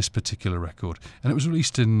on this particular record. And it was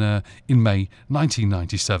released in May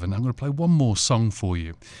 1997. I'm going to play one more song for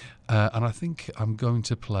you, and I think I'm going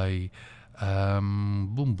to play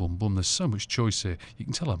boom, boom, boom. There's so much choice here. You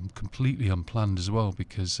can tell I'm completely unplanned as well,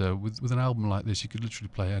 because with an album like this, you could literally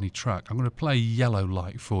play any track. I'm going to play Yellow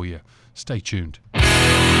Light for you. Stay tuned.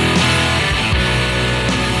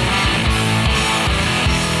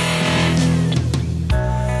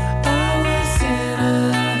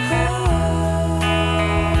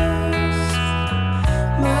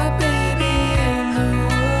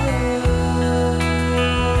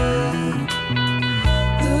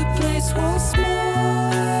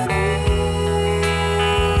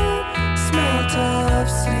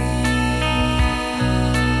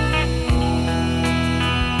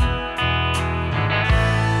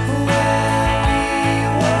 Oh,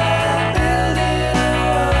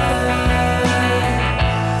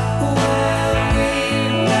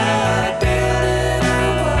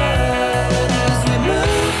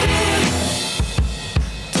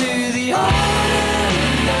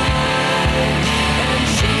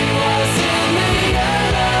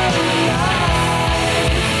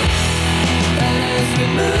 we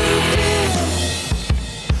moved in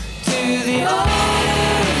to the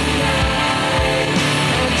autumn night,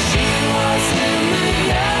 and she was in the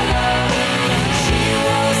yellow, she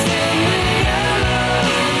was in the yellow,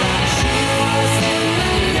 she was in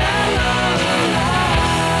the yellow light.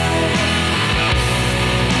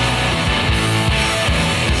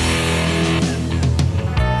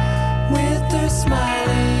 With her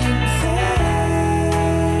smiling face,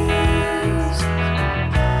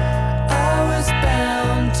 I was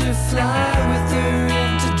bound to fly with her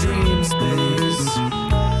into dream space.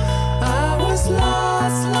 I was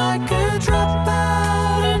lost like a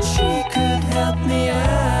dropout, and she could help me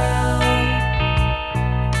out.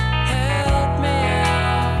 Help me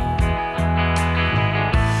out.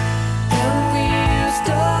 And we used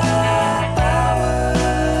up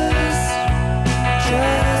hours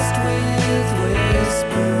just with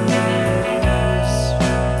whispers.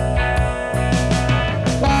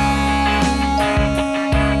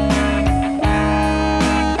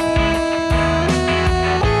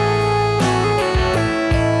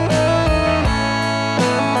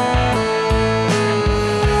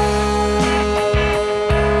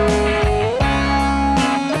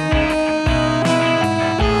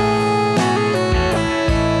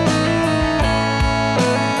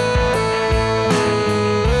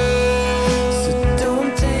 So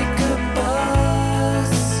don't take a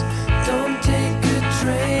bus, don't take a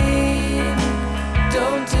train,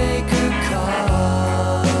 don't take a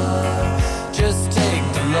car, just take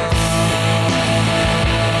the love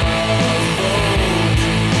boat,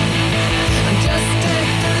 and just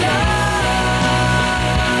take the love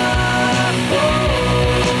boat.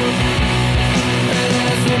 And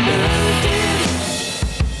as we moved in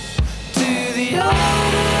to the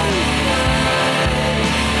autumn night,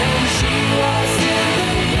 and she was in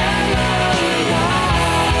the yellow light.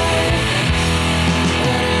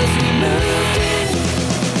 And as we moved in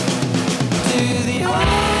to the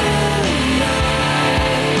autumn night,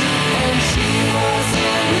 and she was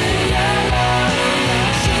in the yellow,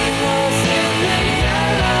 she was in the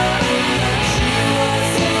yellow, she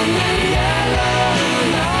was in the yellow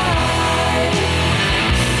light.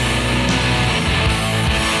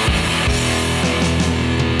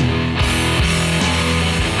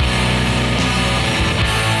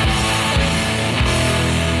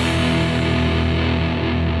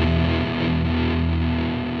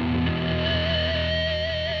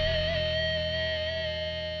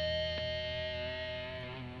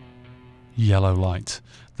 Yellow Light.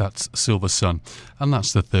 That's Silver Sun, and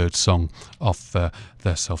that's the third song off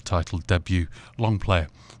their self-titled debut long player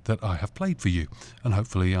that I have played for you, and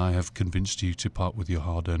hopefully I have convinced you to part with your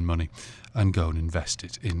hard-earned money and go and invest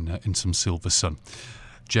it in some Silver Sun.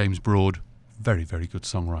 James Broad, very, very good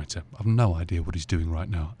songwriter. I've no idea what he's doing right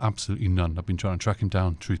now, absolutely none. I've been trying to track him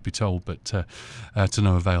down, truth be told, but to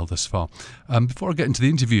no avail thus far. Before I get into the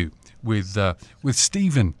interview with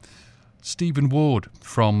Stephen Ward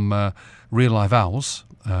from Real Live Owls,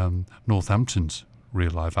 Northampton's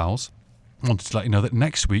Real Live Owls. I wanted to let you know that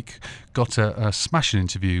next week got a smashing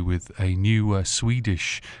interview with a new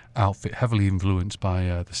Swedish outfit heavily influenced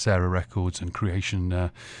by the Sarah Records and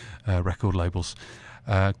Creation record labels,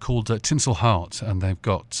 called Tinsel Heart, and they've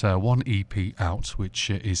got one EP out which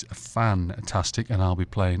is fantastic, and I'll be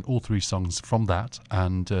playing all three songs from that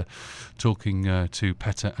and talking to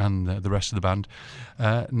Petter and the rest of the band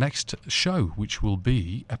next show, which will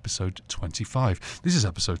be episode 25. This is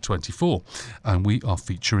episode 24, and we are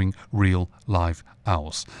featuring Real Live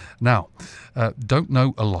Owls. Now, don't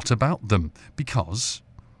know a lot about them because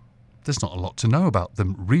there's not a lot to know about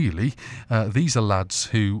them, really. These are lads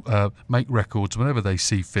who make records whenever they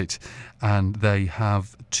see fit, and they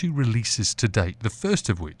have 2 releases to date. The first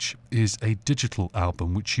of which is a digital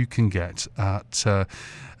album, which you can get at the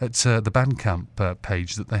Bandcamp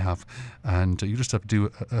page that they have, and you just have to do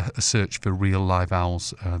a search for Real Live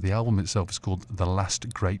Owls. The album itself is called The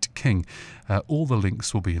Last Great King. All the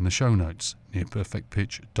links will be in the show notes.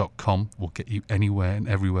 NearPerfectPitch.com will get you anywhere and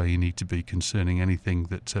everywhere you need to be concerning anything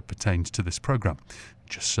that pertains to this programme,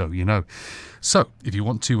 just so you know. So, if you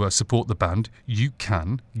want to support the band, you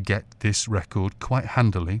can get this record quite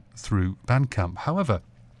handily through Bandcamp. However,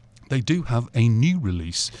 they do have a new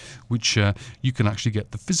release which you can actually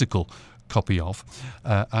get the physical copy of,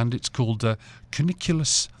 and it's called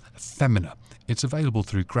Cuniculus Femina. It's available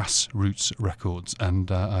through Grassroots Records, and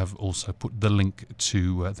I've also put the link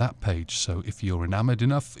to that page. So if you're enamoured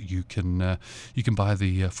enough, you can buy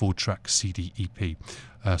the 4-track CD EP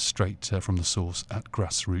straight from the source at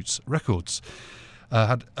Grassroots Records.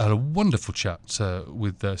 Had a wonderful chat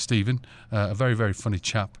with Stephen, a very, very funny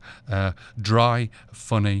chap, dry,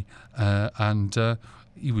 funny, and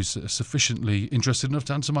he was sufficiently interested enough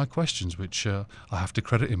to answer my questions, which I have to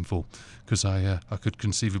credit him for, because I could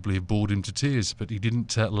conceivably have bored him to tears, but he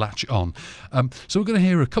didn't latch on. So we're going to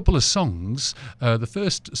hear a couple of songs. The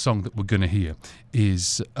first song that we're going to hear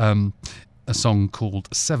is a song called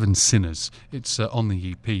Seven Sinners. It's on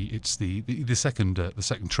the EP. It's the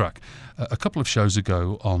second track. A couple of shows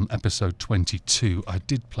ago on episode 22, I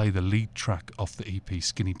did play the lead track off the EP,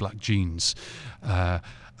 Skinny Black Jeans,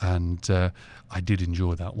 and I did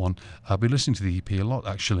enjoy that one. I've been listening to the EP a lot,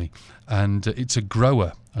 actually, and it's a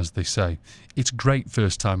grower, as they say. It's great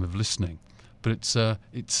first time of listening, but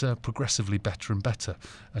it's progressively better and better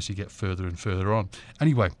as you get further and further on.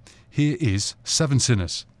 Anyway, here is Seven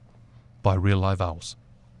Sinners by Real Live Owls.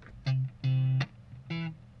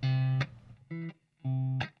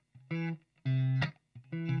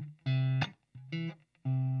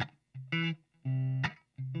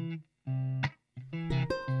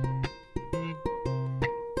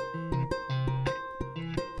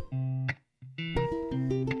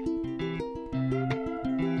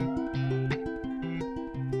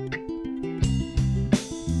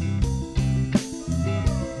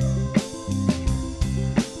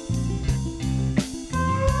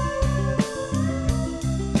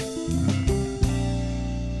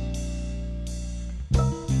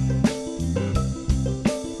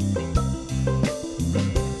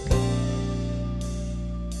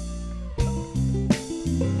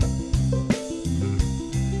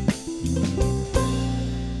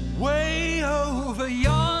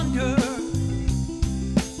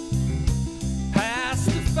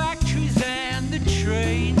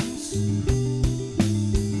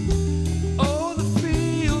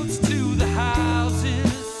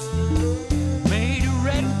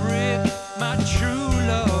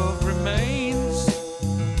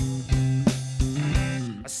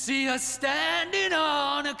 Standing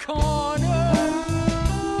on a corner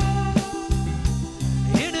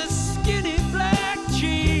in a skinny black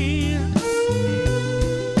jeans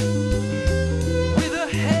with her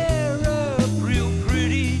hair up real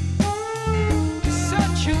pretty.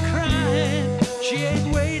 Such a crime, she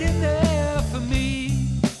ain't waiting there for me.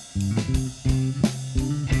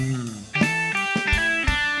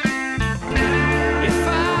 If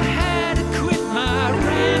I had to quit my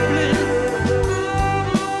rambling,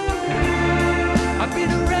 I've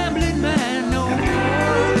been a rambling man no more.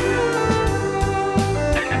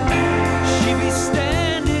 She be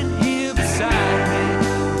standing here beside me,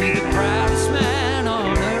 be the proudest man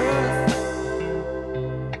on earth.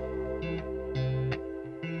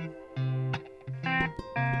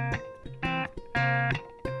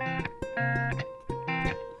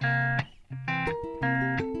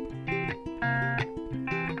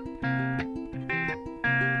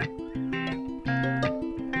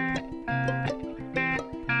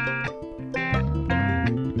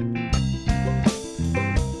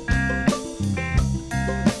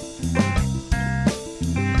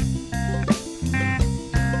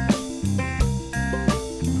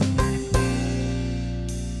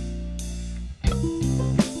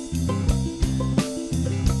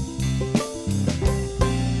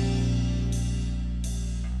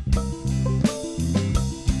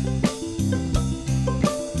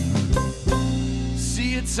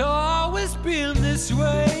 See, it's always been this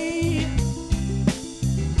way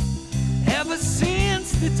ever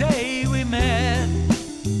since the day we met.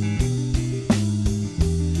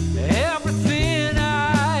 Everything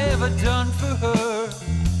I ever done for her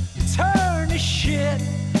turned to shit,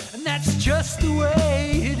 and that's just the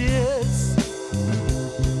way it is.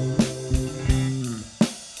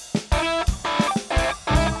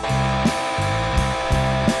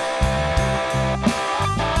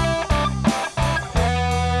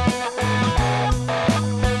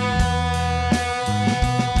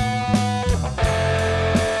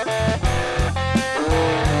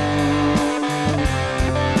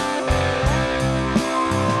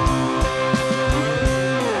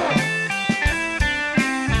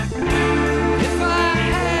 If I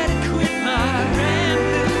had to quit my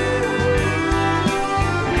rambling,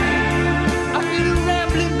 I'd be the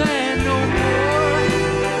rambling man no more.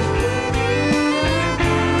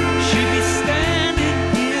 She'd be standing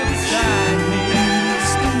here beside me.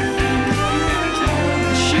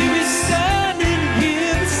 She'd be standing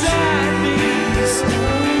here beside me.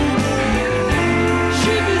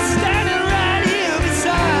 She'd be standing right here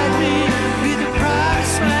beside me. Be the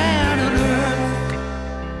proudest man on earth.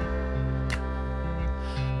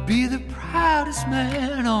 Be the proudest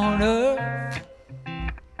man on earth.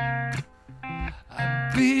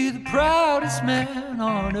 I'd be the proudest man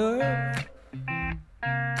on earth.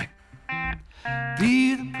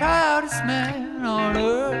 Be the proudest man on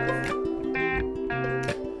earth.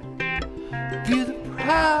 Be the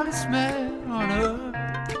proudest man on earth.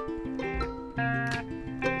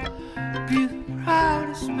 Be the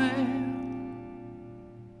proudest man.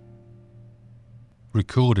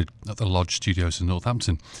 Recorded at the Lodge Studios in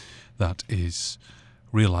Northampton. That is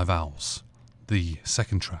Real Live Owls, the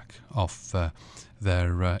second track off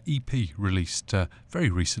their EP released very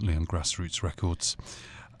recently on Grassroots Records.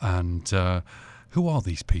 And who are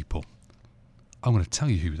these people? I'm going to tell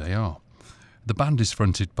you who they are. The band is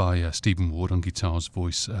fronted by Stephen Ward on guitars,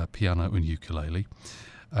 voice, piano and ukulele.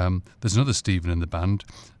 There's another Stephen in the band,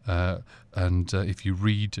 and if you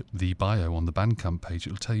read the bio on the Bandcamp page,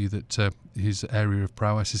 it'll tell you that his area of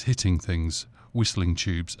prowess is hitting things, whistling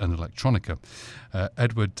tubes and electronica.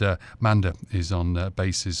 Edward Mander is on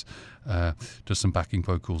basses, does some backing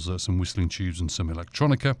vocals, some whistling tubes and some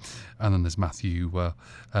electronica. And then there's Matthew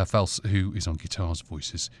Fels, who is on guitars,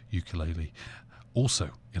 voices, ukulele,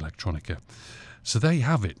 also electronica. So there you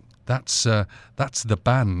have it. That's the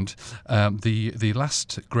band. The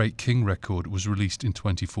last Great King record was released in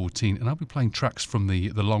 2014, and I'll be playing tracks from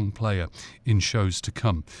the long player in shows to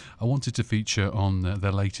come. I wanted to feature on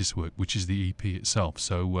their latest work, which is the EP itself.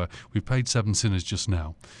 So we played Seven Sinners just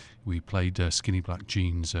now. We played Skinny Black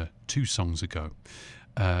Jeans 2 songs ago.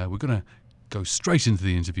 We're going to go straight into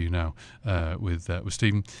the interview now with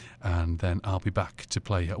Stephen, and then I'll be back to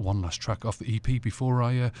play one last track off the EP before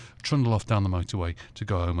I trundle off down the motorway to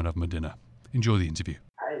go home and have my dinner. Enjoy the interview.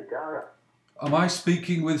 Hey, Dara. Am I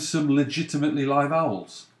speaking with some legitimately live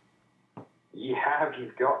owls? You have,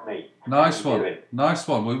 you've got me. Nice How you one, doing? nice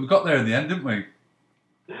one. Well, we got there in the end, didn't we?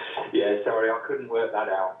 Yeah, sorry, I couldn't work that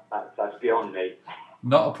out. That's beyond me.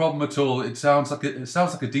 Not a problem at all. It sounds like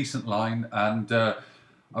a decent line, and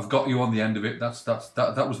I've got you on the end of it.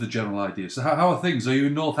 That was the general idea. So how are things? Are you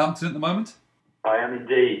in Northampton at the moment? I am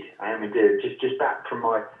indeed. Just back from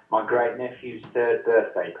my great nephew's 3rd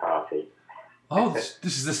birthday party. Oh, this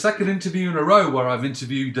is the second interview in a row where I've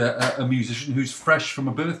interviewed a musician who's fresh from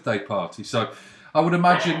a birthday party. So I would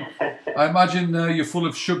imagine, you're full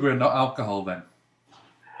of sugar and not alcohol then.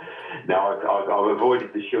 No, I've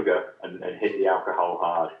avoided the sugar and hit the alcohol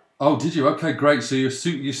hard. Oh, did you? Okay, great. So you're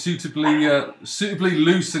suitably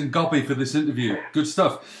loose and gobby for this interview. Good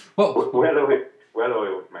stuff. Well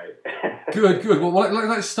oiled, mate. Good. Well,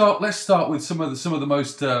 let's start with some of the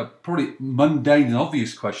most probably mundane and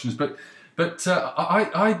obvious questions. But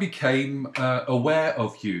I became aware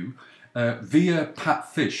of you via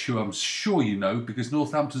Pat Fish, who I'm sure you know, because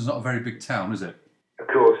Northampton's not a very big town, is it? Of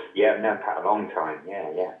course, yeah, I've known Pat a long time.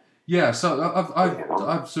 Yeah. Yeah. So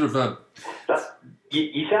I've sort of.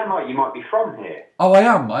 You sound like you might be from here. Oh, I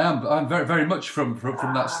am. I'm very, very much from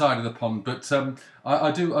that side of the pond. But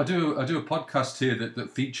I do a podcast here that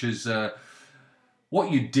features what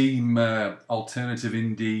you deem alternative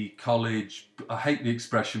indie, college. I hate the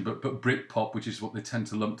expression, but Britpop, which is what they tend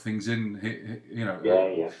to lump things in. You know.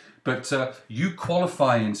 Yeah. But you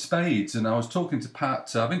qualify in spades, and I was talking to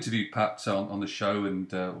Pat. I've interviewed Pat on the show,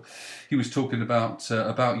 and he was talking about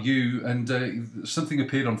you, and something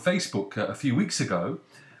appeared on Facebook a few weeks ago.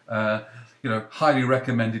 Highly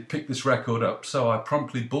recommended. Pick this record up. So I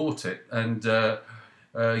promptly bought it, and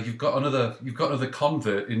you've got another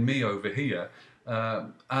convert in me over here.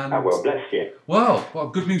 And well, bless you. Well,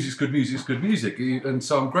 good music's good music, and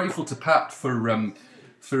so I'm grateful to Pat for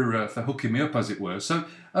hooking me up, as it were. So,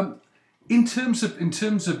 in terms of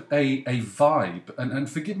a vibe, and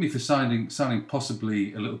forgive me for sounding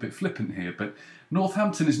possibly a little bit flippant here, but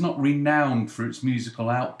Northampton is not renowned for its musical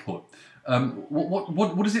output.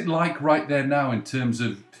 What is it like right there now in terms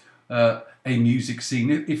of a music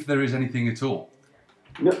scene, if there is anything at all?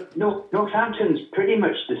 Northampton's pretty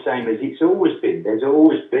much the same as it's always been. There's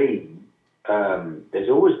always been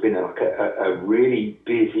a really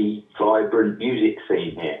busy, vibrant music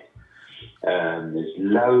scene here. There's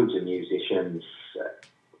loads of musicians,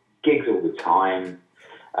 gigs all the time,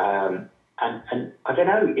 and I don't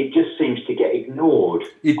know. It just seems to get ignored.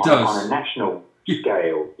 It does on a national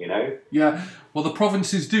scale, you know. Yeah. Well, the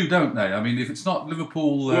provinces do, don't they? I mean, if it's not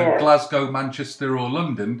Liverpool, Glasgow, Manchester, or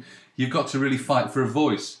London, you've got to really fight for a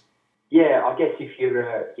voice. Yeah, I guess if you're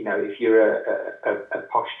a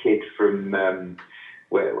posh kid from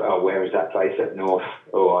where is that place up north?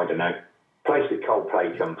 Oh, I don't know. Place that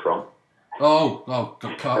Coldplay come from. Oh, I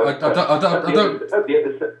don't. At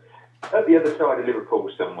the other side of Liverpool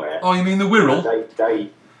somewhere. Oh, you mean the Wirral?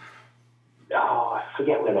 I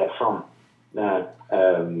forget where they're from. No,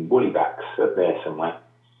 Woolybacks up there somewhere.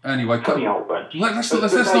 Anyway, funny old bunch. Let's not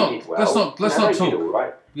talk. All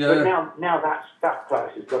right. Yeah. But now that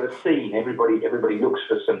place has got a scene. Everybody looks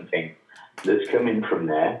for something that's coming from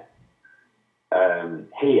there.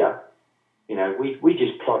 Here we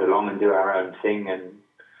just plod along and do our own thing,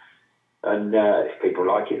 and if people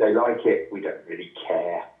like it, they like it. We don't really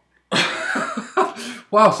care.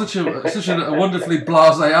 Wow, such a wonderfully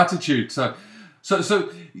blasé attitude. So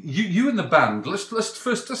you and the band. Let's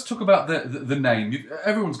talk about the name.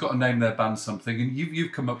 Everyone's got to name their band something, and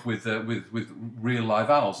you've come up with Real Live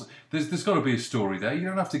Owls. There's got to be a story there. You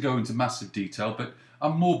don't have to go into massive detail, but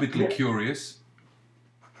I'm morbidly curious.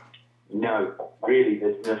 No, really,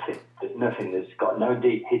 there's nothing. There's nothing. There's got no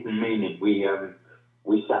deep hidden meaning. We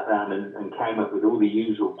sat down and came up with all the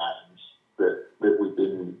usual names that we've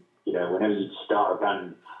been. Whenever you start a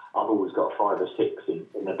band, I've always got 5 or 6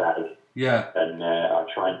 in the bag. Yeah. And I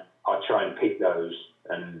try and pick those,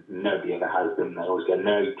 and nobody ever has them. They always go,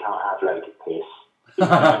 no, you can't have loads of piss. It's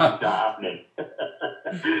not happening.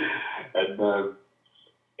 And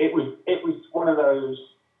it was one of those.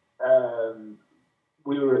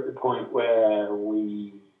 We were at the point where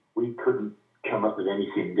we couldn't come up with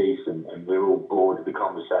anything decent, and we were all bored of the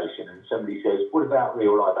conversation. And somebody says, "What about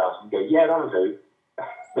Real Live House?" And we go, "Yeah, that'll do."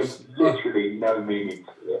 There's literally no meaning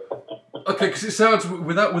to it. Okay, because it sounds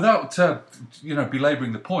without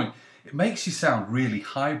belabouring the point, it makes you sound really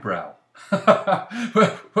highbrow.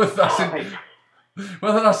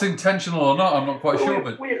 whether that's intentional or not, I'm not quite sure.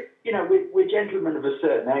 But we're gentlemen of a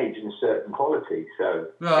certain age and a certain quality. So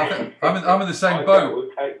I'm in the same boat. We'll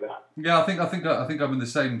take that. Yeah, I think I'm in the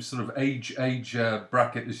same sort of age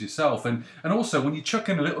bracket as yourself, and also when you chuck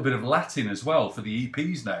in a little bit of Latin as well for the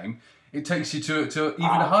EP's name, it takes you to even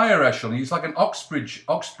higher echelon. It's like an Oxbridge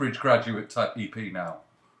graduate type EP now.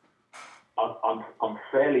 I'm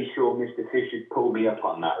fairly sure Mr. Fisher'd pull me up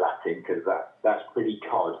on that Latin, because that's pretty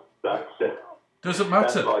cod. Doesn't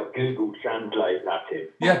matter. That's like Google Translate Latin.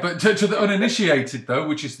 Yeah, but to the uninitiated though,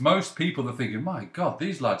 which is most people, are thinking, my God,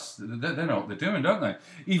 these lads, they know what they're doing, don't they?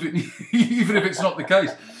 Even if it's not the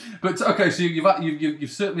case. But okay, so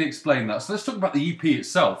you've certainly explained that. So let's talk about the EP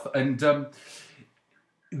itself. And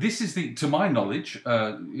this is to my knowledge,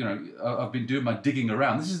 I've been doing my digging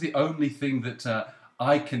around. This is the only thing that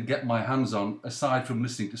I can get my hands on aside from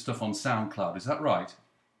listening to stuff on SoundCloud. Is that right?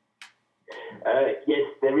 Yes,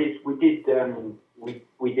 there is. We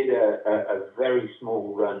did a very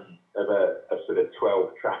small run of a sort of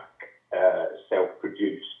 12-track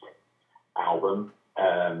self-produced album,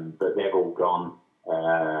 but they've all gone.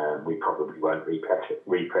 We probably won't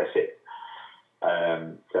repress it.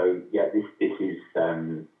 So yeah, this is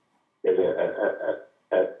there's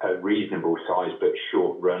a reasonable size but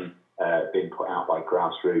short run being put out by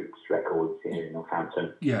Grassroots Records here in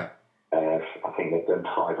Northampton. Yeah, I think they've done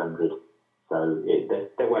 500. So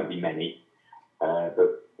there won't be many,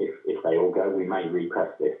 but if they all go, we may repress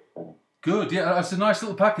this. Good, yeah, that's a nice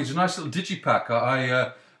little package, a nice little digipack.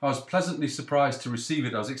 I was pleasantly surprised to receive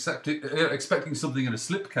it. I was expecting something in a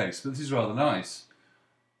slipcase, but this is rather nice.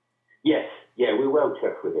 Yes, yeah, we're well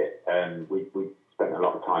chuffed with it. We spent a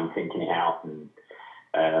lot of time thinking it out, and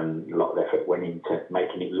a lot of effort went into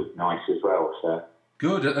making it look nice as well. So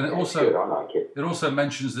good, and it also good. I like it. It also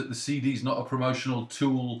mentions that the CD is not a promotional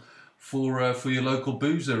tool for your local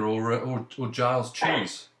boozer or Giles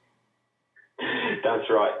Cheese. That's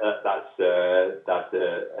right. That's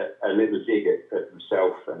a little dig at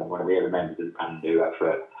myself and one of the other members of the band do.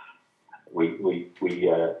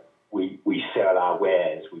 We sell our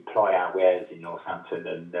wares. We ply our wares in Northampton,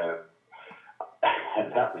 and that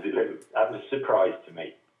was a surprise to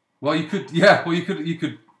me. Well, you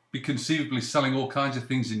could be conceivably selling all kinds of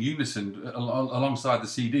things in unison alongside the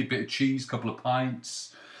CD. Bit of cheese, couple of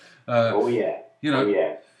pints. Oh yeah.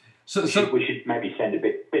 So we should maybe send a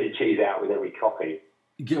bit of cheese out with every copy.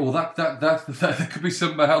 Yeah, well, that there could be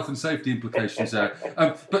some health and safety implications there.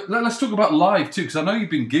 But let's talk about live too, because I know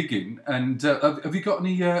you've been gigging, and have you got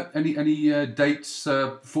any dates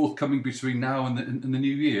forthcoming between now and the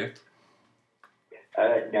new year?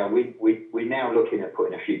 No, we're now looking at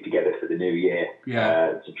putting a few together for the new year.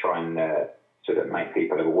 Yeah. To try and sort of make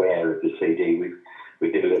people aware of the CD.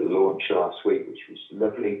 We did a little launch last week, which was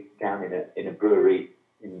lovely, down in a brewery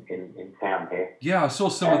in town here. Yeah, I saw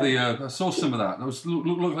some of that. It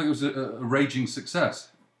looked like it was a raging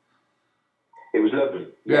success. It was lovely.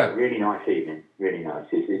 Yeah, really nice evening. Really nice.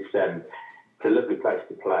 It's a lovely place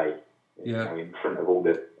to play. Yeah. In front of all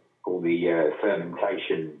the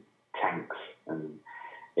fermentation tanks, and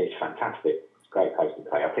it's fantastic. It's a great place to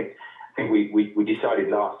play. I think we decided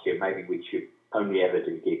last year maybe we should only ever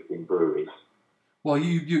do gigs in breweries. Well,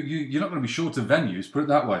 you're not going to be short of venues, put it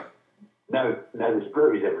that way. No, there's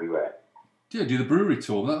breweries everywhere. Yeah, do the brewery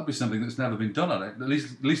tour. That would be something that's never been done on it. At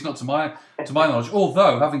least not to my knowledge.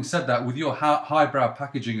 Although, having said that, with your highbrow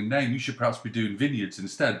packaging and name, you should perhaps be doing vineyards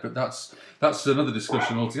instead. But that's another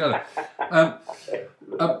discussion altogether.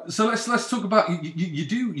 So let's talk about you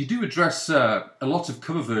do address a lot of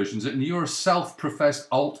cover versions, and you're a self-professed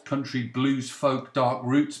alt country blues folk dark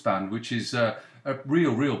roots band, which is a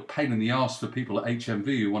real pain in the arse for people at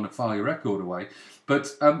HMV who want to file your record away. But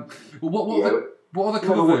what are the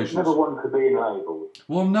cover versions? Never one could be labelled.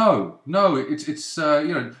 Well, no, it's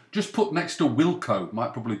just put next to Wilco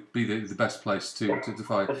might probably be the best place to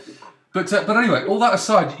find. But anyway, all that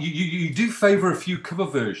aside, you do favour a few cover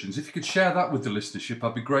versions. If you could share that with the listenership,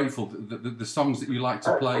 I'd be grateful. The songs that you like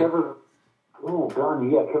to play. Cover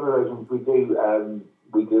versions.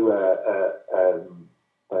 We do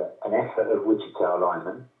an effort of Wichita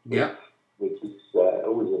Lineman. Yeah. Which is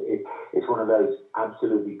it's one of those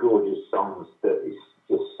absolutely gorgeous songs that is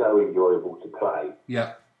just so enjoyable to play.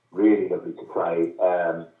 Yeah. Really lovely to play.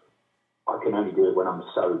 I can only do it when I'm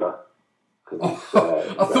sober. I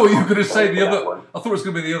thought you were going to say the other. I thought it was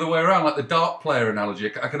going to be the other way around, like the dart player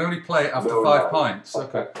analogy. I can only play it after 5 pints.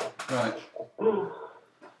 Okay, right.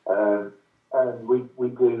 And we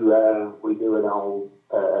do an old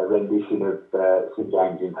rendition of St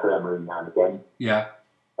James Infirmary now and again. Yeah.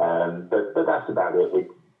 But that's about it. We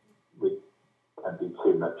don't do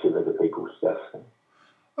too much of other people's stuff.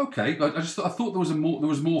 Okay, I thought there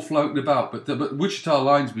was more floating about, but Wichita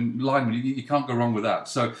lineman, you can't go wrong with that.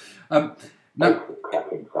 So now, it's a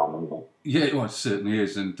cracking song, isn't it? Yeah, well, it certainly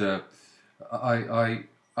is, and I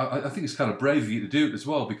think it's kind of brave of you to do it as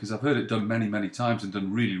well, because I've heard it done many times and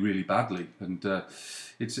done really, really badly, and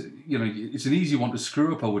it's an easy one to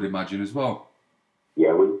screw up, I would imagine, as well.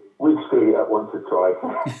 Yeah, we've screwed it up once or twice.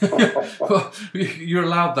 Well, you're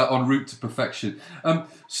allowed that en route to perfection.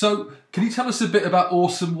 So, can you tell us a bit about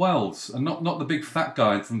Orson Welles, and not the big fat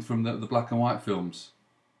guy from the black and white films?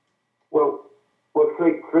 Well,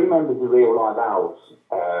 three members of Real Live Owls.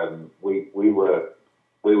 We were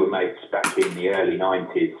mates back in the early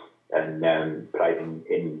 90s and played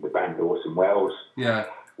in the band Orson Welles. Yeah.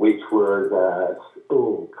 Which was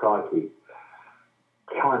crikey,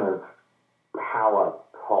 kind of power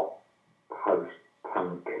pop post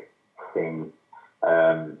punk thing,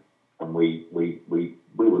 and we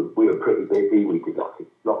were pretty busy. We did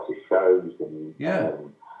lots of shows and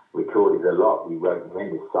recorded a lot. We wrote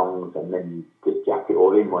tremendous songs and then just jacked it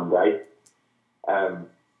all in one day. And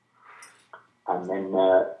then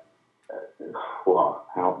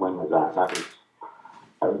when was that? That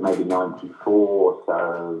was maybe 94.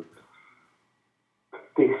 So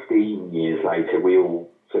 15 years later, we all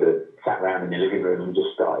sort of sat around in the living room and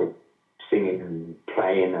just started singing and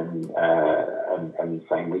playing and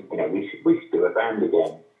saying we should do a band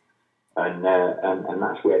again, and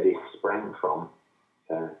that's where this sprang from.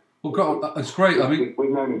 Well, God, that's great. I mean,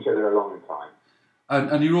 we've known each other a long time.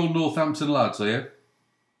 And you're all Northampton lads, are you?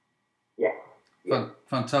 Yeah.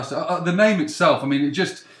 Fantastic. The name itself, I mean, it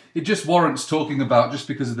just warrants talking about just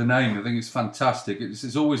because of the name. I think it's fantastic.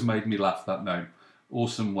 It's always made me laugh, that name,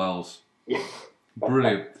 Orson Welles. Yeah.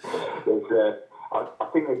 Brilliant. I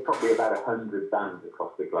think there's probably about 100 bands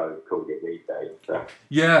across the globe called it these days. So.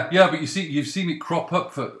 Yeah, but you've seen it crop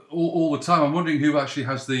up for all the time. I'm wondering who actually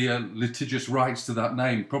has the litigious rights to that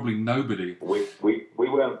name. Probably nobody. We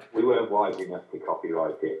weren't wise enough to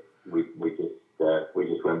copyright it. We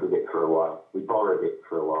just went with it for a while. We borrowed it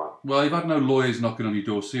for a while. Well, you've had no lawyers knocking on your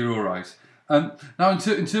door, so you're all right. Now,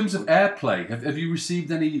 in terms of airplay, have you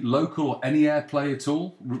received any local or any airplay at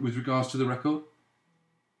all with regards to the record?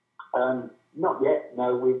 Not yet.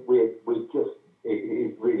 No, we've just.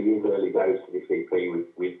 It really is early days for this EP.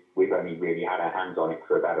 We've only really had our hands on it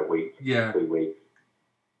for about a week, 2 weeks.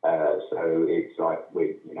 So it's like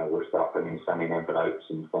we're stuffing some in envelopes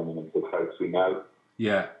and sending them to folks we know.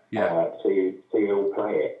 Yeah. See who'll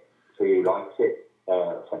play it, see who likes it.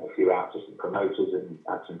 Sent a few out to some promoters and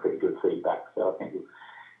had some pretty good feedback. So I think we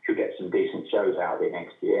should get some decent shows out of it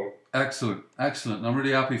next year. Excellent. I'm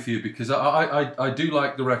really happy for you because I do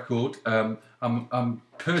like the record. I'm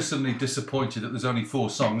personally disappointed that there's only 4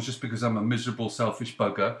 songs just because I'm a miserable, selfish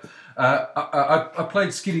bugger. I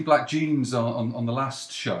played Skinny Black Jeans on the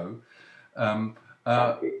last show. And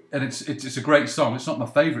it's a great song. It's not my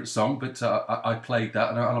favourite song, but I played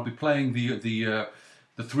that, and I'll be playing the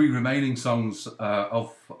 3 remaining songs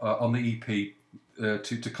on the EP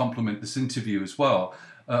to complement this interview as well.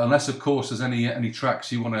 Unless, of course, there's any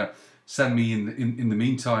tracks you want to send me in the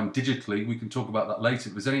meantime digitally, we can talk about that later.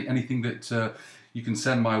 If there's anything that you can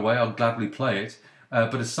send my way, I'll gladly play it.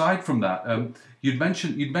 But aside from that, you'd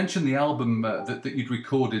mentioned the album that you'd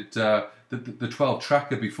recorded the 12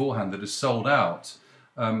 tracker beforehand that has sold out.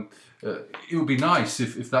 It would be nice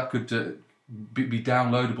if that could be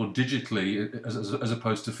downloadable digitally as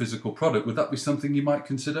opposed to physical product. Would that be something you might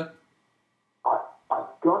consider? I've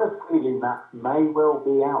got a feeling that may well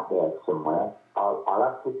be out there somewhere. I'll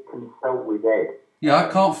have to consult with Ed. Yeah, I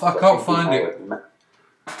can't find it.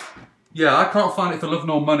 Yeah, I can't find it for love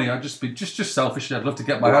nor money. I'd just be just selfishly. I'd love to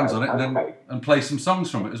get my hands on it and play some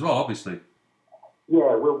songs from it as well, obviously.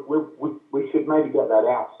 Yeah, we should maybe get that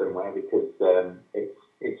out somewhere because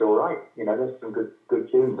it's all right. You know, there's some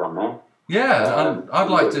good tunes on there. Yeah, I'd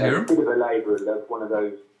like to hear them. A bit of a labour of love, one of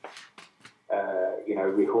those, you know,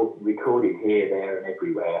 recorded here, there, and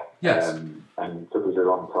everywhere. Yes. And took us a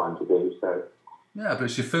long time to do so. Yeah, but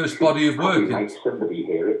it's your first body of work. Make somebody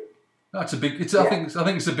hear it. That's a big. I think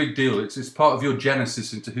it's a big deal. It's part of your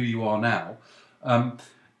genesis into who you are now.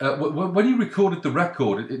 When you recorded the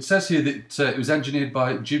record, it says here that it was engineered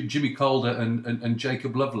by Jimmy Calder and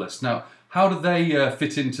Jacob Lovelace. Now, how do they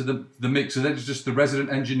fit into the mix? Are they just the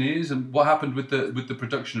resident engineers? And what happened with the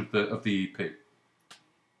production of the EP?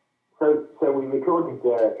 So we recorded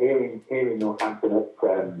here in Northampton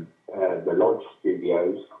at the Lodge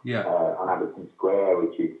Studios on Abington Square,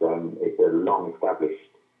 which is it's a long established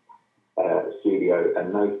studio,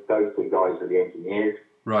 and those two guys are the engineers.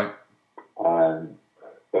 Right.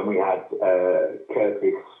 Then we had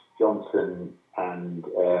Curtis Johnson and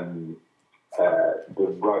the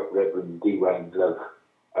Right Reverend D. Wayne Love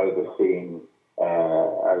overseeing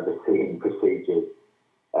procedures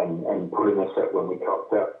and pulling us up when we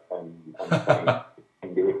cocked up and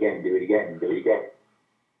saying, do it again.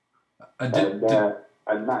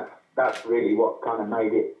 And that's really what kind of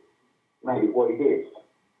made it what it is.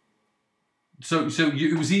 So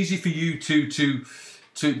it was easy for you to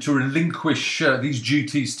relinquish these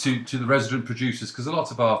duties to the resident producers, because a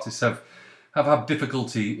lot of artists have had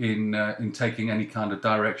difficulty in taking any kind of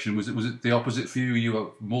direction. Was it the opposite for you? You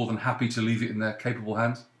were more than happy to leave it in their capable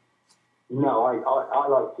hands? No, I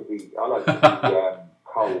like to be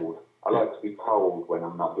told. I like to be told when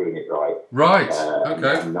I'm not doing it right. Right.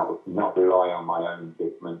 Okay. And not rely on my own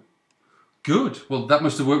judgment. Good. Well, that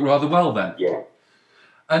must have worked rather well then. Yeah.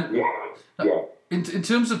 And yeah. In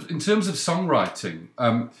terms of songwriting,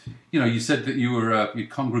 you said that you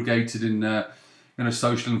congregated in a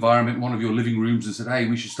social environment, one of your living rooms, and said, "Hey,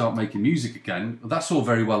 we should start making music again." Well, that's all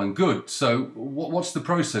very well and good. So, what's the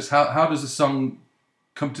process? How does a song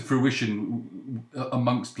come to fruition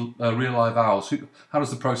amongst Real Live Owls? How does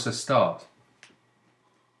the process start?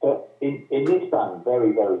 In this band,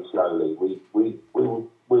 very very slowly, we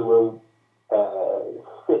will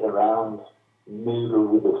sit around, noodle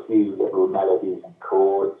with a few little melodies and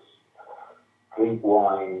chords, drink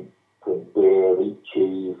wine, drink beer, eat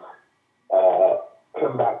cheese,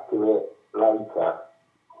 come back to it later,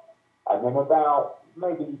 and then about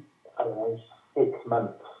maybe 6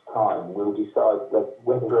 months time we'll decide that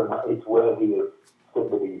whether or not it's worthy of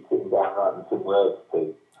somebody sitting down writing some words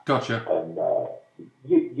to. Gotcha. And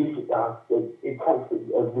it takes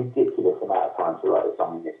a ridiculous amount of time to write a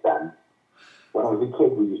song in this band. When I was a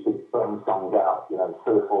kid, we used to bang songs out, 3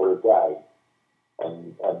 or 4 a day,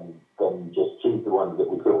 and then just choose the ones that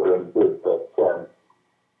we thought were any good. But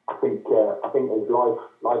I think as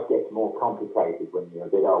life gets more complicated when you're a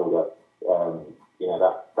bit older,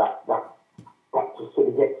 that just sort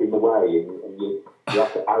of gets in the way, and you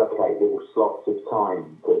have to allocate little slots of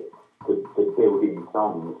time to build in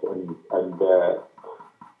songs, and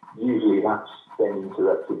usually that's then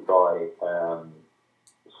interrupted by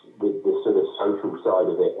the sort of social side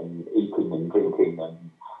of it, and eating and drinking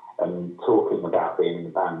and talking about being in the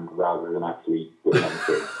band rather than actually doing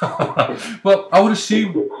anything. Well, I would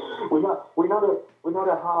assume we're not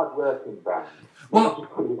a hard working band. Well,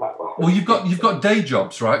 you've got day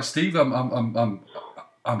jobs, right, Steve? I'm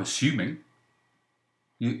assuming.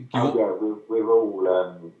 We're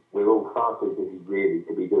all far too busy really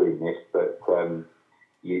to be doing this, but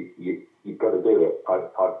you've got to do it.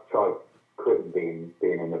 I've tried quitting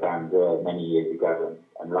being in the band many years ago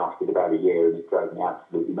and lasted about a year, and it drove me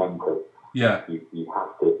absolutely mental. Yeah. You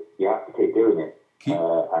have to keep doing it,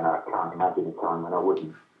 and I can't imagine a time when I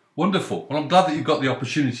wouldn't. Wonderful. Well, I'm glad that you've got the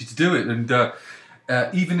opportunity to do it, and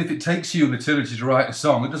even if it takes you an eternity to write a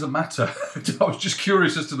song, it doesn't matter. I was just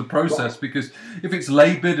curious as to the process, because if it's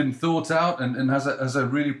laboured and thought out and has a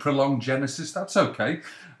really prolonged genesis, that's okay.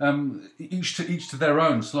 Each to their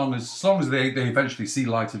own, as long as they eventually see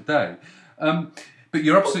light of day. But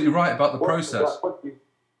you're absolutely right about the process. What's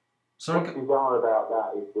bizarre about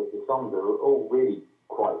that is that the songs are all really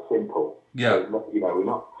quite simple. Yeah. So,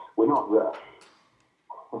 we're not rushed.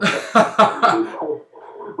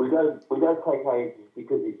 We don't take ages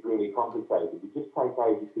because it's really complicated. We just take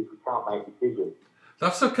ages because we can't make decisions.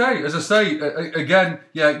 That's okay. As I say, again,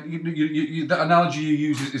 yeah, that analogy you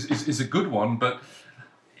use is a good one, but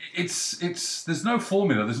it's there's no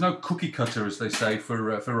formula, there's no cookie cutter, as they say, for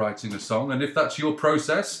writing a song. And if that's your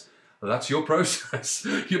process, that's your process.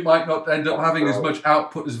 You might not end up having as much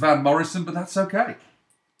output as Van Morrison, but that's okay.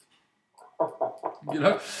 You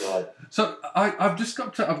know. Right. So I've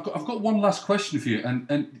got one last question for you,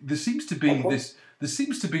 and there seems to be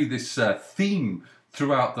this theme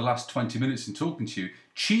throughout the last 20 minutes in talking to you.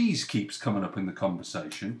 Cheese keeps coming up in the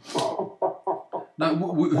conversation. Now,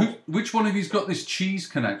 which one of you's got this cheese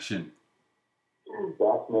connection?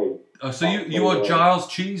 That's me. Oh, so you are Giles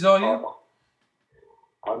Cheese, are you?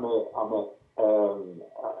 I'm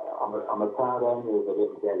a proud owner of a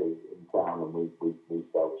little deli in town, and we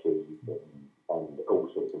sell cheese and all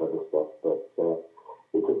sorts of other stuff. But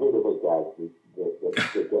it's a bit of a gag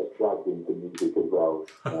that gets dragged into music as well,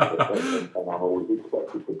 and I'm always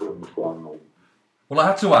expected to bring some. Well, I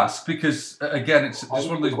had to ask because again, it's one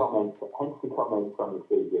of those. Hence the comments on the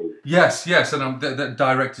CD. Yes, and I'm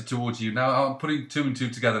directed towards you now. I'm putting two and two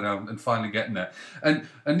together now and finally getting there. And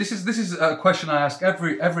this is a question I ask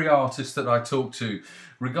every artist that I talk to,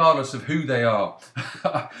 regardless of who they are.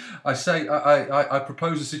 I say I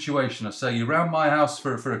propose a situation. I say, you're round my house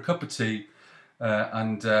for a cup of tea,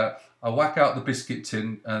 and I whack out the biscuit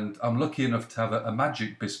tin, and I'm lucky enough to have a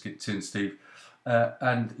magic biscuit tin, Steve.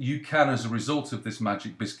 And you can, as a result of this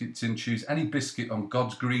magic biscuit tin, choose any biscuit on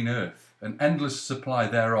God's green earth, an endless supply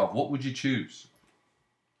thereof. What would you choose?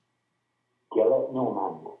 Galette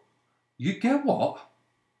Normand. You get what?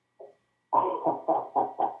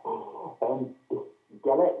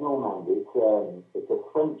 Galette Normand. It's a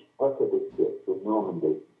French butter biscuit from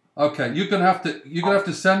Normandy. Okay, you're gonna have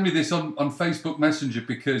to send me this on Facebook Messenger,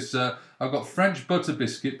 because I've got French butter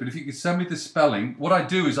biscuit. But if you could send me the spelling, what I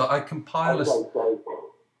do is I compile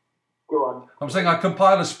Go on. I'm saying I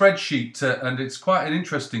compile a spreadsheet, and it's quite an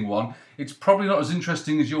interesting one. It's probably not as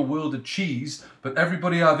interesting as your world of cheese, but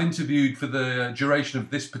everybody I've interviewed for the duration of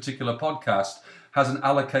this particular podcast has an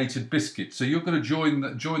allocated biscuit. So you're going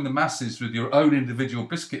to join the masses with your own individual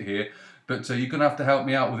biscuit here, but you're going to have to help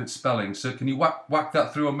me out with its spelling. So can you whack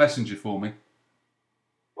that through on Messenger for me?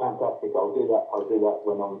 Fantastic. I'll do that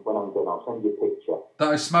when I'm done. I'll send you a picture.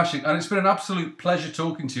 That is smashing, and it's been an absolute pleasure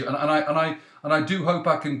talking to you. And I do hope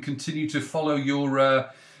I can continue to follow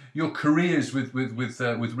your careers with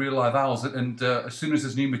Real Live Owls. And as soon as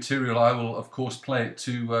there's new material, I will of course play it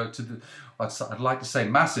to the, I'd like to say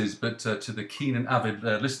masses, but to the keen and avid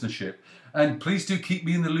listenership. And please do keep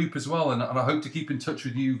me in the loop as well. And I hope to keep in touch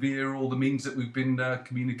with you via all the means that we've been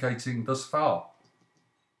communicating thus far.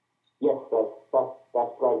 Yes,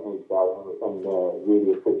 that's great news, Darren, and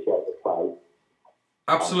really appreciate the play.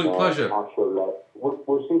 Absolute pleasure. I shall,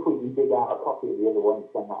 we'll see if we can dig out a copy of the other one and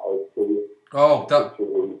send that over to you. Oh,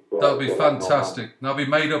 that'd be fantastic. And I'll be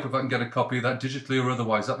made up if I can get a copy of that digitally or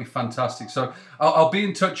otherwise. That'd be fantastic. So I'll be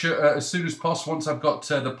in touch as soon as possible once I've got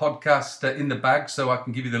the podcast in the bag, so I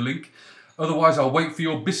can give you the link. Otherwise, I'll wait for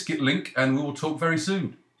your biscuit link, and we will talk very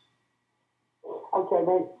soon. Okay,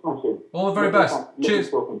 mate. Smashing. All the very best. Cheers.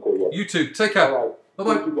 Talking to you. You too. Take care. All right.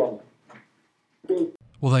 Bye-bye.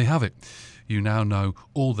 Well, there you have it. You now know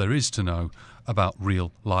all there is to know about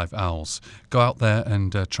Real Live Owls. Go out there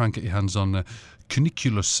and try and get your hands on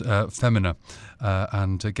Cuniculus femina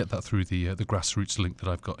and get that through the grassroots link that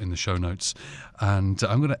I've got in the show notes. And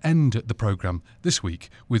I'm going to end the programme this week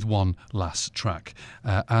with one last track.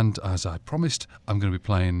 And as I promised, I'm going to be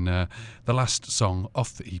playing the last song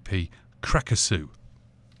off the EP, Crackasoo.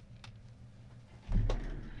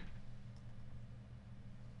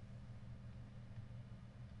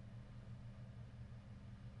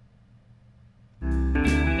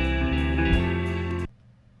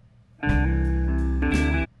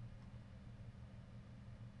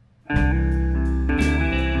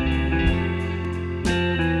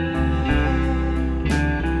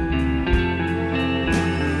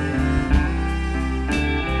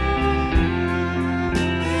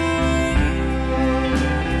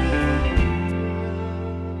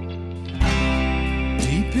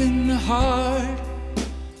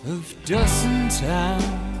 Dustin Town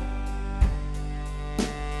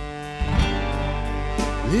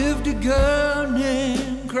lived a girl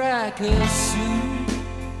named Crackasoo.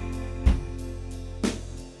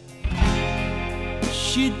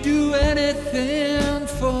 She'd do anything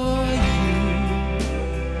for you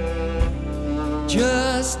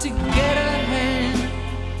just to get her hand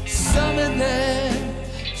some of that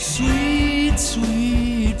sweet,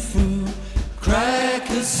 sweet fruit.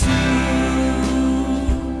 Crackasoo,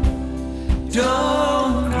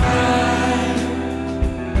 don't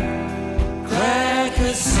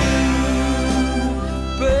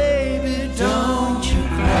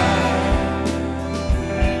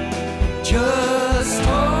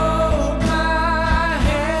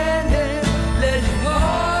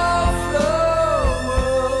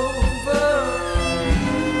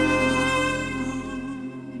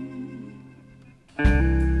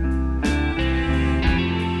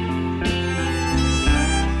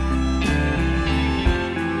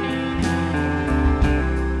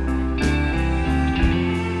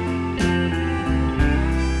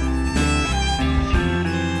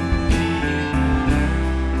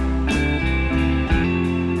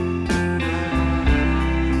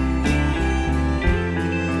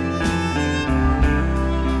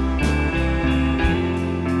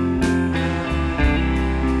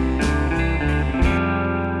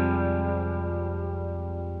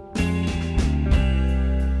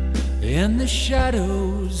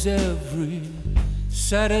shadows every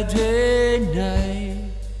Saturday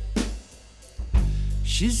night.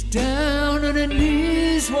 She's down on her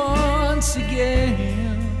knees once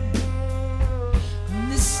again.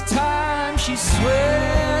 And this time she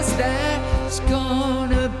swears that it's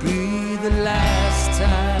gonna be the last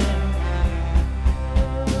time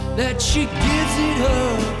that she gives it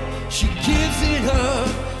up. She gives it up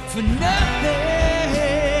for nothing.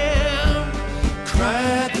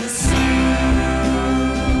 Crack the sea,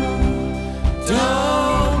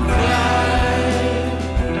 don't cry.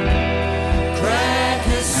 Crack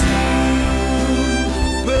the sea,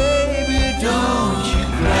 baby, don't you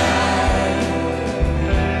cry.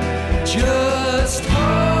 Just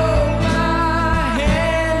hold my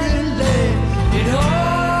hand and let it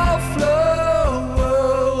all flow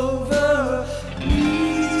over me.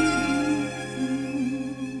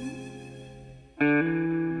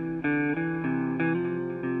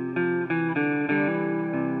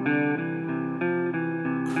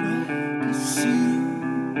 Crack a sea,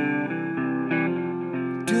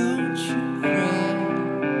 don't you cry.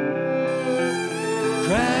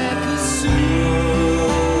 Crack a sea,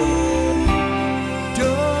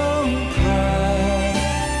 don't cry.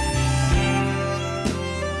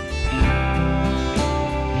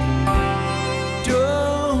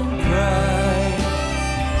 Don't cry.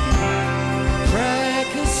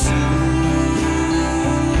 Crack a sea.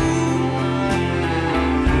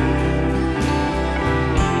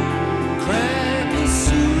 Crack a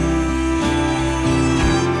sea.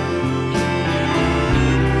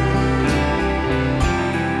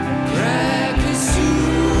 Crack a sea.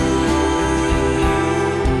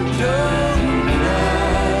 Don't cry.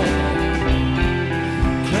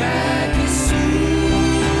 Crack a sea.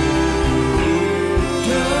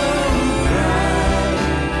 Don't cry.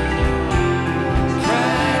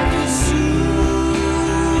 Crack a sea.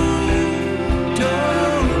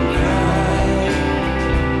 Don't cry.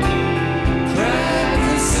 Crack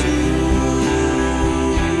a sea.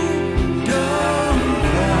 Don't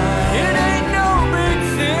cry. It ain't no big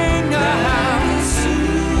thing to have a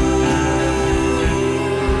sea.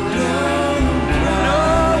 Don't cry. No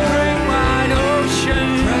great wide ocean.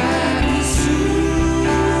 Crack a sea.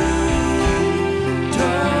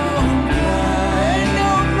 Don't cry. Ain't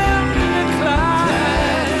no mountain to climb.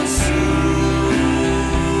 Crack a sea.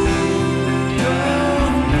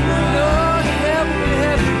 Don't cry. No heavy,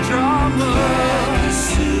 heavy drama. Crack a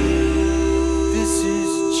sea. This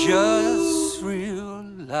is just real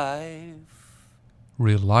life.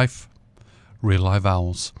 Real life, real live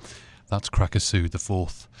owls. That's Crackasoo, the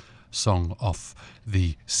fourth song off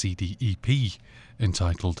the CD EP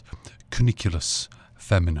entitled Cuniculus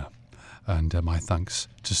Femina. And my thanks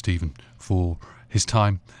to Stephen for his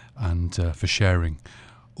time and for sharing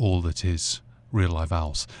all that is Real Live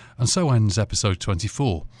Owls. And so ends episode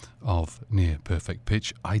 24 of Near Perfect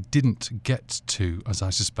Pitch. I didn't get to, as I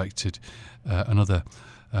suspected, another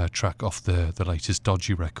track off the latest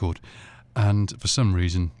Dodgy record. And for some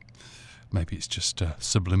reason, maybe it's just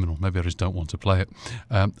subliminal, maybe I just don't want to play it,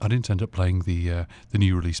 I didn't end up playing the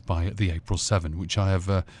new release by the April 7, which I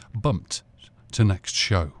have bumped to next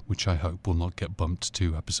show, which I hope will not get bumped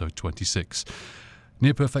to episode 26.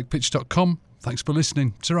 NearPerfectPitch.com. Thanks for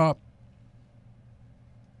listening. Ta-ra.